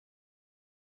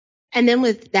 And then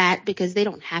with that, because they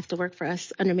don't have to work for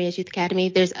us under Mayor's Youth Academy,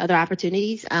 there's other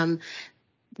opportunities.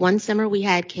 One summer we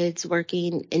had kids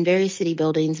working in various city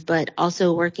buildings, but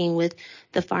also working with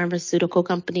the pharmaceutical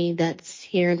company that's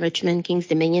here in Richmond, Kings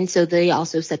Dominion. So they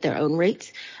also set their own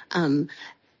rates.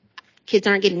 Kids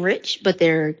aren't getting rich, but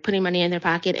they're putting money in their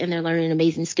pocket and they're learning an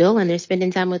amazing skill and they're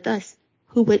spending time with us.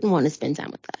 Who wouldn't want to spend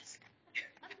time with us?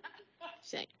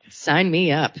 Sign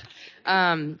me up.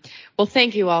 Well,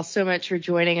 thank you all so much for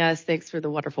joining us. Thanks for the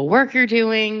wonderful work you're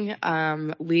doing.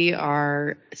 We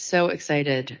are so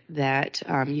excited that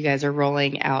you guys are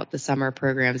rolling out the summer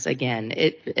programs again.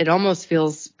 It almost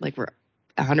feels like we're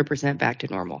 100% back to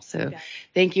normal. So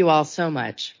thank you all so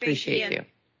much. Appreciate you.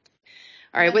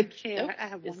 All right. Chair, I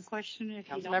have one question. If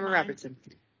you don't Councilmember mind. Robertson.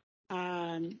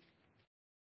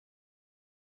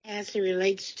 As it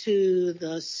relates to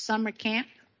the summer camp,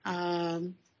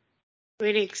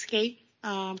 Great Escape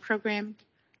program.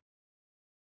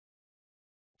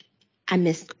 I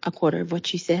missed a quarter of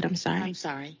what you said. I'm sorry. I'm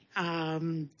sorry.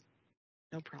 No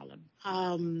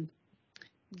problem.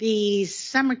 The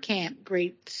summer camp,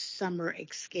 Great Summer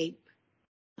Escape,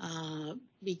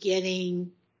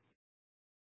 beginning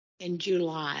in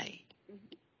July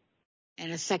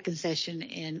and a second session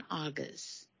in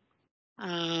August.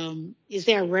 Is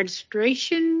there a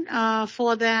registration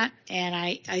for that? And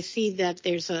I see that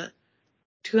there's a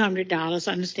 $200.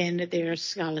 I understand that there are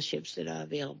scholarships that are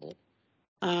available.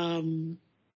 But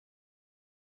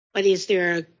is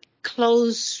there a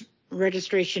closed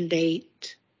registration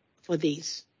date for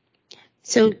these?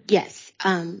 So yes,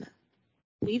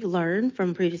 we've learned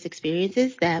from previous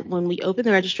experiences that when we open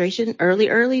the registration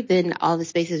early, then all the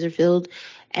spaces are filled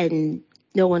and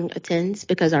no one attends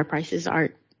because our prices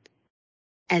aren't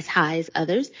as high as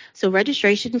others. So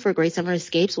registration for Great Summer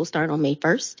Escapes will start on May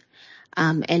 1st.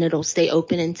 And it'll stay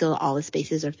open until all the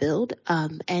spaces are filled.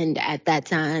 And at that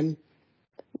time,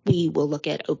 we will look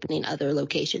at opening other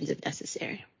locations if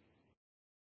necessary.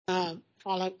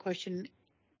 Follow-up question.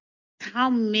 How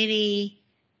many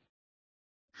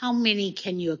how many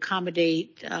can you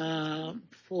accommodate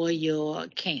for your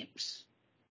camps?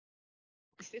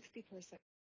 60%.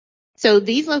 So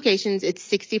these locations, it's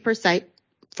 60 per site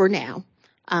for now,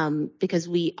 because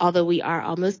although we are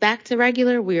almost back to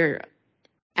regular, we're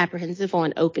apprehensive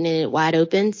on opening it wide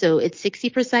open. So it's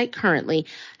 60 per site currently.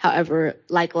 However,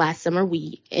 like last summer,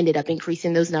 we ended up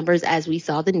increasing those numbers as we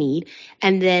saw the need.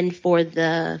 And then for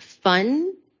the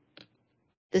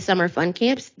summer fun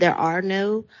camps, there's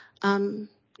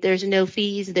no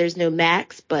fees, there's no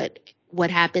max, but what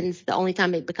happens, the only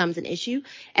time it becomes an issue,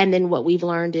 and then what we've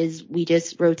learned is we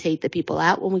just rotate the people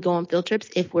out when we go on field trips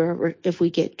if we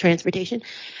get transportation.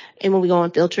 And when we go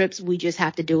on field trips, we just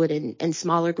have to do it in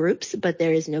smaller groups, but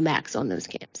there is no max on those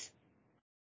camps.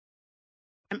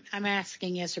 I'm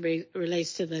asking as it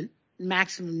relates to the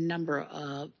maximum number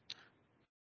of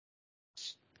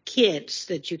kids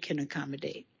that you can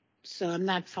accommodate. So I'm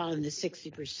not following the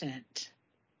 60%.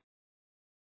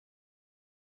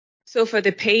 So for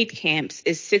the paid camps,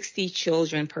 it's 60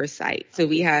 children per site. So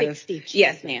we have 60 children.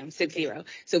 Yes, ma'am, 60. Okay.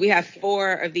 So we have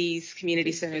 4 of these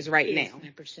community centers right now.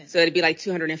 So it'd be like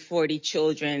 240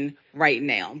 children right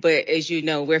now. But as you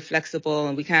know, we're flexible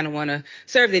and we kind of want to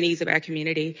serve the needs of our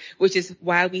community, which is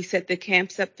why we set the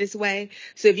camps up this way.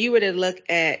 So if you were to look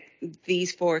at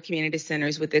these 4 community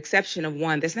centers, with the exception of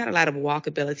one, there's not a lot of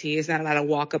walkability. There's not a lot of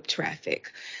walk-up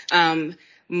traffic.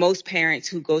 Most parents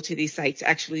who go to these sites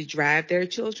actually drive their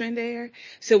children there.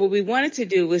 So what we wanted to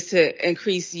do was to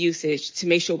increase usage to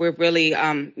make sure we're really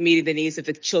meeting the needs of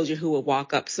the children who will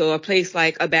walk up. So a place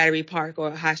like a Battery Park or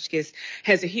a Hotchkiss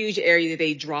has a huge area that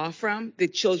they draw from, the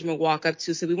children will walk up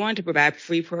to. So we wanted to provide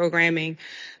free programming,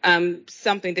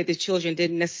 something that the children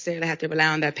didn't necessarily have to rely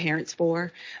on their parents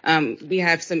for. We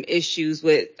have some issues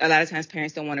with, a lot of times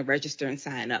parents don't want to register and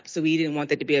sign up. So we didn't want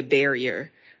that to be a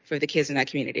barrier for the kids in that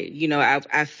community. You know,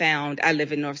 I found, I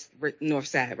live in North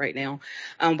Side right now.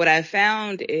 What I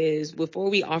found is before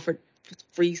we offered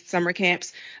free summer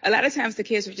camps, a lot of times the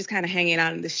kids were just kind of hanging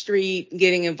out in the street,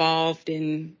 getting involved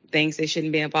in things they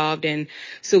shouldn't be involved in.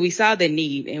 So we saw the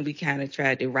need and we kind of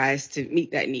tried to rise to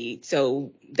meet that need.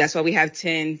 So that's why we have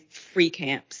 10 free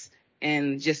camps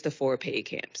and just the 4 paid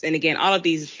camps. And again, all of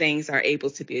these things are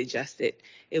able to be adjusted.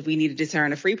 If we needed to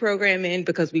turn a free program in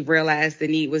because we realized the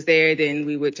need was there, then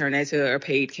we would turn that to a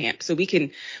paid camp. So we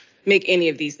can make any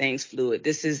of these things fluid.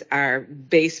 This is our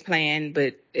base plan,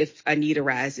 but if a need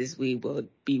arises, we will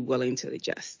be willing to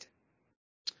adjust.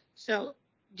 So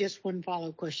just one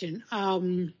follow-up question.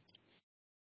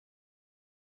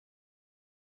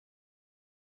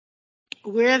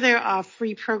 Where there are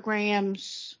free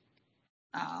programs,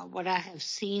 what I have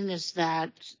seen is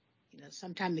that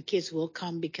sometimes the kids will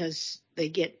come because they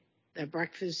get their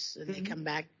breakfast and they come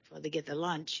back or they get their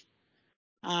lunch.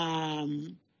 But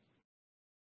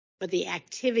the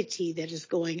activity that is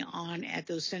going on at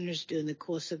those centers during the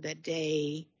course of that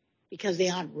day, because they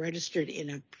aren't registered in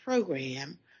a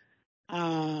program,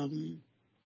 a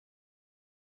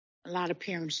lot of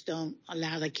parents don't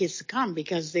allow their kids to come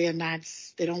because they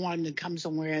don't want them to come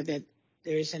somewhere that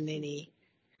there isn't any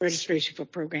registration for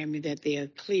programming that they are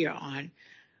clear on.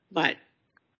 But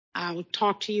I'll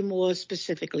talk to you more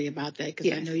specifically about that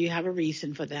because I know you have a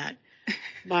reason for that.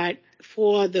 But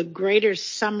for the greater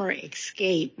summer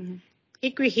escape,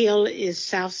 Hickory Hill is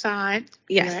South Side.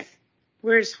 Yes. Right?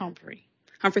 Where's Humphrey?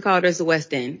 Humphrey Calder is the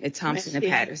West End at Thompson and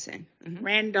Patterson.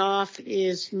 Randolph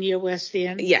is near West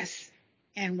End. Yes.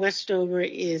 And Westover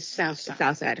is South Side.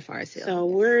 South Side of Forest Hill. So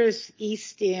where is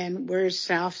East End? Where is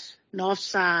North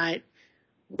Side?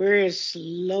 Where is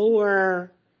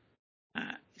Lower?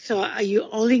 So are you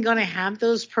only going to have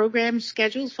those programs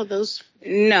scheduled for those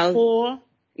 4?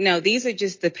 No, these are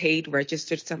just the paid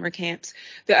registered summer camps.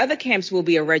 The other camps will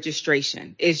be a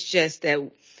registration. It's just that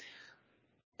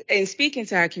in speaking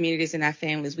to our communities and our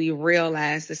families, we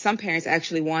realize that some parents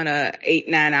actually want a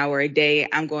 8-9 hour a day.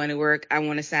 I'm going to work. I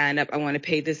want to sign up. I want to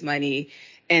pay this money.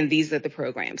 And these are the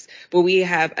programs. But we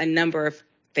have a number of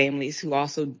families who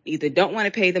also either don't want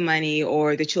to pay the money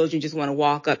or the children just want to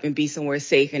walk up and be somewhere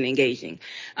safe and engaging.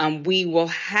 We will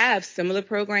have similar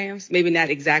programs, maybe not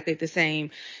exactly the same.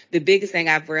 The biggest thing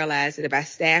I've realized is if our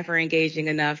staff are engaging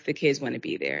enough, the kids want to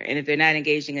be there. And if they're not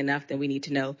engaging enough, then we need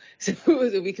to know so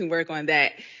we can work on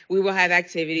that. We will have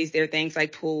activities. There are things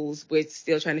like pools. We're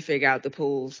still trying to figure out the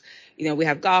pools. We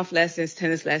have golf lessons,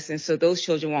 tennis lessons, so those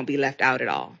children won't be left out at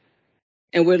all.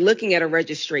 And we're looking at a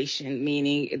registration,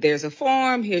 meaning there's a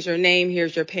form, here's your name,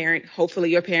 here's your parent. Hopefully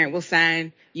your parent will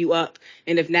sign you up.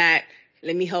 And if not,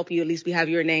 let me help you. At least we have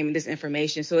your name and this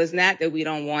information. So it's not that we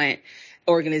don't want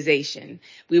organization.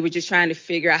 We were just trying to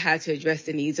figure out how to address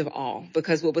the needs of all,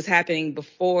 because what was happening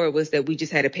before was that we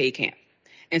just had a pay camp.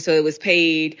 And so it was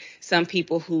paid. Some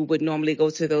people who would normally go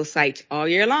to those sites all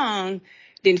year long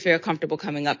didn't feel comfortable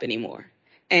coming up anymore.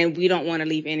 And we don't want to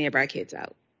leave any of our kids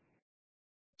out.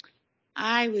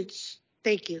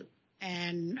 Thank you.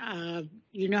 And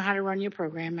you know how to run your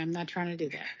program. I'm not trying to do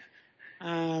that.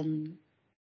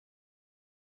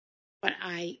 But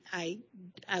I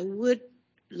would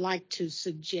like to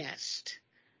suggest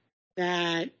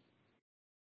that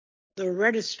the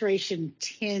registration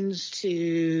tends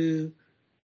to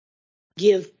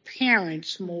give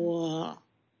parents more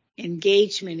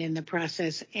engagement in the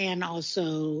process and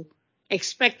also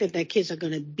expect that their kids are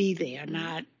going to be there,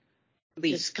 not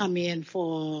just come in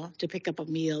to pick up a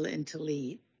meal and to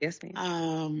leave. Yes,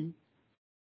 ma'am.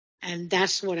 And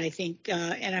that's what I think,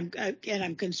 and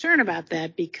I'm concerned about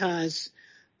that because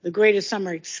the Greater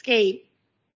Summer Escape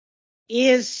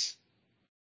is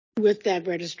with that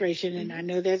registration, and I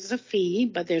know there's a fee,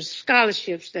 but there's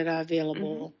scholarships that are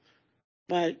available.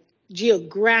 But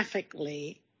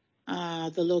geographically,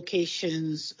 the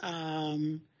locations,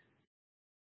 I'm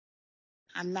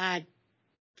not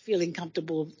feeling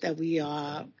comfortable that we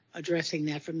are addressing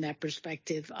that from that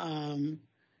perspective. And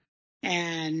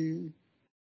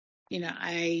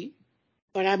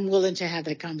but I'm willing to have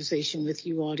that conversation with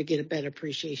you all to get a better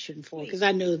appreciation for, because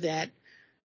I know that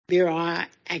there are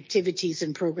activities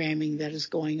and programming that is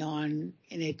going on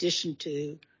in addition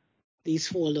to these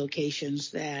 4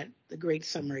 locations that the Great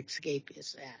Summer Escape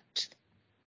is at.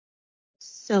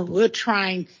 So we're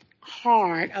trying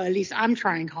hard, or at least I'm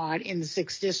trying hard in the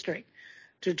 6th district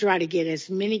to try to get as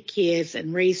many kids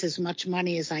and raise as much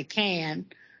money as I can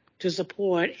to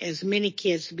support as many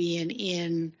kids being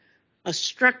in a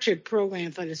structured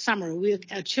program for the summer.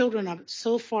 Our children are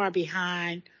so far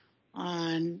behind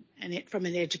from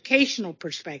an educational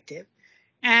perspective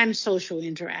and social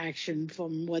interaction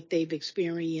from what they've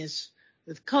experienced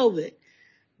with COVID,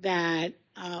 that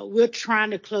we're trying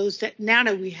to close that. Now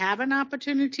that we have an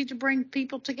opportunity to bring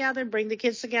people together, bring the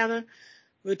kids together,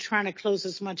 we're trying to close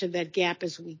as much of that gap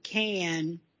as we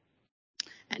can.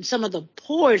 And some of the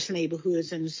poorest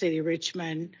neighborhoods in the city of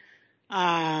Richmond,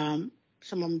 some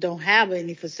of them don't have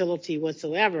any facility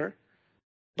whatsoever,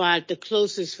 but the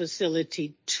closest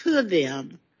facility to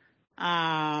them,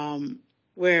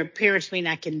 where parents may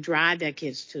not can drive their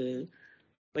kids to,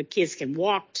 but kids can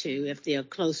walk to if they're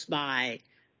close by,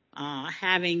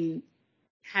 having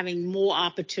more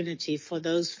opportunity for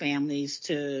those families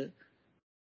to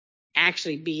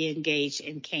actually be engaged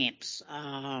in camps.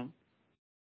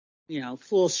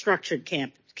 Full structured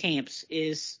camps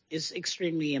is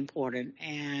extremely important.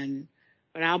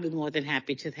 But I'll be more than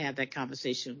happy to have that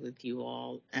conversation with you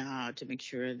all to make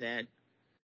sure that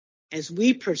as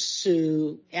we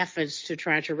pursue efforts to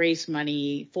try to raise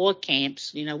money for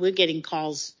camps, we're getting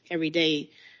calls every day.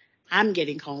 I'm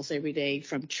getting calls every day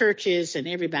from churches and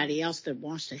everybody else that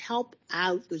wants to help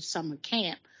out with summer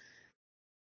camp.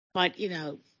 But,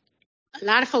 a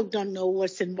lot of folk don't know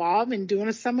what's involved in doing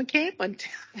a summer camp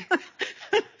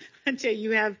until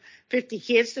you have 50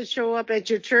 kids that show up at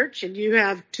your church and you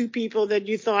have 2 people that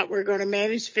you thought were going to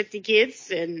manage 50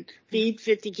 kids and feed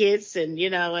 50 kids and,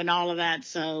 and all of that.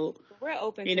 So we're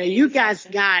open. You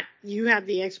have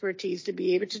the expertise to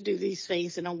be able to do these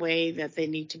things in a way that they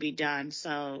need to be done.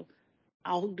 So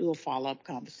I'll do a follow-up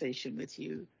conversation with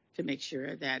you to make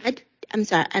sure that. I'm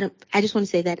sorry. I just want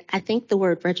to say that I think the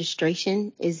word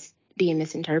registration is being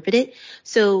misinterpreted.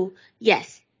 So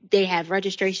yes, they have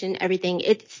registration, everything.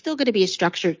 It's still going to be a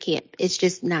structured camp. It's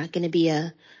just not going to be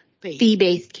a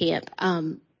fee-based camp.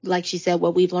 Like she said,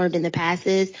 what we've learned in the past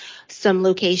is some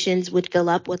locations would fill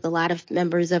up with a lot of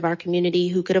members of our community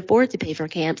who could afford to pay for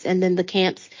camps. And then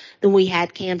we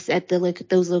had camps at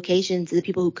those locations, the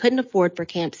people who couldn't afford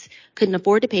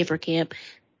to pay for camp,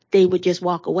 they would just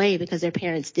walk away because their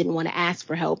parents didn't want to ask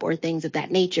for help or things of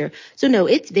that nature. So no,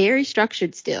 it's very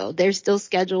structured still. There's still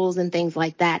schedules and things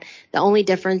like that. The only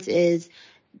difference is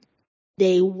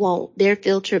their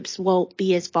field trips won't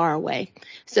be as far away.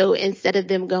 So instead of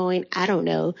them going, I don't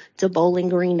know, to Bowling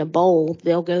Green to bowl,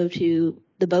 they'll go to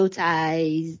the Bow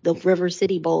Ties, the River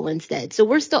City Bowl instead. So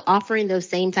we're still offering those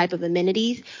same type of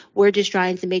amenities. We're just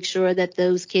trying to make sure that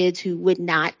those kids who would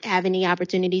not have any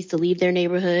opportunities to leave their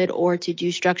neighborhood or to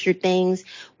do structured things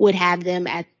would have them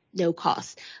at no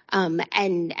cost.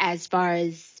 And as far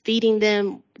as feeding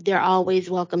them, they're always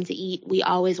welcome to eat. We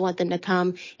always want them to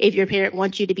come. If your parent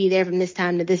wants you to be there from this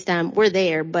time to this time, we're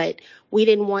there. But we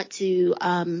didn't want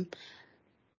to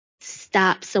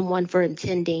stop someone from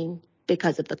attending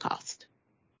because of the cost.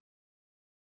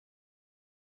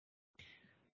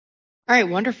 All right,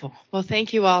 wonderful. Well,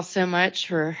 thank you all so much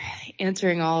for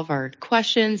answering all of our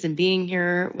questions and being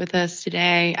here with us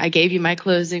today. I gave you my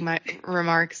closing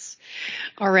remarks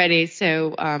already,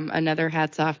 so another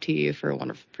hats off to you for a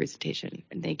wonderful presentation.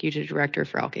 And thank you to Director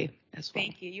Frelke as well.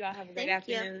 Thank you. You all have a great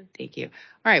afternoon. Thank you.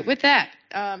 All right, with that,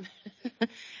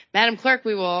 Madam Clerk,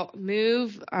 we will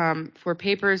move to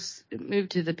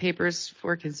the papers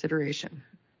for consideration.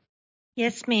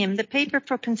 Yes, ma'am. The paper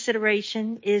for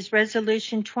consideration is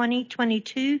Resolution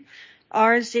 2022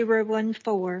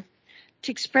 R014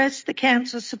 to express the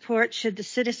council's support should the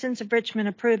citizens of Richmond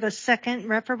approve a second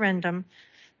referendum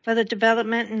for the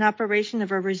development and operation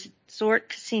of a resort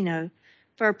casino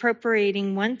for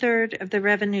appropriating 1/3 of the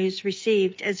revenues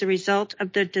received as a result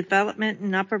of the development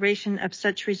and operation of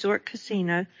such resort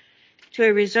casino to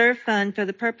a reserve fund for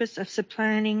the purpose of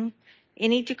supplying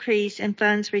any decrease in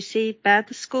funds received by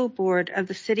the school board of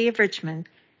the City of Richmond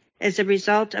as a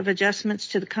result of adjustments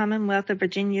to the Commonwealth of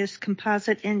Virginia's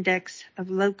composite index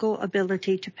of local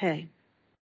ability to pay.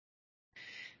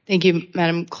 Thank you,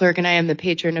 Madam Clerk, and I am the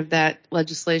patron of that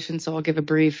legislation, so I'll give a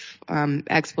brief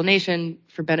explanation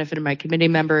for benefit of my committee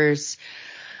members.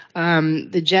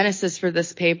 The genesis for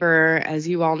this paper, as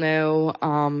you all know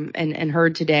and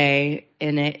heard today,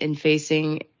 in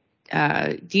facing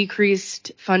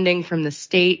decreased funding from the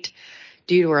state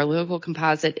due to our local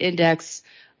composite index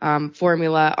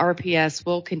formula, RPS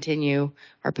will continue,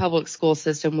 our public school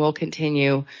system will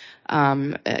continue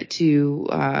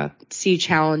to see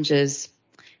challenges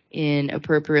in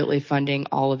appropriately funding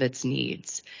all of its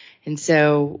needs. And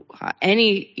so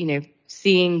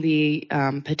seeing the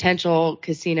potential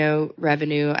casino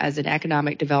revenue as an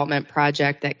economic development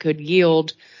project that could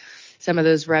yield some of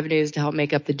those revenues to help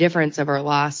make up the difference of our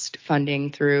lost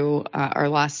funding through our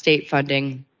lost state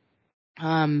funding,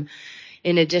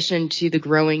 in addition to the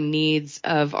growing needs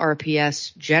of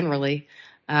RPS generally,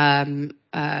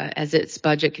 as its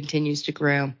budget continues to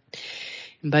grow.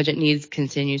 Budget needs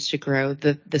continues to grow.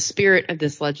 The spirit of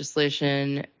this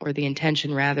legislation, or the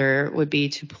intention rather, would be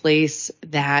to place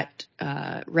that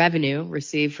revenue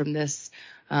received from this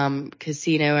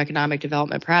casino economic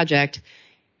development project,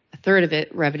 a third of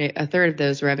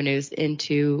those revenues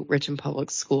into Richmond Public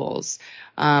Schools.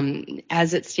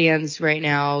 As it stands right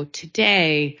now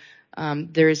today,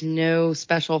 there is no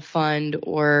special fund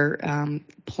or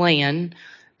plan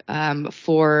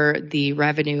for the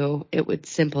revenue. It would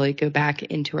simply go back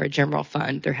into our general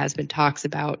fund. There has been talks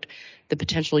about the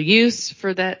potential use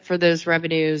for those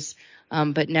revenues,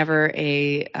 but never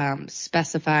a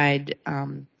specified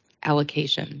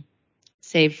allocation,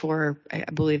 save for, I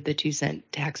believe, the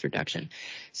 2-cent tax reduction.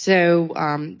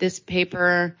 So this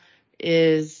paper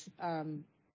is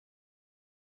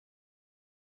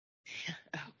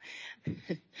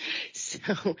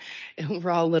so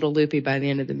we're all a little loopy by the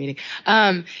end of the meeting.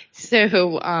 In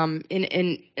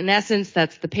essence,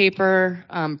 that's the paper.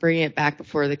 Bringing it back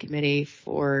before the committee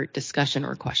for discussion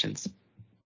or questions.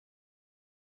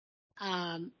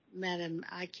 Madam,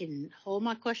 I can hold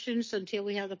my questions until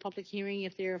we have the public hearing.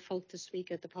 If there are folk to speak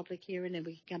at the public hearing, then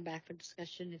we can come back for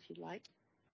discussion if you'd like.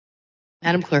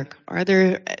 Madam Clerk, are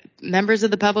there members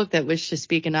of the public that wish to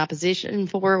speak in opposition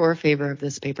for or favor of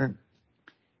this paper?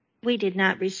 We did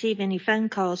not receive any phone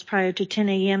calls prior to 10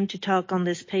 a.m. to talk on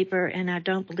this paper, and I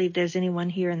don't believe there's anyone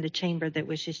here in the chamber that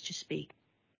wishes to speak.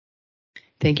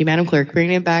 Thank you, Madam Clerk.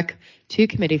 Bringing it back to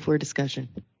committee for discussion.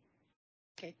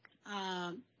 Okay.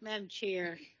 Madam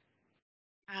Chair,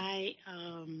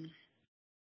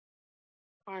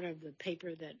 part of the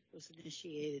paper that was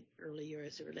initiated earlier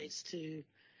as it relates to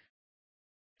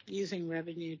using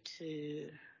revenue to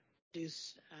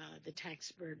reduce the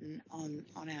tax burden on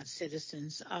our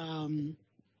citizens.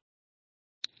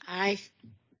 I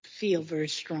feel very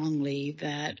strongly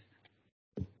that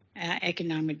our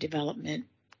economic development,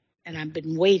 and I've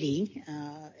been waiting,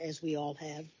 as we all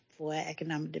have, for an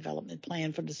economic development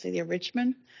plan for the City of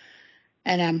Richmond.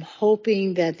 And I'm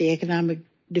hoping that the economic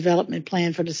development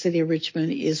plan for the City of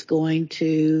Richmond is going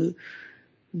to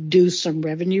do some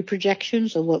revenue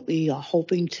projections of what we are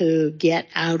hoping to get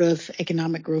out of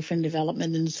economic growth and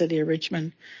development in the City of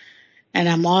Richmond. And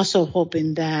I'm also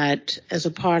hoping that as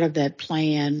a part of that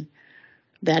plan,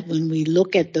 that when we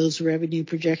look at those revenue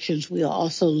projections, we are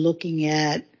also looking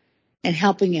at and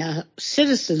helping our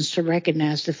citizens to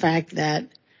recognize the fact that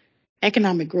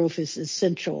economic growth is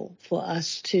essential for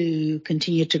us to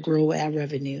continue to grow our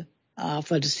revenue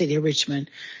for the City of Richmond.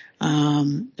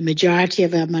 The majority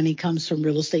of our money comes from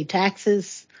real estate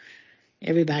taxes.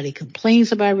 Everybody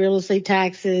complains about real estate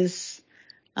taxes.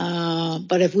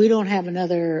 But if we don't have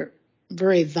another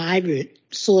very vibrant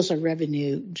source of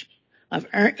revenue, of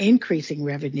increasing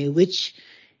revenue, which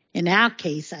in our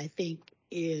case, I think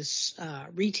is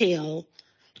retail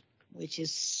which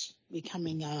is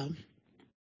becoming a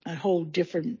whole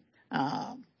different,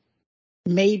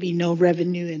 maybe no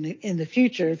revenue in the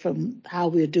future from how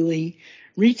we're doing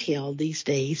retail these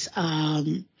days.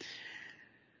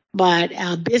 But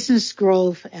our business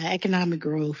growth, our economic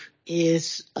growth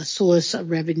is a source of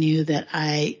revenue that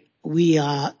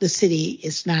the city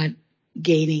is not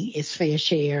gaining its fair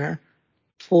share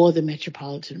for the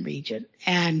metropolitan region.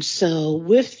 And so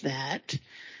with that,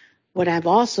 what I've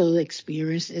also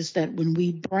experienced is that when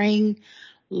we bring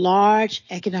large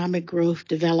economic growth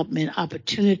development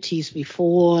opportunities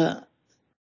before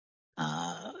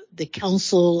the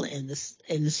council and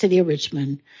the city of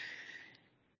Richmond,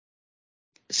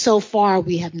 so far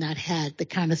we have not had the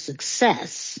kind of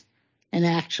success in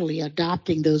actually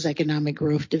adopting those economic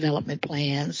growth development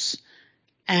plans.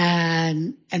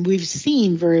 And we've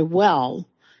seen very well,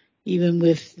 even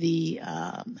with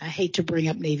I hate to bring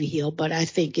up Navy Hill, but I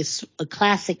think it's a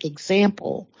classic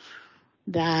example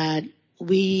that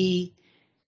we,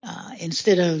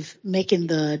 instead of making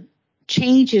the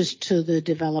changes to the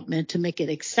development to make it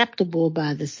acceptable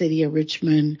by the city of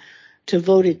Richmond, to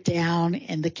vote it down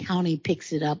and the county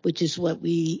picks it up, which is what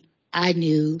I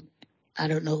knew. I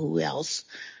don't know who else,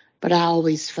 but I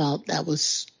always felt that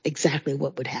was exactly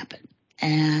what would happen.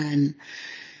 And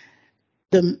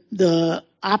the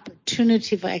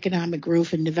opportunity for economic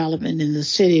growth and development in the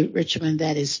city of Richmond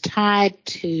that is tied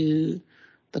to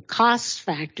the cost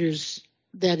factors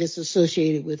that is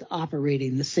associated with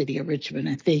operating the city of Richmond,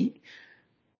 I think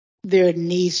there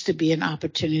needs to be an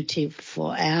opportunity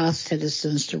for our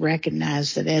citizens to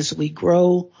recognize that as we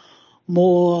grow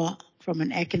more from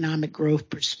an economic growth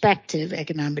perspective,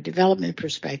 economic development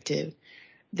perspective,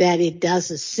 that it does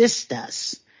assist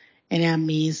us in our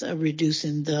means of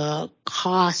reducing the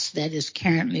cost that is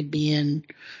currently being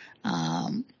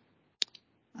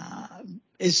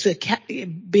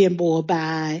borne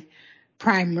by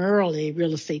primarily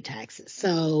real estate taxes.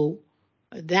 So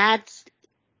that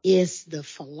is the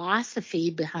philosophy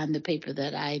behind the paper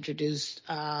that I introduced,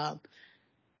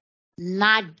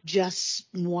 not just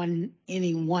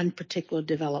any one particular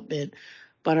development,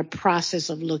 but a process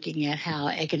of looking at how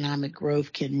economic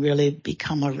growth can really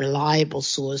become a reliable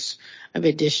source of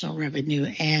additional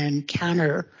revenue and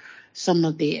counter some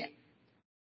of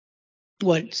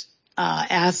what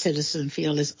our citizens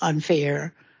feel is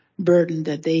unfair burden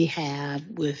that they have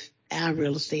with our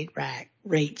real estate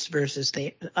rates versus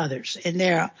the others. And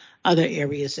there are other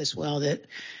areas as well that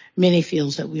many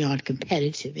feels that we aren't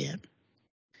competitive in.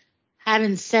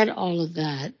 Having said all of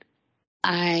that,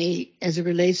 as it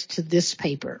relates to this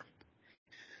paper,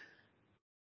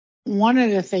 one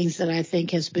of the things that I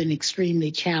think has been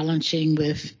extremely challenging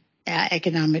with our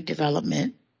economic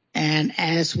development and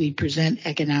as we present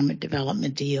economic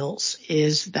development deals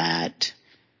is that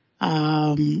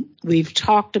we've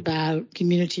talked about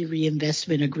community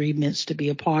reinvestment agreements to be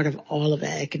a part of all of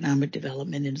our economic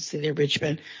development in the city of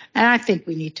Richmond. And I think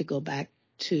we need to go back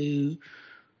to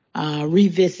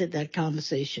revisit that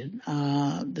conversation.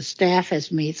 The staff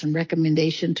has made some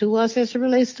recommendation to us as it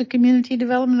relates to community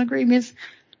development agreements.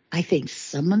 I think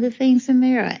some of the things in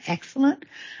there are excellent.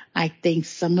 I think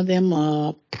some of them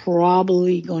are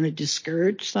probably going to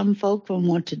discourage some folk from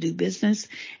wanting to do business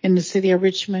in the city of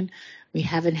Richmond. We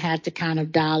haven't had the kind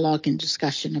of dialogue and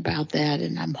discussion about that,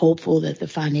 and I'm hopeful that the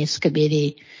Finance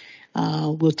Committee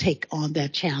will take on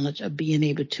that challenge of being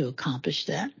able to accomplish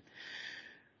that.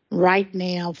 Right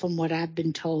now, from what I've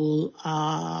been told,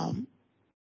 the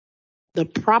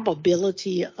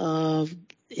probability of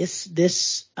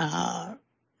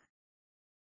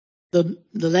the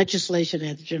legislation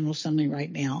at the General Assembly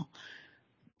right now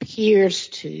appears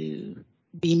to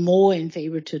be more in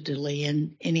favor to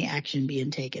delaying any action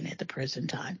being taken at the present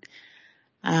time.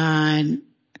 And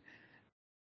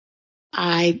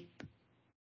I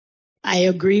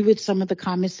agree with some of the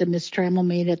comments that Ms. Trammell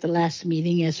made at the last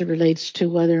meeting as it relates to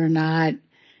whether or not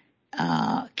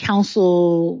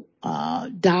council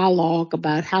dialogue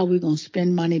about how we're going to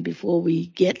spend money before we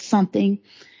get something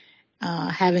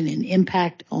having an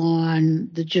impact on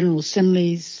the General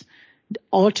Assembly's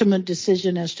ultimate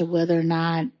decision as to whether or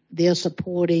not they're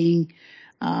supporting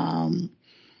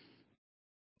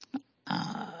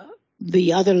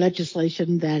the other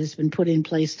legislation that has been put in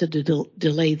place to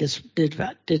delay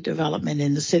the development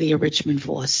in the city of Richmond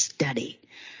for a study.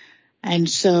 And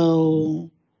so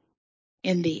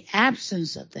in the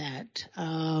absence of that,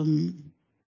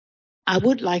 I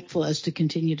would like for us to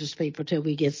continue this paper till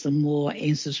we get some more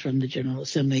answers from the General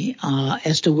Assembly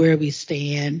as to where we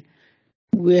stand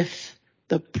with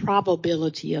the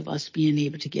probability of us being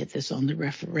able to get this on the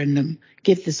referendum,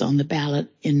 get this on the ballot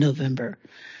in November.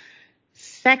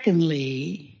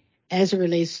 Secondly, as it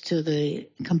relates to the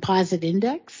composite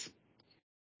index,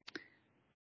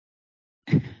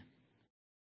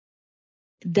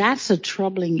 that's a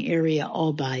troubling area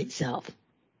all by itself.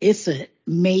 It's a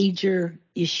major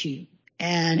issue.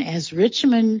 And as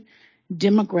Richmond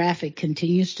demographic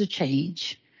continues to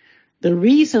change, the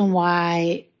reason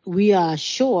why we are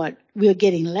short, we're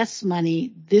getting less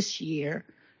money this year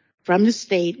from the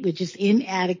state, which is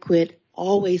inadequate,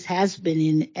 always has been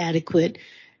inadequate,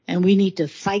 and we need to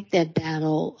fight that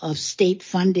battle of state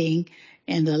funding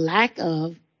and the lack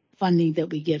of funding that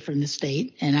we get from the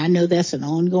state. And I know that's an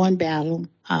ongoing battle,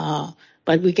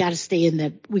 but we got to stay in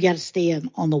that. We got to stay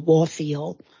on the war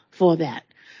field for that.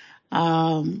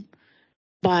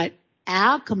 But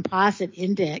our composite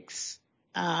index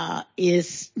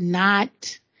is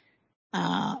not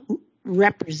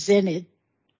representative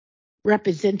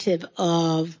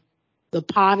of the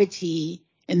poverty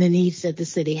and the needs that the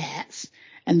city has.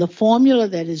 And the formula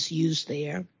that is used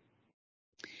there,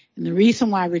 and the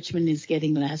reason why Richmond is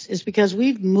getting less is because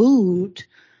we've moved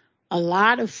a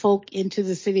lot of folk into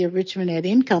the city of Richmond at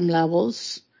income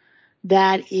levels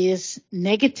that is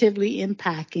negatively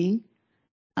impacting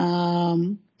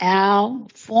our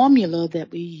formula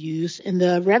that we use and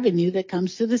the revenue that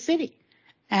comes to the city.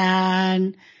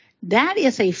 And that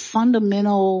is a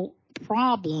fundamental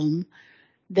problem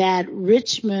that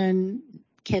Richmond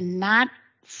cannot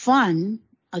fund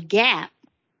a gap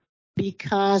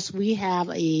because we have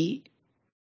a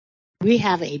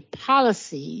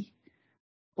policy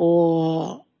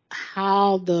or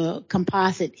how the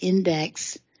composite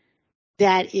index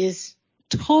that is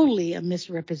totally a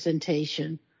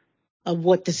misrepresentation of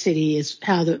what the city is,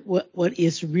 what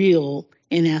is real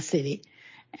in our city.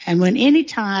 And when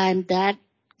anytime that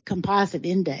composite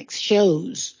index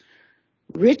shows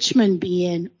Richmond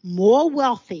being more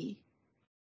wealthy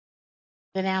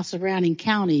than our surrounding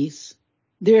counties,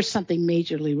 there's something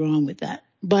majorly wrong with that.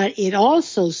 But it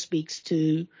also speaks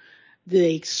to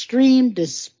the extreme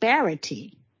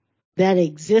disparity that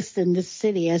exists in this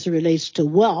city as it relates to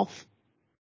wealth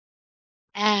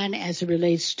and as it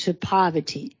relates to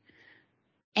poverty.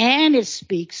 And it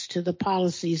speaks to the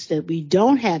policies that we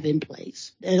don't have in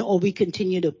place or we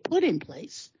continue to put in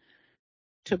place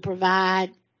to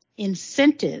provide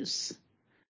incentives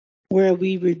where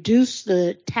we reduce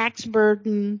the tax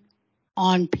burden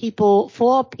on people,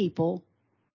 for people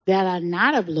that are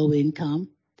not of low income,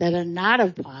 that are not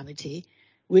of poverty,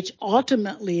 which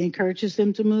ultimately encourages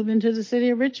them to move into the city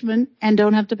of Richmond and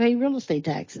don't have to pay real estate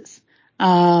taxes.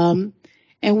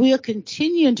 And we'll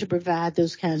continue to provide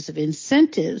those kinds of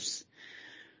incentives,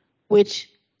 which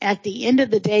at the end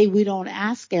of the day, we don't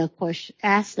ask that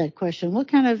question, what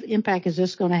kind of impact is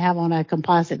this going to have on our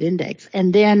composite index?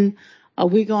 And then are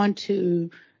we going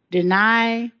to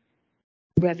deny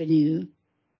revenue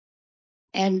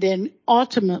and then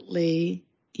ultimately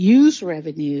use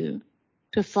revenue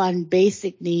to fund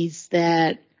basic needs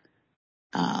that,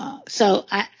 so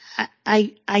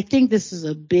I think this is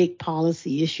a big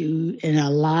policy issue in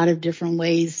a lot of different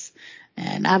ways,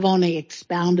 and I've only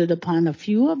expounded upon a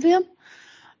few of them.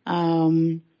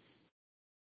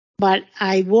 But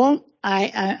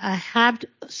I have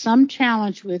some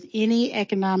challenge with any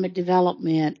economic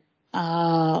development.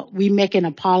 We making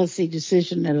a policy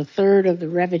decision that a third of the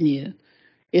revenue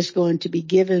is going to be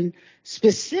given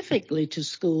specifically to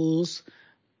schools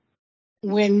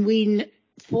when we,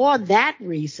 for that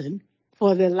reason,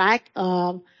 for the lack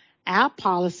of our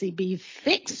policy be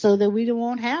fixed so that we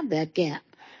won't have that gap.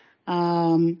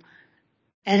 And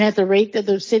at the rate that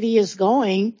the city is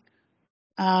going,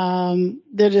 the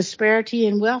disparity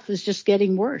in wealth is just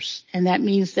getting worse. And that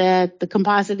means that the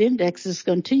composite indexes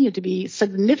continue to be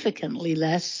significantly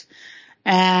less.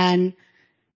 And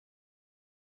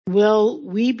will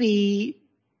we be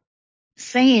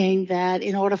saying that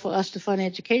in order for us to fund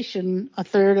education, a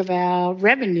third of our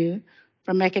revenue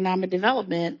from economic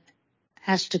development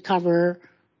has to cover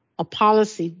a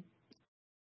policy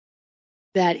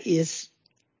that is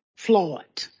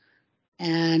flawed?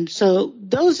 And so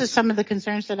those are some of the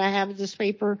concerns that I have with this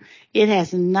paper. It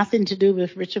has nothing to do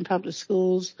with Richmond Public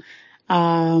Schools.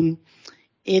 And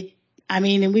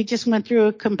we just went through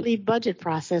a complete budget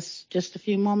process just a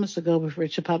few moments ago with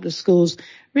Richmond Public Schools.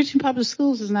 Richmond Public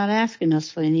Schools is not asking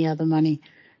us for any other money.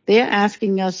 They're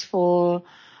asking us for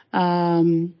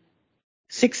 $16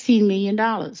 million,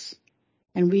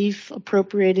 and we've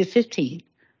appropriated $15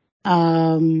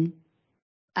 million.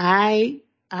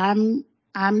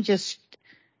 I'm just,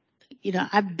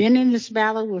 I've been in this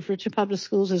battle with Richmond Public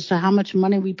Schools as to how much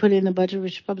money we put in the budget of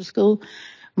Richmond Public School.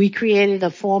 We created a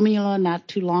formula not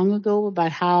too long ago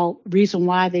about reason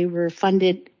why they were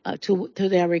funded to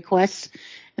their requests.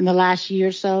 in the last year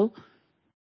or so.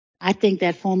 I think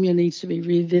that formula needs to be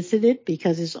revisited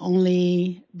because it's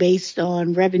only based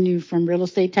on revenue from real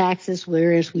estate taxes,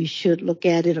 whereas we should look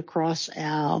at it across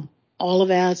all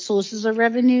of our sources of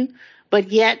revenue,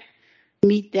 but yet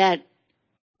meet that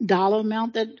dollar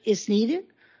amount that is needed.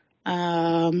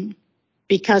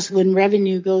 Because when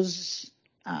revenue goes,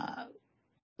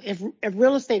 if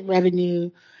real estate revenue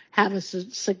have a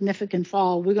significant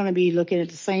fall, we're going to be looking at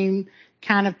the same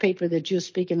kind of paper that you're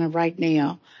speaking of right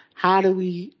now. How do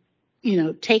we,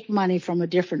 take money from a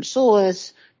different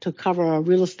source to cover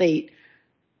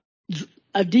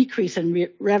a decrease in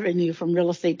revenue from real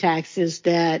estate taxes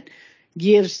that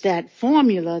gives that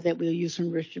formula that we'll use from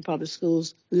Richmond Public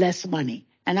Schools less money.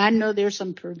 And I know there's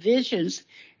some provisions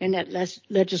in that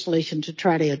legislation to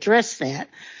try to address that.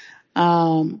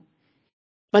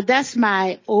 But that's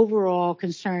my overall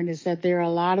concern, is that there are a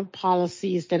lot of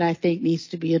policies that I think needs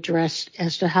to be addressed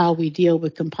as to how we deal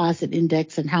with composite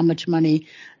index and how much money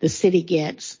the city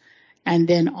gets. And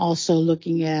then also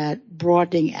looking at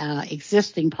broadening our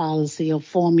existing policy or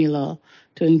formula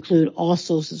to include all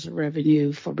sources of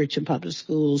revenue for Richmond Public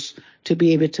Schools to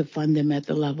be able to fund them at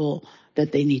the level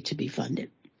that they need to be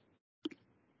funded.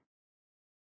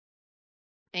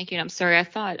 Thank you. And I'm sorry, I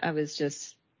thought I was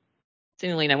just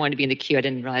signaling I wanted to be in the queue. I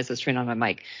didn't realize I was turning on my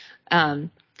mic.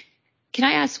 Can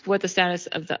I ask what the status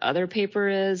of the other paper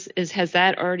is? Has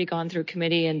that already gone through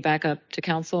committee and back up to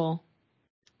council?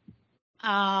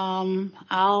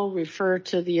 I'll refer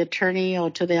to the attorney or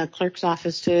to the clerk's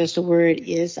office as to where it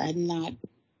is. I'm not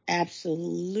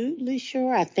absolutely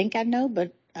sure. I think I know,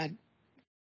 but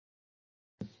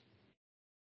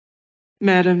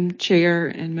Madam Chair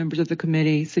and members of the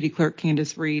committee, City Clerk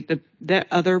Candace Reed, that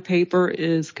other paper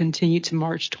is continued to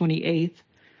March 28th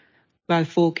by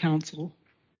full council.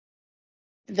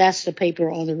 That's the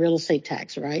paper on the real estate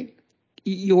tax, right?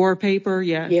 Your paper,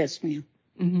 yes. Yes,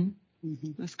 ma'am.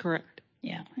 That's correct.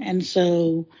 Yeah, and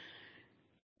so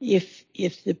if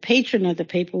the patron of the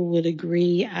paper would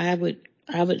agree, I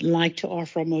would like to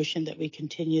offer a motion that we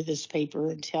continue this paper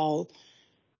until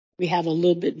we have a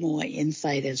little bit more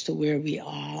insight as to where we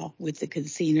are with the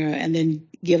consignor, and then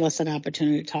give us an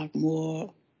opportunity to talk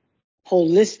more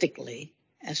holistically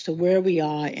as to where we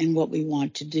are and what we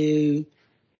want to do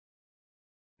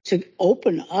to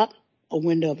open up a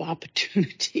window of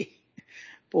opportunity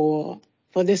for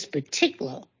this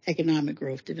particular economic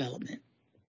growth development.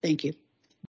 Thank you.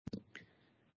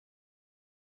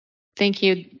 Thank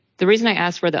you. The reason I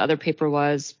asked where the other paper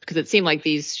was, because it seemed like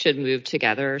these should move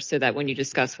together so that when you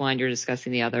discuss one, you're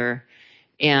discussing the other.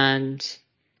 And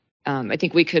I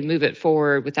think we could move it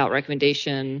forward without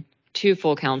recommendation to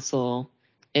full council.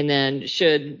 And then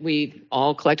should we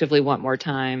all collectively want more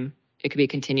time, it could be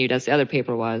continued as the other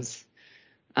paper was.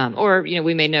 Or,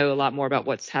 we may know a lot more about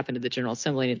what's happened to the General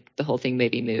Assembly and the whole thing may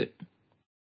be moot.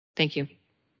 Thank you.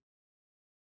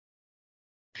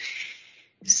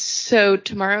 So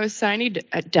tomorrow is signing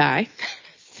die.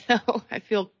 So I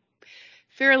feel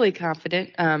fairly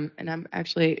confident. And I'm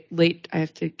actually late. I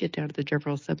have to get down to the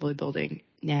General Assembly building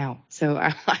now. So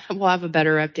I will have a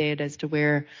better update as to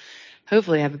where,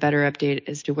 hopefully have a better update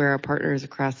as to where our partners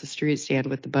across the street stand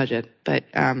with the budget. But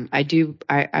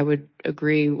I would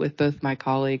agree with both my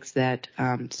colleagues that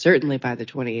certainly by the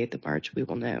 28th of March, we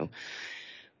will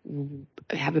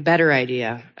have a better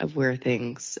idea of where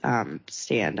things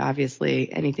stand.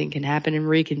 Obviously, anything can happen in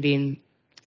reconvene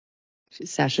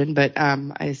session, but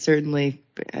I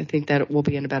think that we'll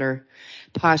be in a better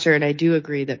posture. And I do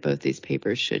agree that both these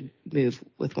papers should move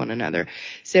with one another.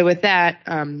 So with that,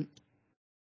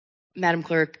 Madam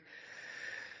Clerk,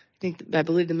 I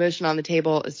believe the motion on the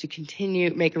table is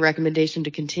to make a recommendation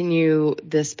to continue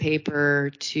this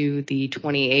paper to the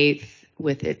 28th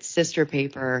with its sister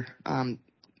paper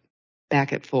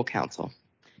back at full council.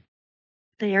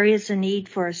 There is a need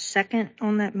for a second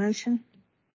on that motion?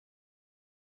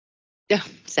 Yeah,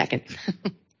 second.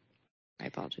 My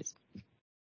apologies.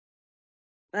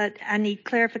 But I need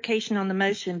clarification on the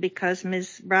motion because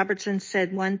Ms. Robertson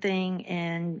said one thing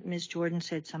and Ms. Jordan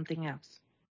said something else.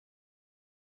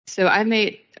 So I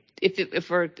if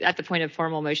we're at the point of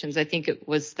formal motions, I think it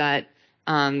was that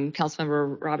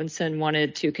Councilmember Robinson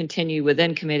wanted to continue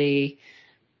within committee.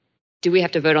 Do we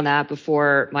have to vote on that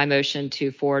before my motion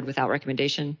to forward without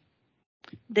recommendation?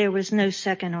 There was no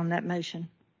second on that motion.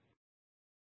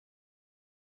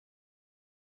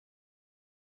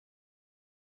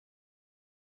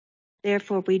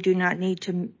 Therefore, we do not need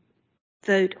to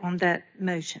vote on that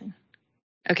motion.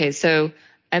 Okay, so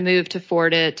I move to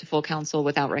forward it to full council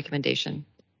without recommendation.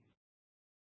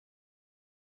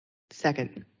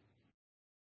 Second.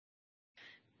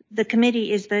 The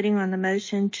committee is voting on the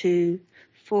motion to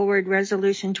forward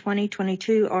Resolution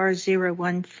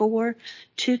 2022-R014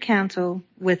 to council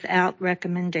without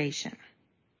recommendation.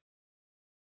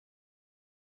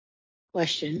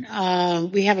 Question.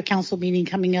 We have a council meeting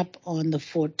coming up on the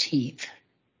 14th,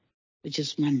 which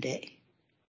is Monday.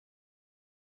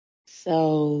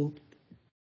 So,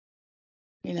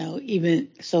 even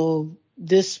so,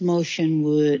 this motion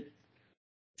would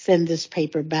send this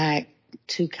paper back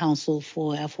to council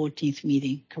for our 14th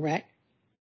meeting, correct?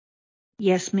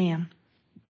 Yes, ma'am.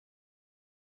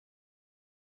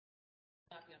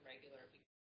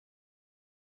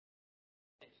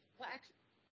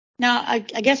 Now, I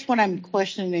guess what I'm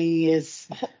questioning is,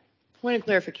 Point of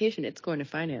clarification, it's going to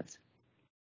finance.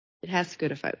 It has to go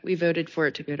to we voted for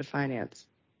it to go to finance.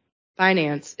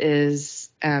 Finance is,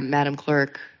 Madam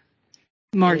Clerk,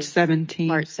 March is 17th.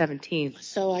 March 17th.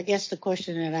 so I guess the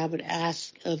question that I would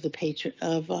ask of the patron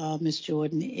of Ms.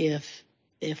 Jordan, if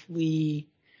we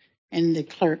in the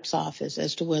clerk's office,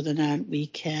 as to whether or not we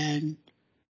can,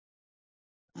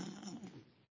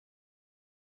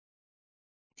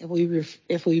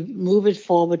 if we move it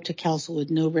forward to council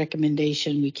with no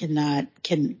recommendation, we cannot,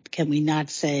 can we not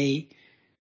say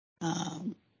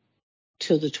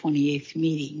till the 28th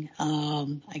meeting?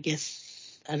 I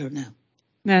guess, I don't know.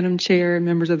 Madam Chair,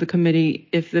 members of the committee,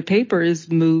 if the paper is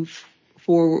moved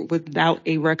forward without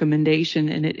a recommendation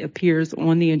and it appears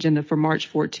on the agenda for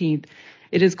March 14th,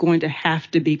 it is going to have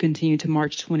to be continued to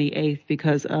March 28th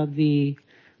because of the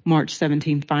March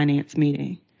 17th finance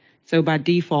meeting. So by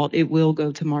default, it will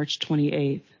go to March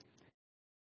 28th.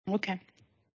 Okay.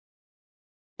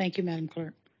 Thank you, Madam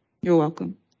Clerk. You're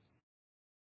welcome.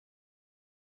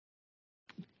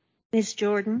 Ms.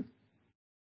 Jordan?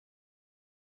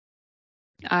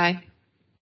 Aye.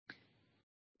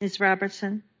 Ms.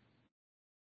 Robertson?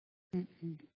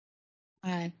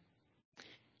 Aye.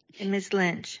 And Ms.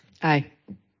 Lynch? Aye.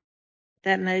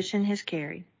 That motion has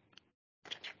carried.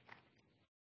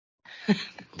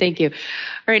 Thank you. All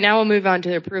right, now we'll move on to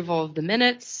the approval of the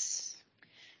minutes.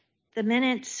 The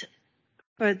minutes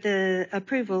for the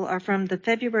approval are from the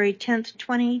February 10th,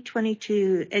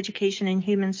 2022 Education and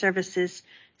Human Services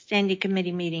Standing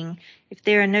Committee meeting. If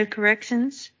there are no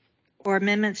corrections or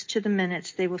amendments to the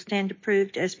minutes, they will stand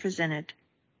approved as presented.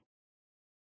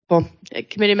 Well,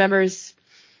 committee members,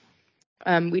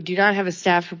 we do not have a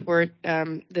staff report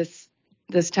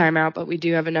this time out, but we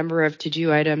do have a number of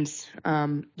to-do items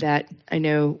that I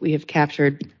know we have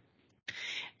captured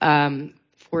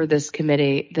for this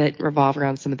committee that revolve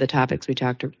around some of the topics we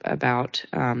talked about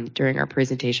during our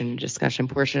presentation and discussion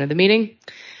portion of the meeting.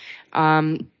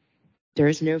 There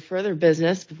is no further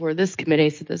business before this committee,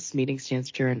 so this meeting stands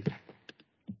adjourned.